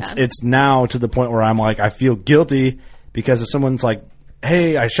manage. It's yeah. it's now to the point where I'm like, I feel guilty because if someone's like,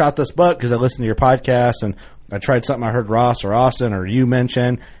 hey, I shot this buck because I listened to your podcast and I tried something I heard Ross or Austin or you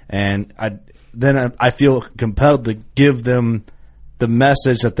mention, and I feel compelled to give them the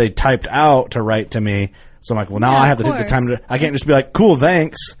message that they typed out to write to me. So I'm like, well, now Yeah, I have of to take the course. time to. I can't just be like, cool,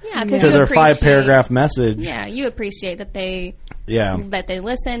 thanks. Yeah, 'cause to you their appreciate- 5-paragraph message. Yeah, you appreciate that they Yeah.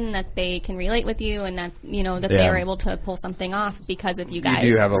 listen, that they can relate with you, and that you know that Yeah. they are able to pull something off because of you guys.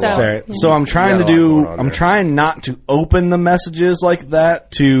 do have a so, lot. Sorry. So I'm trying to got a lot going on I'm there. trying not to open the messages like that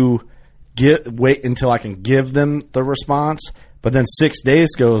to wait until I can give them the response. But then 6 days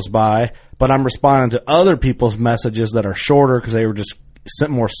goes by, but I'm responding to other people's messages that are shorter because they were just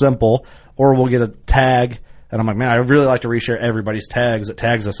more simple, or we'll get a tag. And I'm like, man, I really like to reshare everybody's tags that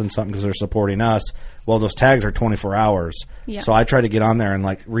tags us in something because they're supporting us. Well, those tags are 24 hours. Yeah. So I try to get on there and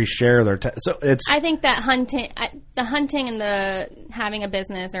like reshare their so it's I think that the hunting and the having a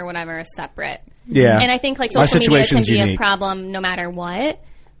business or whatever is separate. yeah. And I think like My social media can situation's be a unique. problem no matter what.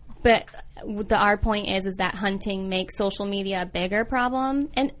 But our point is that hunting makes social media a bigger problem,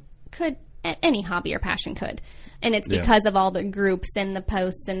 and could any hobby or passion could. And it's Yeah. because of all the groups and the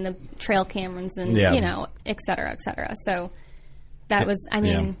posts and the trail cameras and Yeah. you know, et cetera, et cetera. So that was, I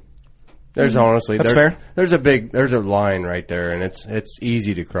mean, There's honestly That's there- fair. There's a line right there, and it's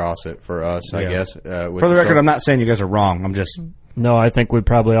easy to cross it for us, I Yeah. guess. For the record, I'm not saying you guys are wrong. I'm just No, I think we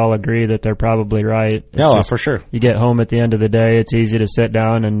probably all agree that they're probably right. It's no, just- for sure. You get home at the end of the day, it's easy to sit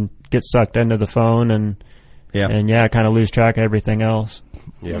down and get sucked into the phone and Yeah, kind of lose track of everything else.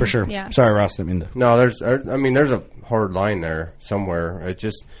 Yeah. for sure. Yeah. Sorry, Ross. Didn't mean to. No, there's a hard line there somewhere. It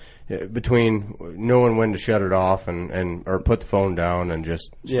just between knowing when to shut it off and or put the phone down and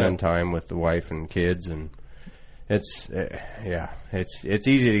just spend time with the wife and kids, and it's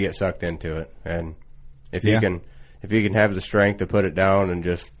easy to get sucked into it. And if Yeah. you can have the strength to put it down and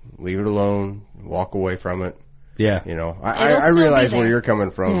just leave it alone, walk away from it. Yeah, You know, It'll I still realize be where there. you're coming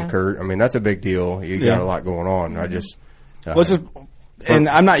from, Yeah. Kurt. I mean, that's a big deal. You Yeah. got a lot going on. I just well, it's just, and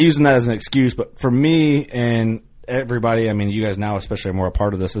I'm not using that as an excuse, but for me and everybody, I mean, you guys now especially are more a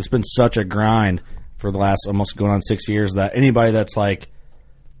part of this. It's been such a grind for the last almost going on 6 years that anybody that's like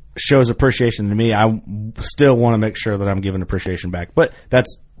shows appreciation to me, I still want to make sure that I'm giving appreciation back. But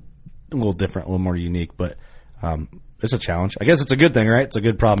that's a little different, a little more unique. But it's a challenge. I guess it's a good thing, right? It's a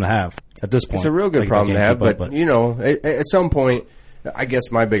good problem to have at this point. It's a real good Like, problem to I have, can't keep but up, you know, at some point, I guess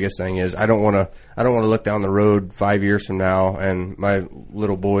my biggest thing is I don't want to look down the road 5 years from now and my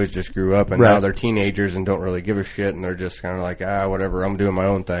little boys just grew up and Right. now they're teenagers and don't really give a shit and they're just kind of like, whatever, I'm doing my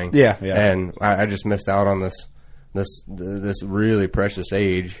own thing. Yeah. And I just missed out on this really precious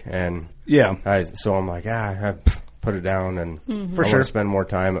age, and so I'm like, I put it down, and For I sure. want to spend more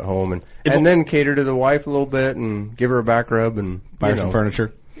time at home, and then cater to the wife a little bit, and give her a back rub, and buy some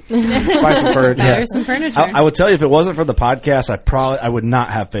furniture. Buy some furniture. There's some furniture. I would tell you if it wasn't for the podcast, I would not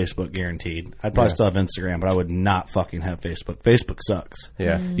have Facebook guaranteed. I'd probably still have Instagram, but I would not fucking have Facebook. Facebook sucks.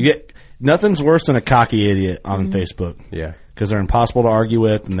 Yeah. You get nothing's worse than a cocky idiot on Facebook. Yeah. Because they're impossible to argue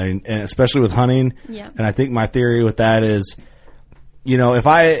with, and especially with hunting. Yeah. And I think my theory with that is, you know, if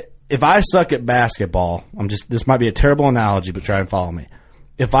I suck at basketball, this might be a terrible analogy, but try and follow me.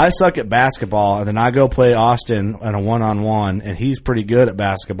 If I suck at basketball and then I go play Austin in a one-on-one and he's pretty good at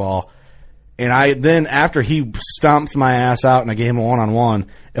basketball, and then after he stomps my ass out in a game of one-on-one,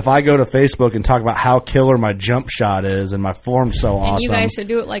 if I go to Facebook and talk about how killer my jump shot is and my form's so awesome. And you guys should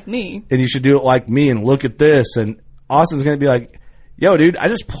do it like me. And you should do it like me and look at this, and Austin's going to be like, yo, dude, I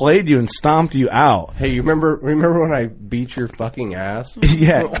just played you and stomped you out. Hey, you remember when I beat your fucking ass?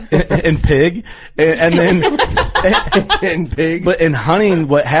 Yeah, and pig, and then and pig. But in hunting,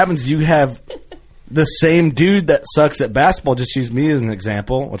 what happens? You have the same dude that sucks at basketball. Just use me as an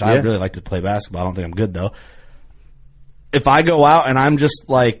example, which I really like to play basketball. I don't think I'm good though. If I go out and I'm just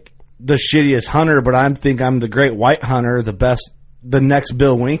like the shittiest hunter, but I think I'm the great white hunter, the best, the next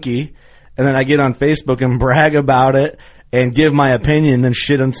Bill Winke, and then I get on Facebook and brag about it and give my opinion and then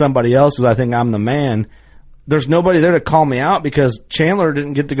shit on somebody else because I think I'm the man, there's nobody there to call me out because Chandler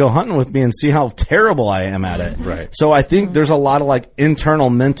didn't get to go hunting with me and see how terrible I am at it. Right. So I think there's a lot of like internal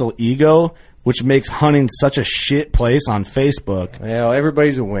mental ego, which makes hunting such a shit place on Facebook. Well,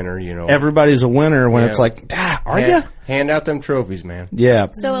 everybody's a winner, you know. Everybody's a winner when it's like, are you? Hand out them trophies, man. Yeah.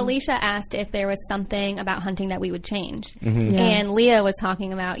 So Alicia asked if there was something about hunting that we would change. Mm-hmm. Yeah. And Leah was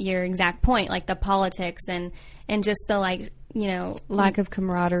talking about your exact point, like the politics and just the, like, you know, lack of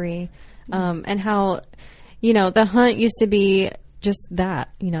camaraderie, and how, you know, the hunt used to be just that,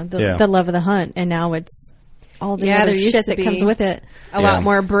 you know, the love of the hunt, and now it's all the other there used shit to that be comes with it. A lot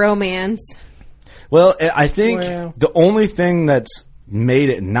more bromance. Well, I think the only thing that's made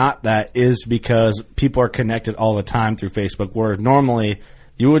it not that is because people are connected all the time through Facebook, where normally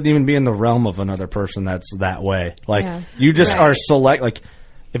you wouldn't even be in the realm of another person that's that way. Like, you just are select. Like,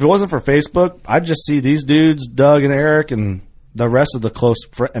 if it wasn't for Facebook, I'd just see these dudes, Doug and Eric, and the rest of the close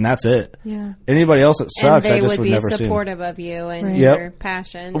friends, and that's it. Yeah. Anybody else that sucks, and they I just would be never see. supportive of you and Right. your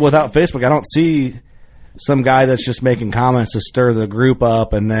passion. Without Facebook, I don't see some guy that's just making comments to stir the group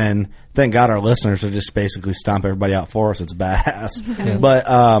up, and then thank God our listeners are just basically stomp everybody out for us. It's badass.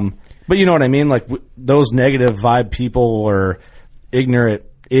 But you know what I mean? Like those negative vibe people or ignorant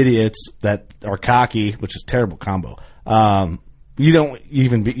idiots that are cocky, which is a terrible combo. You don't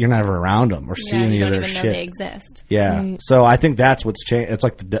even you're never around them or see any you of don't their even shit. know they exist. Yeah. Right. So I think that's what's changed. It's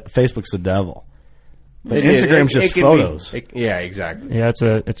like Facebook's the devil. But It is. Instagram's It just can photos. Yeah, exactly. Yeah,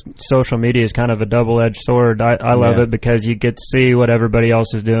 it's social media is kind of a double-edged sword. I love Yeah. it because you get to see what everybody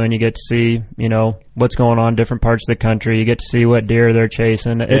else is doing. You get to see, you know, what's going on in different parts of the country. You get to see what deer they're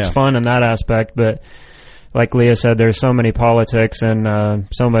chasing. It's fun in that aspect, but like Leah said, there's so many politics and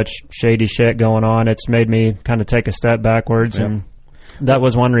so much shady shit going on. It's made me kind of take a step backwards, and that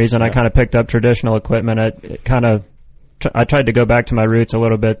was one reason I kind of picked up traditional equipment. It kind of I tried to go back to my roots a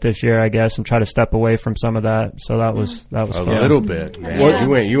little bit this year, I guess, and try to step away from some of that. So that was A fun. little bit, man.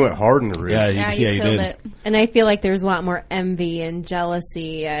 Yeah. You went hard in the roots. Yeah, you you killed did. it. And I feel like there's a lot more envy and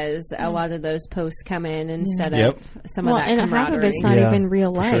jealousy as a lot of those posts come in instead of some Well, of that and half camaraderie. of it's not Yeah, even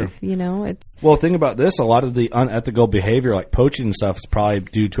real for sure. life. You know, it's Well, think about this. A lot of the unethical behavior, like poaching and stuff, is probably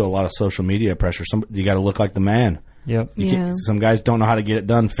due to a lot of social media pressure. You got to look like the man. Yep. Some guys don't know how to get it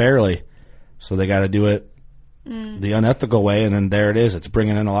done fairly, so they got to do it the unethical way, and then there it is. It's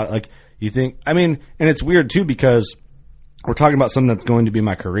bringing in a lot. Like you think, I mean, and it's weird too because we're talking about something that's going to be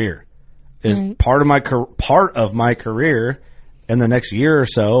my career. Is Right. part of my career in the next year or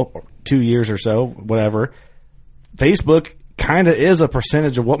so, or 2 years or so, whatever. Facebook kind of is a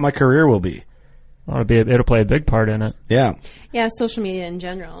percentage of what my career will be. It'll play a big part in it. Yeah. Yeah, social media in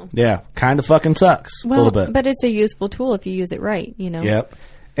general. Yeah, kind of fucking sucks a well, little bit. but it's a useful tool if you use it right. You know. Yep.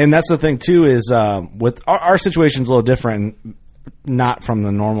 And that's the thing too is with our situation's a little different, not from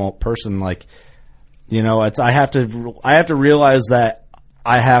the normal person. Like, you know, it's I have to realize that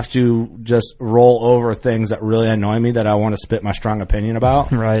I have to just roll over things that really annoy me that I want to spit my strong opinion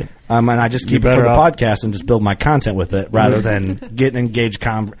about. Right. And I just keep it for the podcast and just build my content with it rather than getting engaged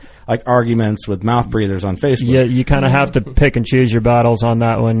like arguments with mouth breathers on Facebook. Yeah, you kind of have to pick and choose your battles on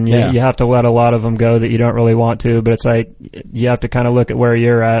that one. You have to let a lot of them go that you don't really want to, but it's like you have to kind of look at where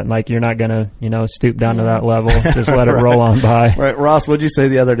you're at, and like you're not going to, stoop down to that level. Just let it roll on by. Right, Ross, what'd you say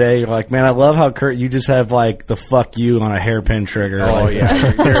the other day? You're like, man, I love how Kurt, you just have like the fuck you on a hairpin trigger. Oh,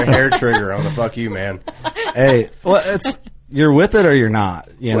 yeah. You're a hair trigger on the fuck you, man. Hey, well, you're with it or you're not.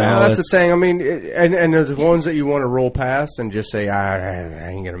 That's the thing. I mean, and there's ones that you want to roll past and just say, I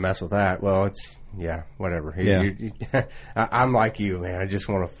ain't going to mess with that. Well, it's, whatever. I'm like you, man. I just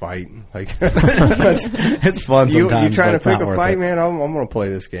want to fight. Like, it's fun sometimes. You trying to pick a fight, man? I'm going to play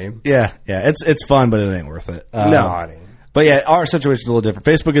this game. Yeah. It's fun, but it ain't worth it. No, it ain't. But yeah, our situation's a little different.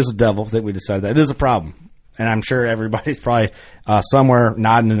 Facebook is the devil. I think we decided that. It is a problem. And I'm sure everybody's probably somewhere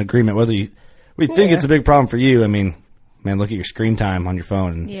nodding in agreement. Whether we think it's a big problem for you, I mean, man, look at your screen time on your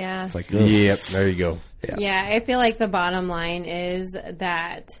phone. Yeah. It's like, yep, there you go. Yeah, I feel like the bottom line is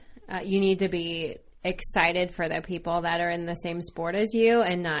that you need to be excited for the people that are in the same sport as you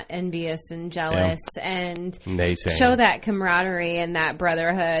and not envious and jealous and show that camaraderie and that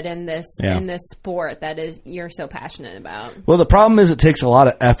brotherhood in this sport that is you're so passionate about. Well, the problem is it takes a lot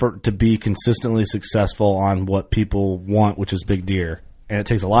of effort to be consistently successful on what people want, which is big deer. And it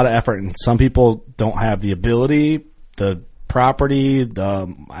takes a lot of effort, and some people don't have the ability, the property, the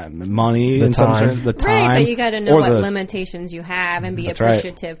money, the time. Right, but you got to know what limitations you have and be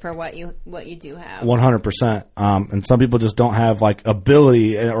appreciative for what you do have. 100%. And some people just don't have like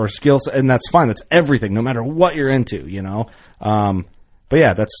ability or skills, and that's fine. That's everything, no matter what you're into, But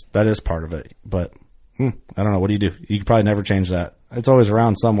yeah, that is part of it. But I don't know. What do? You could probably never change that. It's always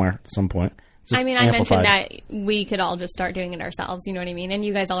around somewhere at some point. I mean, I mentioned that we could all just start doing it ourselves. You know what I mean? And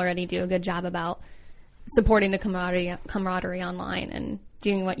you guys already do a good job about supporting the camaraderie online and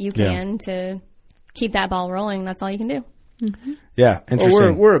doing what you can to keep that ball rolling. That's all you can do. Mm-hmm. Yeah, interesting.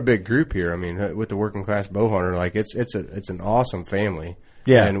 Well, we're a big group here. I mean, with the Working Class Bowhunter, like it's an awesome family.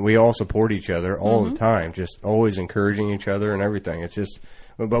 Yeah, and we all support each other all the time. Just always encouraging each other and everything. It's just,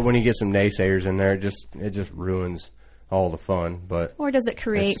 but when you get some naysayers in there, it just ruins all the fun. Or does it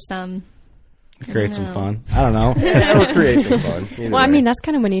create some? Create some fun. I don't know. It'll create some fun. Well, I mean, that's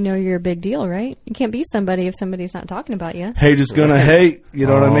kind of when you know you're a big deal, right? You can't be somebody if somebody's not talking about you. Hate is gonna hate. You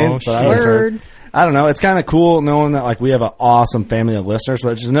know what I mean? Word. I don't know. It's kind of cool knowing that like we have an awesome family of listeners,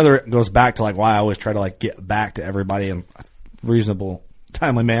 but it goes back to like why I always try to like get back to everybody in a reasonable,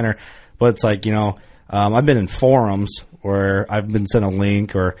 timely manner. But it's like, I've been in forums where I've been sent a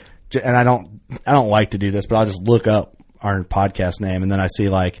link and I don't like to do this, but I'll just look up our podcast name and then I see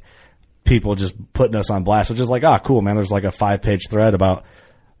like people just putting us on blast, which is like, cool, man. There's like a 5-page thread about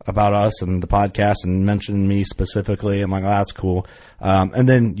us and the podcast and mention me specifically. I'm like, that's cool. And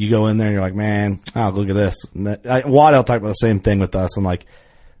then you go in there and you're like, man, look at this. Waddell talked about the same thing with us. I'm like,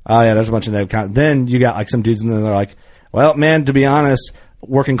 oh yeah, there's a bunch of negative content. Then you got like some dudes in there, they're like, well, man, to be honest,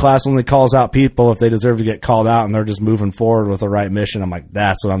 Working Class only calls out people if they deserve to get called out and they're just moving forward with the right mission. I'm like,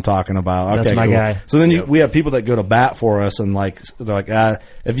 that's what I'm talking about. Okay, that's my guy. So then we have people that go to bat for us and like, they're like,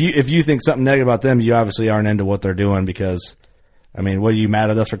 if you think something negative about them, you obviously aren't into what they're doing because, I mean, what are you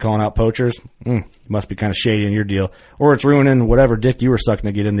mad at us for calling out poachers? You must be kind of shady in your deal. Or it's ruining whatever dick you were sucking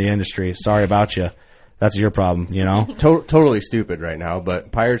to get in the industry. Sorry about you. That's your problem, Totally stupid right now,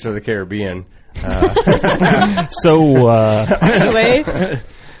 but Pirates of the Caribbean. Anyway,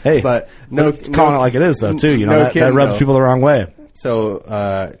 hey, but calling it like it is though too. That rubs people the wrong way.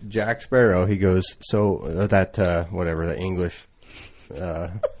 So Jack Sparrow, he goes. The English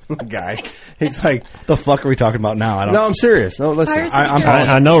guy, he's like, the fuck are we talking about now? I'm serious. No, listen,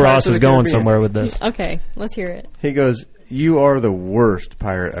 I know Ross is going somewhere with this. Okay, let's hear it. He goes, you are the worst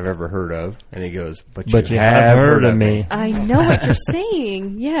pirate I've ever heard of. And he goes, but you have heard of me. I know what you're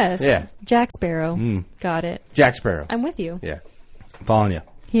saying. Yes. Yeah. Jack Sparrow. Got it. Jack Sparrow. I'm with you. Yeah. I'm following you.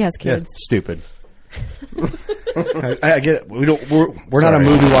 He has kids. Yeah, stupid. I get it. We're not a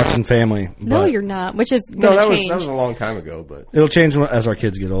movie watching family. No, you're not. Which is going to change. That was a long time ago, but it'll change as our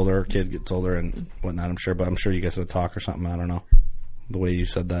kids get older. Our kid gets older and whatnot. I'm sure you guys would talk or something. I don't know. The way you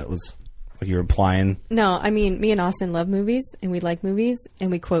said that was like you're implying. No, I mean, me and Austin love movies and we like movies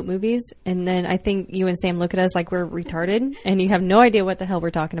and we quote movies. And then I think you and Sam look at us like we're retarded and you have no idea what the hell we're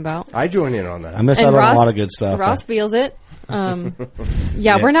talking about. I join in on that. I miss out on a lot of good stuff. Ross feels it.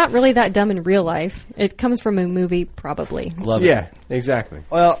 We're not really that dumb in real life. It comes from a movie, probably. Love it. Yeah, exactly.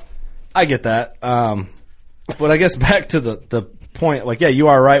 Well, I get that. But I guess back to the point, like, yeah, you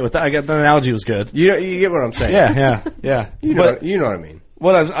are right with that. I get the analogy was good. You get what I'm saying. Yeah. You know what I mean.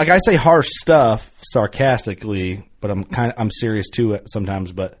 I say harsh stuff sarcastically, but I'm serious too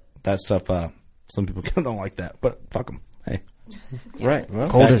sometimes. But that stuff. Some people don't like that, but fuck them. Hey. Right. Well,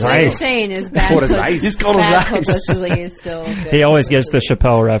 Cold as What you're ice. saying is bad. Cold as ice. He's cold as bad ice. publicity is still good. He always gets the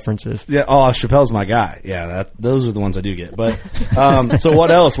Chappelle references. Yeah. Oh, Chappelle's my guy. Yeah. Those are the ones I do get. But so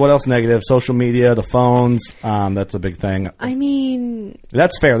what else? What else negative? Social media, the phones. That's a big thing. I mean,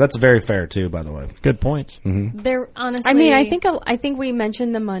 That's fair. That's very fair too. By the way. Good points. They're honestly. I mean, I think we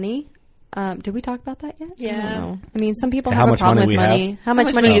mentioned the money. Did we talk about that yet? Yeah. I don't know. I mean, some people How have a much problem money with we money. have? How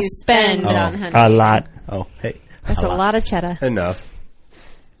much money you spend on hunting? A lot. Oh, hey. That's a lot of cheddar. enough.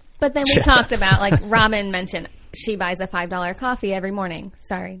 But then we talked about, like, Robin mentioned she buys a $5 coffee every morning.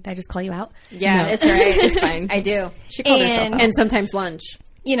 Sorry, did I just call you out? Yeah, it's all right. It's fine. I do. She called herself And- out. And sometimes lunch.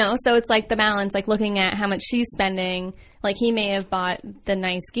 You know, so it's like the balance, like looking at how much she's spending. Like, he may have bought the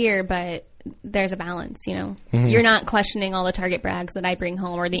nice gear, but there's a balance, you know. You're not questioning all the Target bags that I bring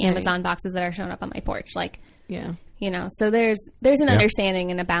home or the Amazon boxes that are showing up on my porch. Like, Yeah. you know, so there's an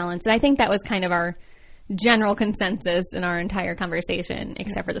understanding and a balance. And I think that was kind of our general consensus in our entire conversation,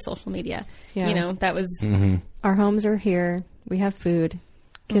 except for the social media. Yeah. You know, that was Our homes are here. We have food.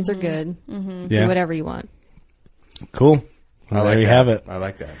 Kids are good. Yeah. Do whatever you want. Cool. Well, there you have it. I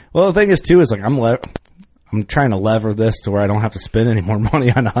like that. Well, the thing is too is like I'm trying to lever this to where I don't have to spend any more money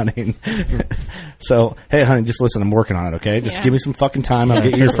on hunting. So, hey, honey, just listen. I'm working on it. Okay, just give me some fucking time. I'll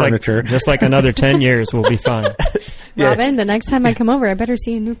get you your Just like, furniture. just like another 10 years, we'll be fine. Yeah. Robin, the next time I come over, I better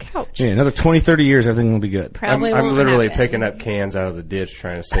see a new couch. Yeah, another 20, 30 years, everything will be good. Probably I'm won't literally happen. picking up cans out of the ditch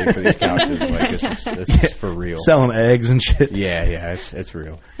trying to save for these couches. Like this is for real. Selling eggs and shit. Yeah, it's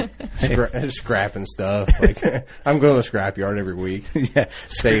real. Scrapping stuff. Like I'm going to the scrapyard every week. Yeah,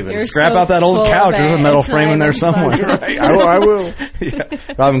 Saving. You're scrap so out that old full couch. of There's a it. metal It's frame not in there even somewhere. funny. I will.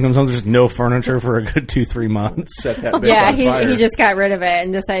 Yeah. Robin comes home. There's no furniture for a good 2-3 months. Set that bitch Yeah, on fire. he just got rid of it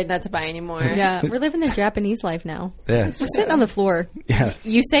and decided not to buy anymore. Yeah, we're living the Japanese life now. Yeah, We're sitting on the floor. yeah.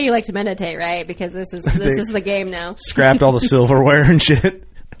 You say you like to meditate, right? Because this is the game now. Scrapped all the silverware and shit.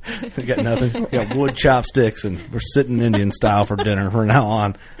 We got nothing. We got wood chopsticks, and we're sitting Indian style for dinner from now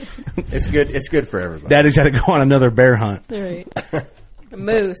on. It's good. It's good for everybody. Daddy's got to go on another bear hunt. Right.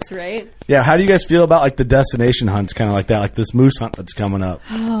 Moose, right? Yeah, how do you guys feel about like the destination hunts, kind of like that, like this moose hunt that's coming up?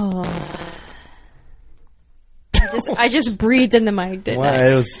 I just breathed in the mic, didn't Well,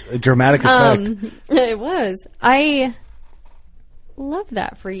 I? it was a dramatic effect. It was. I love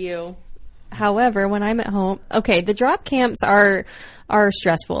that for you. However, when I'm at home, okay, the drop camps are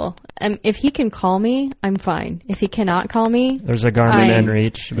stressful. If he can call me, I'm fine. If he cannot call me, There's a Garmin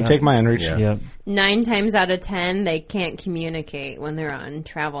inReach. You take my inReach. Yeah. 9 times out of 10, they can't communicate when they're on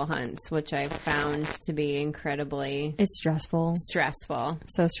travel hunts, which I've found to be incredibly it's stressful. stressful.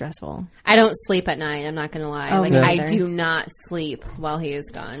 So stressful. I don't sleep at night. I'm not going to lie. Oh, Like me I neither. do not sleep while he is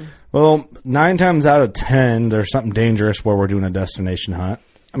gone. Well, 9 times out of 10, there's something dangerous where we're doing a destination hunt.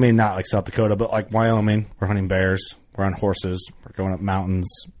 I mean, not like South Dakota, but like Wyoming. We're hunting bears. We're on horses. We're going up mountains.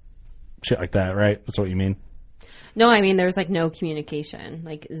 Shit like that, right? That's what you mean? No, I mean there's like no communication,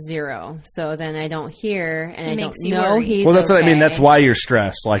 like zero. So then I don't hear and I don't makes you know worry. he's Well, that's what I mean. okay. That's why you're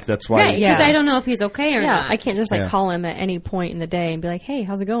stressed. Like, that's why. Right, because Yeah. I don't know if he's okay or Yeah, not. I can't just Yeah. call him at any point in the day and be like, "Hey,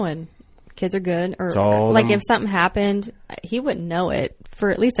 how's it going? Kids are good." Or all like them- if something happened, he wouldn't know it for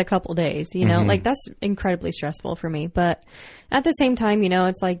at least a couple days. You know, like that's incredibly stressful for me. But at the same time, you know,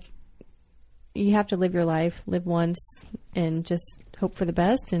 it's like you have to live your life, live once, and just hope for the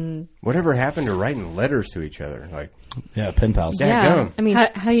best. And Whatever happened to writing letters to each other? Like Yeah, pen pals. Dadgum. I mean,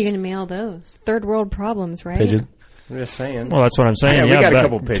 How are you going to mail those? third world problems, right? Pigeon. I'm just saying. Well, that's what I'm saying. Yeah, Yeah, we got a but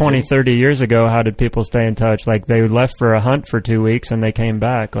couple pigeons. 20, 30 years ago, how did people stay in touch? Like, they left for a hunt for 2 weeks and they came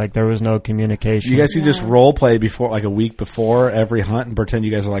back. Like, there was no communication. You guys could just role play before, like a week before every hunt, and pretend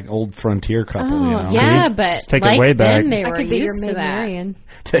you guys are like old frontier couple. Oh, you know? Yeah, See? but Let's take it like way back. then they I were could be your used to Maid that. Marian.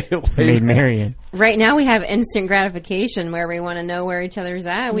 Take it away. Maid from- Marian. Right now we have instant gratification where we want to know where each other's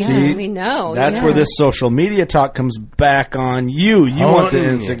at. We See? we know. That's yeah. where this social media talk comes back on you. You want the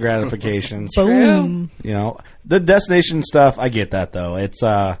Hunting. instant gratification. Boom. You know, the destination stuff, I get that though. It's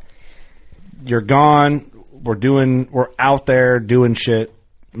you're gone, we're out there doing shit,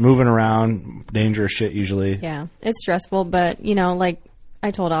 moving around, dangerous shit usually. Yeah, it's stressful, but you know, like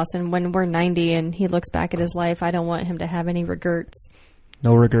I told Austin, when we're 90 and he looks back at his life, I don't want him to have any regrets.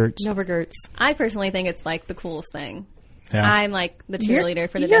 No regrets. No regrets. I personally think it's like the coolest thing. Yeah. I'm like the cheerleader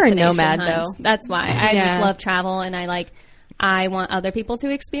for the you're a destination nomad, hunts. though. That's why I Yeah. just love travel, and I want other people to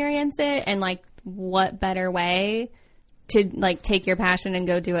experience it. And like, what better way to like take your passion and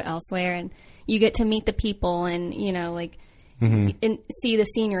go do it elsewhere? And you get to meet the people, and you know, like and see the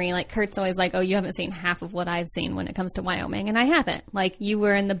scenery. Like Kurt's always like, oh, you haven't seen half of what I've seen when it comes to Wyoming. And I haven't. Like you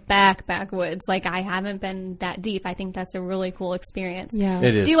were in the backwoods. Like I haven't been that deep. I think that's a really cool experience. Yeah.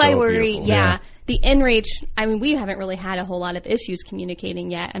 It is. Do so I worry? beautiful. Yeah. The inReach, I mean, we haven't really had a whole lot of issues communicating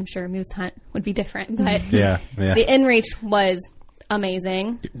yet. I'm sure Moose Hunt would be different, but Yeah. the inReach was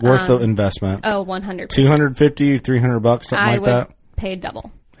amazing. Worth the investment. Oh, 100%. $250, $300, something I like would that. pay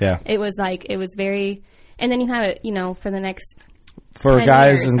double. Yeah. It was very, and then you have it, for the next For 10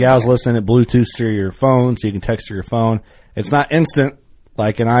 guys years, and I'm gals sure. listening, it Bluetooths to your phone, so you can text to your phone. It's not instant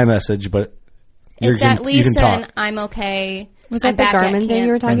like an iMessage, but It's at you least can talk. an I'm okay. Was I'm that the back at Garmin thing camp.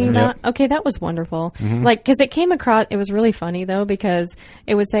 you were talking Mhm. about? Okay, that was wonderful. Like, because it came across, it was really funny though, because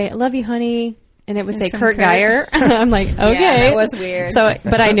it would say, "I love you, honey," and it would say some Kurt Kurt. Geyer. I'm like, okay, that was weird. So,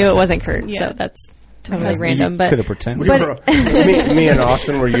 but I knew it wasn't Kurt, Yeah. so that's totally random. But could have pretended. but- me and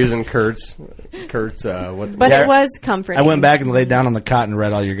Austin were using Kurt's. But it was comforting. I went back and laid down on the cot and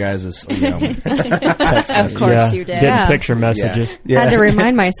read all your guys' text Of course yeah, you did. getting Yeah. picture messages. Had to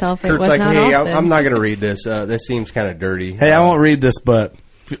remind myself it Kurt's was like, not hey, Austin. I'm not going to read this. This seems kind of dirty. Hey, I won't read this, but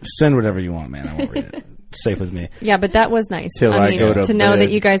send whatever you want, man. I won't read it. Safe with me. Yeah, but that was nice. Till I go to know bed.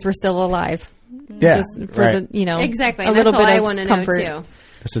 that you guys were still alive. Yeah, Just for right. the, Exactly. a And little that's all bit I of want to know comfort. too.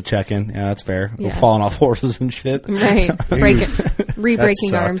 Just a check-in. Yeah, that's fair. We're Yeah. falling off horses and shit. Right. Re-breaking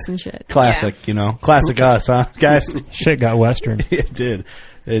sucked. arms and shit. Classic, Classic us, huh, guys? Shit got Western. It did.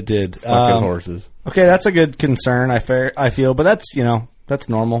 It did. Fucking horses. Okay, that's a good concern. I feel, but that's that's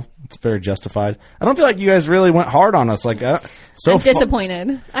normal. It's very justified. I don't feel like you guys really went hard on us. Like I'm so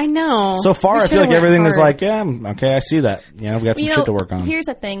disappointed. I know. So far, We I feel should've like went everything is hard. like, yeah, okay, I see that. We got some shit to work on. Here's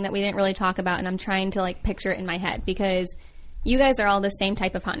a thing that we didn't really talk about, and I'm trying to picture it in my head because you guys are all the same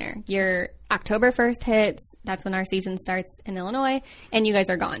type of hunter. Your October 1st hits, that's when our season starts in Illinois, and you guys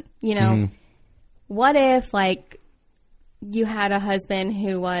are gone. What if you had a husband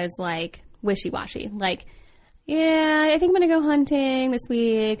who was wishy-washy, yeah, I think I'm gonna go hunting this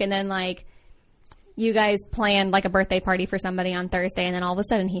week, and then you guys planned a birthday party for somebody on Thursday, and then all of a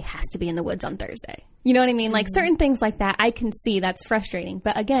sudden he has to be in the woods on Thursday. You know what I mean? Certain things like that, I can see that's frustrating.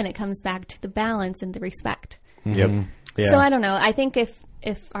 But again, it comes back to the balance and the respect. Yep. Yeah. So I don't know. I think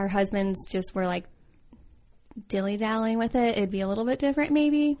if our husbands just were dilly-dallying with it, it'd be a little bit different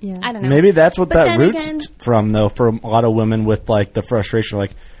maybe. Yeah. I don't know. Maybe that's what But that then roots again- from, though, for a lot of women with the frustration,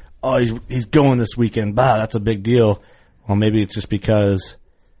 oh, he's going this weekend. Bah, that's a big deal. Well, maybe it's just because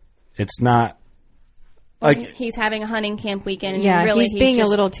it's not he's having a hunting camp weekend. And Yeah, really, he's being a just-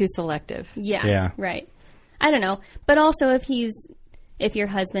 little too selective. Yeah. Right. I don't know. But also if your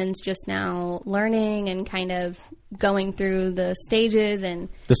husband's just now learning and kind of going through the stages and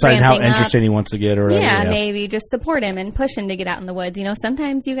deciding how ramping up, interesting he wants to get or whatever. yeah, maybe just support him and push him to get out in the woods.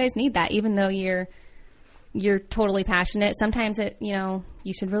 Sometimes you guys need that, even though you're totally passionate. Sometimes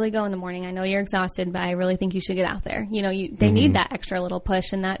you should really go in the morning. I know you're exhausted, but I really think you should get out there. They need that extra little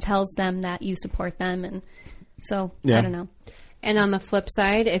push, and that tells them that you support them. And so Yeah. I don't know. And on the flip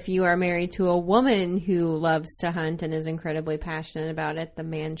side, if you are married to a woman who loves to hunt and is incredibly passionate about it, the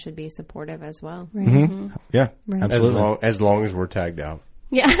man should be supportive as well. Yeah, absolutely. As long as we're tagged out.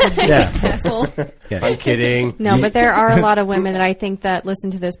 Yeah. Yeah. Asshole. I'm kidding. No, but there are a lot of women that I think that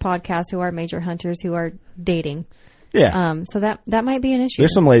listen to this podcast who are major hunters who are dating. Yeah. So that might be an issue.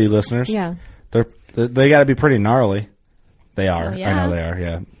 There's some lady listeners. Yeah. They got to be pretty gnarly. They are. Oh, yeah. I know they are.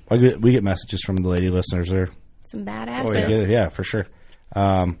 Yeah. We get messages from the lady listeners. They're Some badasses. yeah, for sure.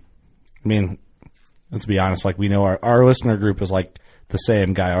 Let's be honest. We know our listener group is the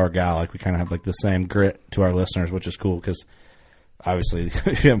same guy or gal. We kind of have the same grit to our listeners, which is cool because obviously you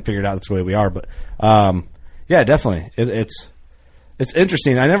haven't figured out that's the way we are. But yeah, definitely, it's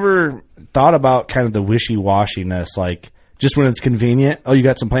interesting. I never thought about kind of the wishy-washiness, just when it's convenient. Oh, you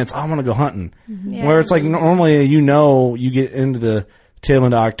got some plans. Oh, I'm gonna go hunting. Yeah. Where it's normally you get into the tail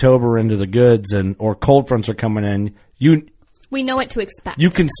end of October into the goods or cold fronts are coming in. We know what to expect. You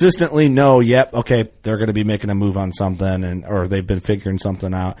consistently know, yep, okay, they're going to be making a move on something, or they've been figuring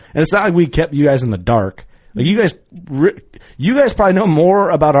something out. And it's not like we kept you guys in the dark. You guys probably know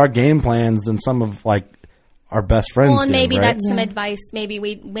more about our game plans than some of our best friends. Well, and do, maybe right? that's some advice. Maybe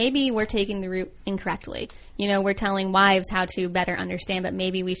we're taking the route incorrectly. We're telling wives how to better understand, but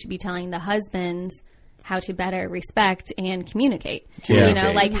maybe we should be telling the husbands how to better respect and communicate.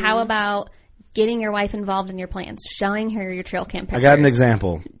 Yeah. How about getting your wife involved in your plans, showing her your trail camp I pictures. got an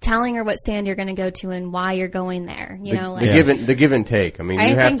example. Telling her what stand you're going to go to and why you're going there. The give and take. I mean, I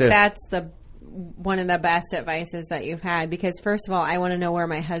you have think to. that's one of the best advices that you've had, because first of all, I want to know where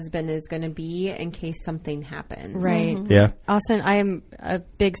my husband is going to be in case something happens. Right. Yeah. Austin, I am a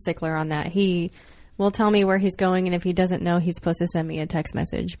big stickler on that. will tell me where he's going, and if he doesn't know, he's supposed to send me a text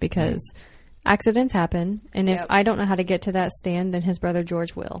message because accidents happen. And if I don't know how to get to that stand, then his brother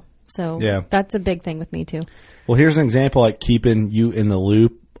George will. So that's a big thing with me too. Well, here's an example like keeping you in the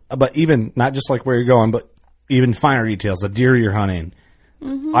loop, but even not just like where you're going, but even finer details, the deer you're hunting.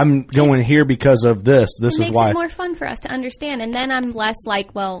 I'm going here because of this. This is why. It makes it more fun for us to understand. And then I'm less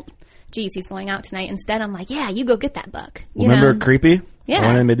like, well, geez, he's going out tonight. Instead, I'm like, yeah, you go get that buck. Remember Creepy? Yeah.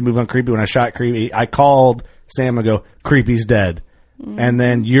 When I made the move on Creepy, when I shot Creepy, I called Sam and go, Creepy's dead. And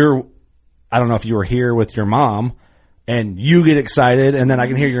then I don't know if you were here with your mom, and you get excited, and then I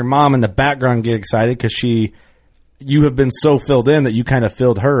can hear your mom in the background get excited because you have been so filled in that you kind of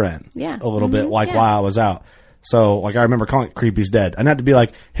filled her in a little bit while I was out. So, like, I remember calling it Creepy's dead. I not to be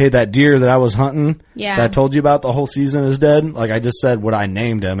like, hey, that deer that I was hunting that I told you about the whole season is dead. Like, I just said what I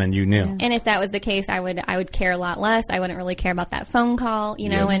named him, and you knew. And if that was the case, I would care a lot less. I wouldn't really care about that phone call,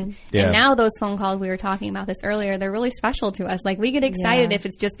 know, and now those phone calls, we were talking about this earlier, they're really special to us. Like, we get excited if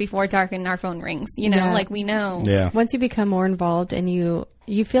it's just before dark and our phone rings, like we know. Yeah. Once you become more involved and you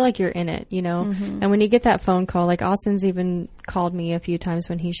feel like you're in it, and when you get that phone call, like Austin's even called me a few times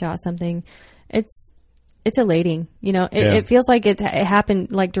when he shot something, it's elating, it feels like it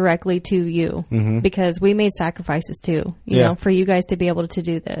happened like directly to you because we made sacrifices too, you know, for you guys to be able to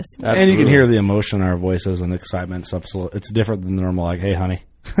do this. Absolutely. And you can hear the emotion in our voices and excitement and stuff. So it's different than normal. Like, hey, honey,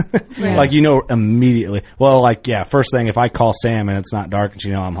 like, immediately. Well, like, first thing, if I call Sam and it's not dark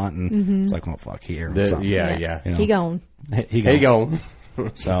and I'm hunting, it's like, well, fuck, here. He gone. He gone.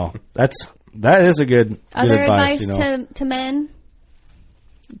 So that is a good Other advice, to men.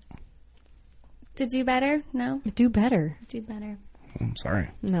 To do better? No? Do better. Do better. I'm sorry.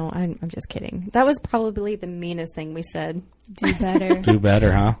 No, I'm just kidding. That was probably the meanest thing we said. Do better. Do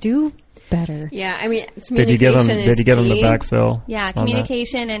better, huh? Do better. Yeah, I mean, communication is Did you give him the backfill? Yeah,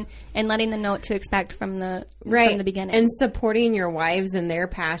 communication and letting them know what to expect from the beginning. And supporting your wives and their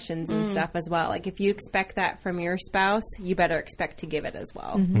passions and stuff as well. Like, if you expect that from your spouse, you better expect to give it as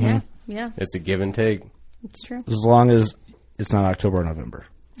well. Yeah. It's a give and take. It's true. As long as it's not October or November.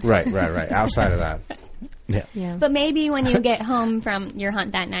 Right. Outside of that. Yeah. But maybe when you get home from your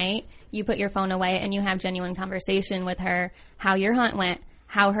hunt that night, you put your phone away and you have genuine conversation with her, how your hunt went,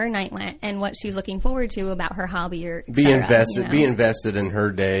 how her night went, and what she's looking forward to about her hobby or et cetera, Be invested in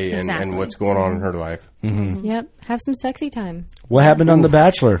her day and what's going on in her life. Yep. Have some sexy time. What happened on The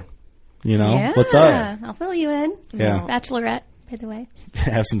Bachelor? What's up? I'll fill you in. Yeah. Bachelorette, by the way.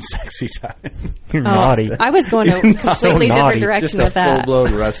 Have some sexy time. You're naughty. I was going a completely different direction just with that. Just a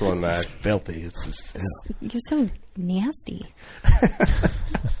full-blown wrestling match. Filthy. It's just, You're so nasty.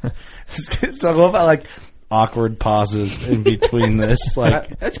 So I love how, like, awkward pauses in between this.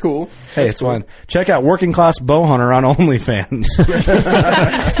 Like, that's cool. Hey, it's fun. Check out Working Class Bowhunter on OnlyFans.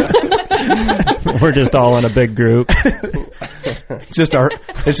 We're just all in a big group.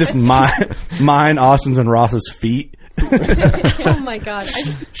 It's just mine, Austin's, and Ross's feet. Oh my god!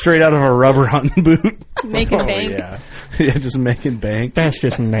 Straight out of a rubber hunting boot. Making bank. Yeah, just making bank. That's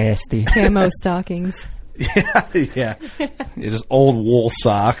just nasty. Camo stockings. Yeah. Just old wool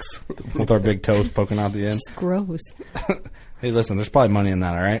socks with our big toes poking out the end. It's gross. Hey, listen, there's probably money in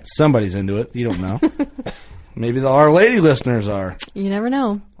that, all right? Somebody's into it. You don't know. Maybe our lady listeners are. You never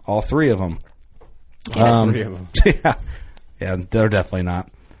know. All three of them. All three of them. Yeah, they're definitely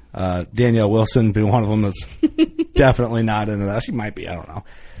not. Danielle Wilson being one of them that's definitely not into that. She might be. I don't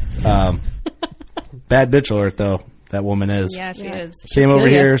know. Bad bitch alert, though. That woman is. Yeah, she is. Came over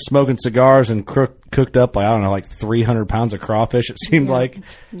here smoking cigars and cooked up, like 300 pounds of crawfish, it seemed like.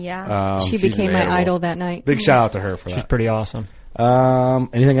 Yeah. She became my idol that night. Big shout out to her for that. She's pretty awesome.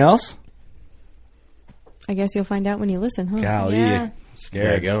 Anything else? I guess you'll find out when you listen, huh? Golly. Yeah. Scared.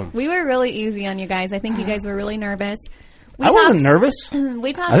 There you go. We were really easy on you guys. I think you guys were really nervous. I wasn't nervous.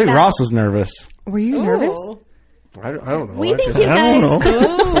 We talked I think about, Ross was nervous. Were you nervous? I don't know. We think you guys.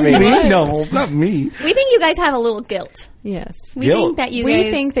 I mean, me? No, not me. We think you guys have a little guilt. Yes. We think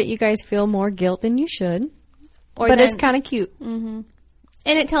that you guys feel more guilt than you should. Or but it's kind of cute. Mm-hmm.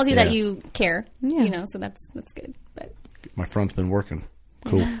 And it tells you that you care. Yeah. So that's good. But my front's been working.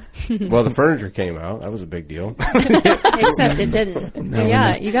 Cool. Well, the furniture came out. That was a big deal. Except it didn't. No,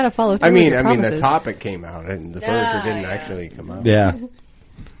 yeah, you got to follow through. I mean, promises. the topic came out, and the furniture didn't actually come out. Yeah.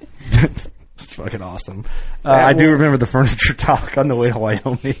 It's fucking awesome. I do remember the furniture talk on the way to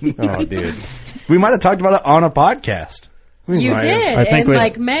Wyoming. Oh, dude. We might have talked about it on a podcast. You did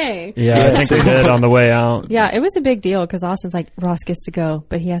in May. Yeah, I think we did on the way out. Yeah, it was a big deal because Austin's like, Ross gets to go,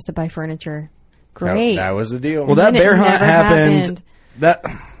 but he has to buy furniture. Great. That was the deal. Well, that bear hunt happened.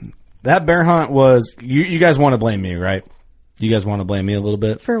 That bear hunt was. You guys want to blame me, right? You guys want to blame me a little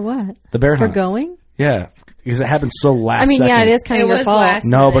bit for what? The bear hunt. For going? Yeah, because it happened so last. I mean, second. yeah, it is kind of your fault.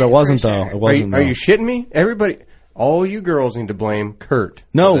 No, but it wasn't though. It wasn't. Are you shitting me? Everybody, all you girls need to blame Kurt.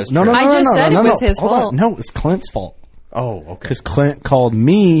 No. I just said it was his Hold fault. on. No, it's Clint's fault. Oh, okay. Because Clint called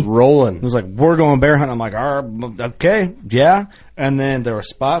me. Rolling. He was like, we're going bear hunting. I'm like, okay, yeah. And then there were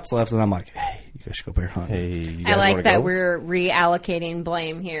spots left, and I'm like, hey, you guys should go bear hunting. Hey, you guys I like wanna that go? we're reallocating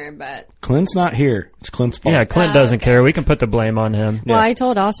blame here, but Clint's not here. It's Clint's fault. Yeah, Clint doesn't care. We can put the blame on him. Well, I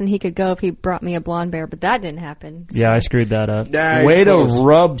told Austin he could go if he brought me a blonde bear, but that didn't happen. Yeah, I screwed that up. Way to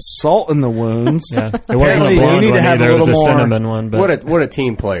rub salt in the wounds. Yeah, it wasn't a You blonde need to one have either. a It was little a more. cinnamon one. But What a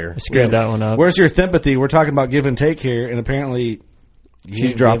team player. I screwed that one up. Where's your sympathy? We're talking about give and take here, and apparently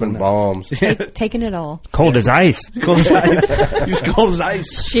She's dropping bombs. Taking it all. Cold as ice. Cold as ice. You're cold as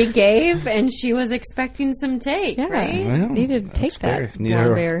ice. she gave and she was expecting some take, Yeah, right? Well, needed to take fair. that Need blonde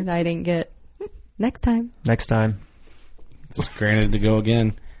her- bear that I didn't get. Next time. Next time. Just granted to go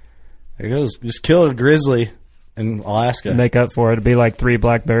again. There it goes. Just kill a grizzly in Alaska. Make up for it. It'd be like 3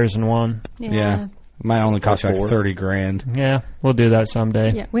 black bears in one. Yeah. It might only cost you like 30 grand. Yeah, we'll do that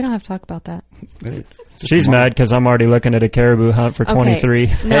someday. Yeah, we don't have to talk about that. She's mad because I'm already looking at a caribou hunt for 23.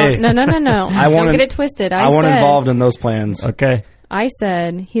 No, Hey. no. Don't get it twisted. I wasn't involved in those plans. Okay. I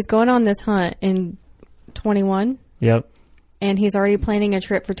said he's going on this hunt in 21, Yep. and he's already planning a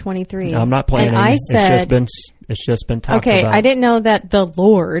trip for 23. I'm not planning. And I said, it's just been talked okay, about. I didn't know that the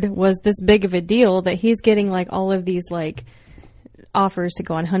Lord was this big of a deal that he's getting like all of these like offers to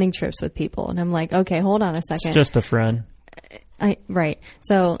go on hunting trips with people, and I'm like, okay, hold on a second. It's just a friend. Right.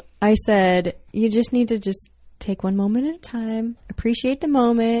 So I said, you just need to just take one moment at a time, appreciate the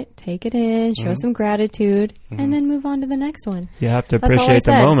moment, take it in, show some gratitude, and then move on to the next one. You have to That's all I appreciate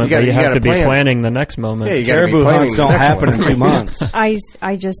the said. moment, but you have gotta to be plan. planning the next moment. Yeah, you gotta be Caribou planning hunts the don't next happen one. in 2 months.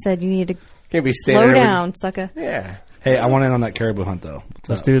 I just said you need to Can't be standing slow there with- down, sucker. Yeah. Hey, I want in on that caribou hunt, though.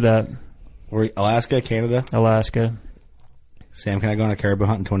 Let's do that. Alaska, Canada? Alaska. Sam, can I go on a caribou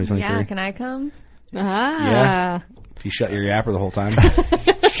hunt in 2023? Yeah, can I come? Ah. If you shut your yapper the whole time.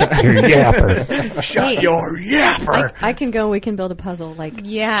 Shut your yapper. Hey, your yapper! I can go. We can build a puzzle like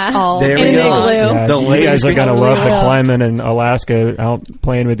Yeah. all There in we an go. igloo. Yeah, The you ladies guys are can going to love the walk. climate in Alaska, out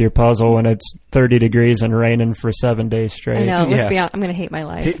playing with your puzzle when it's 30 degrees and raining for 7 days straight. I know. Yeah. Let's be honest. I'm going to hate my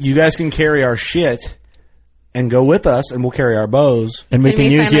life. You guys can carry our shit and go with us, and we'll carry our bows. And we Can can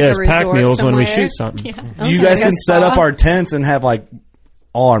we use find, you like, as a pack resort mules when we somewhere? shoot something. You Okay. guys can Like a set up spa? our tents and have like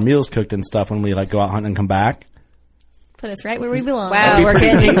all our meals cooked and stuff when we like go out hunting and come back. Put us right where we belong. Wow, we're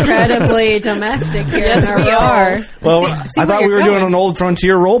getting incredibly domestic here. in our we roles. are. Well, See I thought where we were you're doing going. an old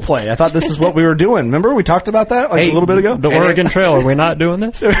Frontier role play. I thought this is what we were doing. Remember we talked about that like a little bit ago? The Oregon Trail, are we not doing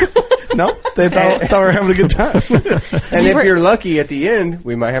this? No, they thought we were having a good time. And if you're lucky at the end,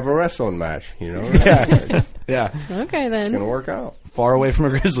 we might have a wrestling match, you know? yeah, yeah. Okay, It's then. going to work out. Far away from a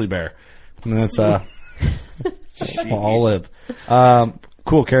grizzly bear. And that's we'll all live.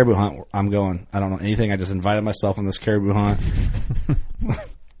 Cool caribou hunt. I'm going. I don't know anything. I just invited myself on this caribou hunt.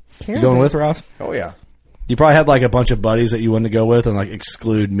 You going with, Ross? Oh, yeah. You probably had like a bunch of buddies that you wanted to go with and like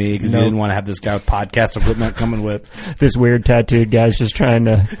exclude me because you didn't want to have this guy with podcast equipment coming with. This weird tattooed guy's just trying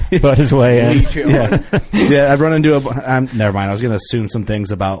to butt his way in. Yeah, I'd run into never mind. I was going to assume some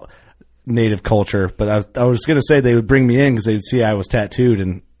things about native culture, but I was going to say they would bring me in because they'd see I was tattooed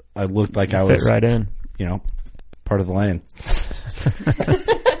and I looked like I Fit was right in. you know, part of the lane.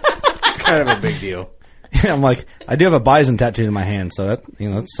 It's kind of a big deal. Yeah, I'm like, I do have a bison tattooed in my hand, so that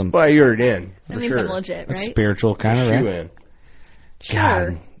that's some Well, you're in. That For means sure. I'm legit, right? spiritual kind of, Shoe right? in.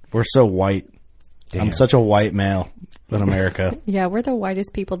 God, we're so white. I'm such a white male in America. Yeah, we're the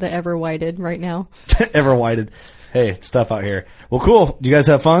whitest people that ever whited right now. Ever whited. Hey, it's tough out here. Well, cool. You guys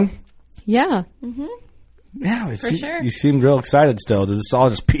have fun? Yeah. Yeah, sure. You seemed real excited still. This all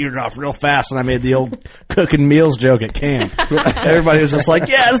just petered off real fast when I made the old cooking meals joke at camp. Everybody was just like,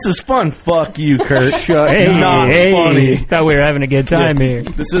 yeah, this is fun. Fuck you, Kurt. Hey, Not hey, funny. thought we were having a good time here.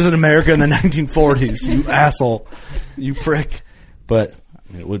 This isn't America in the 1940s, you asshole. You prick. But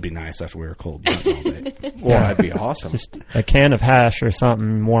I mean, it would be nice after we were cold hunting all day. Well, that'd be awesome. Just a can of hash or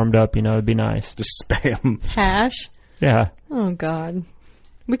something warmed up, it'd be nice. Just spam. Hash. Yeah, Oh, God.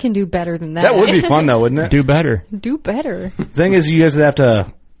 We can do better than that. That would be fun, though, wouldn't it? do better. Do better. Thing is, you guys have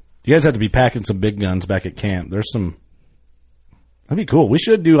to be packing some big guns back at camp. There's some. That'd be cool. We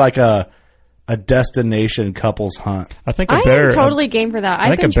should do like a destination couples hunt. I think I a bear. am totally game for that. I I've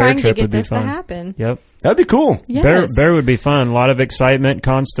think been a bear trying to trip get would be this to fun. happen. Yep. That'd be cool. Yes. Bear would be fun. A lot of excitement,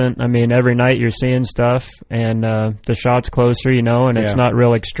 constant. I mean, every night you're seeing stuff, and the shot's closer, and it's Yeah. not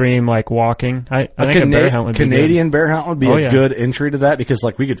real extreme like walking. I think a bear hunt would Canadian be bear hunt would be Oh, a yeah. good entry to that because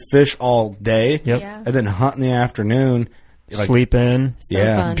like we could fish all day Yep. Yeah. and then hunt in the afternoon. good. Like, Sleep in, So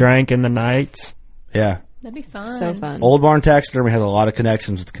Yeah. fun. drank in the nights. Yeah. That'd be fun. So fun. Old Barn Taxidermy has a lot of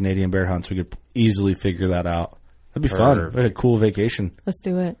connections with Canadian bear hunts. We could easily figure that out. That'd be fun. What a cool vacation. Let's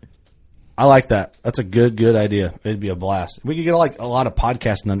do it. I like that. That's a good idea. It'd be a blast. We could get like a lot of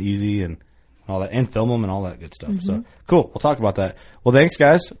podcasting done easy and all that, and film them and all that good stuff. So cool. We'll talk about that. Well, thanks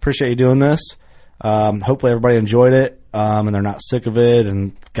guys. Appreciate you doing this. Hopefully everybody enjoyed it, and they're not sick of it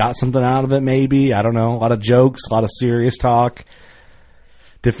and got something out of it. Maybe, I don't know. A lot of jokes, a lot of serious talk,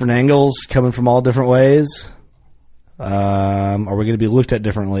 different angles coming from all different ways. Are we going to be looked at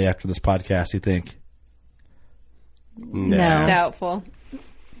differently after this podcast, you think? No. Doubtful.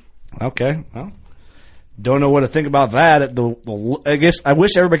 Okay. Well, don't know what to think about that. I guess I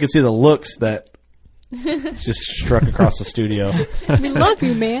wish everybody could see the looks that just struck across the studio. We love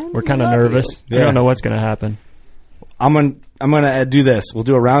you, man. We're kind of nervous. Yeah. We don't know what's going to happen. I'm gonna do this. We'll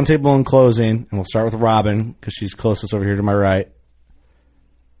do a roundtable in closing, and we'll start with Robin because she's closest over here to my right.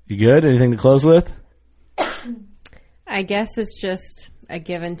 You good? Anything to close with? I guess it's just a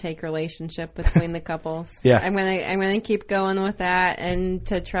give and take relationship between the couples. Yeah. I'm gonna keep going with that, and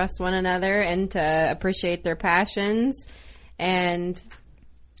to trust one another and to appreciate their passions and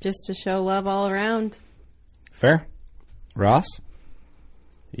just to show love all around. Fair. Ross?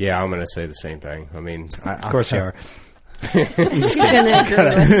 Yeah, I'm going to say the same thing. I mean, Of course you are.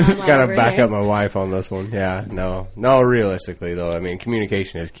 Gotta back up my wife on this one. Yeah, no. Realistically though, I mean,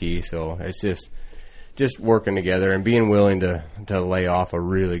 communication is key. So it's just working together and being willing to lay off a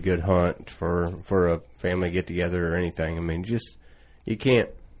really good hunt for a family get together or anything. I mean, you can't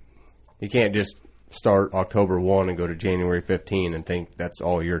just start October 1 and go to January 15 and think that's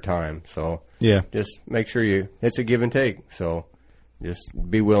all your time. So yeah, just make sure it's a give and take. So just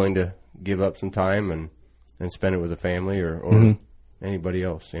be willing to give up some time and spend it with a family or anybody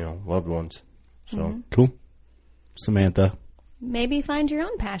else, loved ones. So cool. Samantha? Maybe find your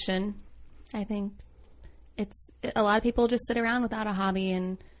own passion. I think it's a lot of people just sit around without a hobby,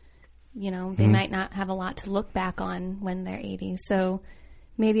 and they might not have a lot to look back on when they're 80. So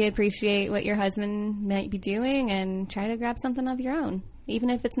maybe appreciate what your husband might be doing and try to grab something of your own,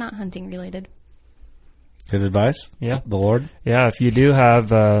 even if it's not hunting related. Good advice. Yeah. The Lord? Yeah, if you do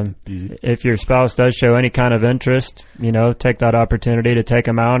have, if your spouse does show any kind of interest, take that opportunity to take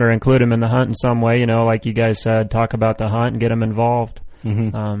them out or include them in the hunt in some way, like you guys said, talk about the hunt and get them involved.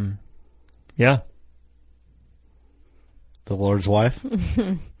 Yeah. The Lord's wife?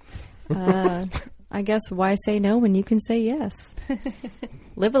 I guess why say no when you can say yes?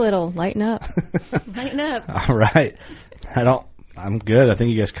 Live a little. Lighten up. Lighten up. All right. I'm good. I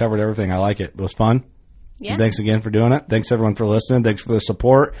think you guys covered everything. I like it. It was fun. Yeah. And thanks again for doing it. Thanks everyone for listening. Thanks for the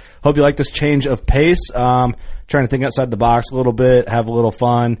support. Hope you like this change of pace. Trying to think outside the box a little bit, have a little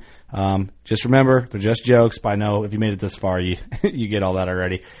fun. Just remember, they're just jokes. But I know if you made it this far, you get all that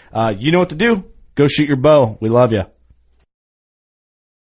already. You know what to do. Go shoot your bow. We love you.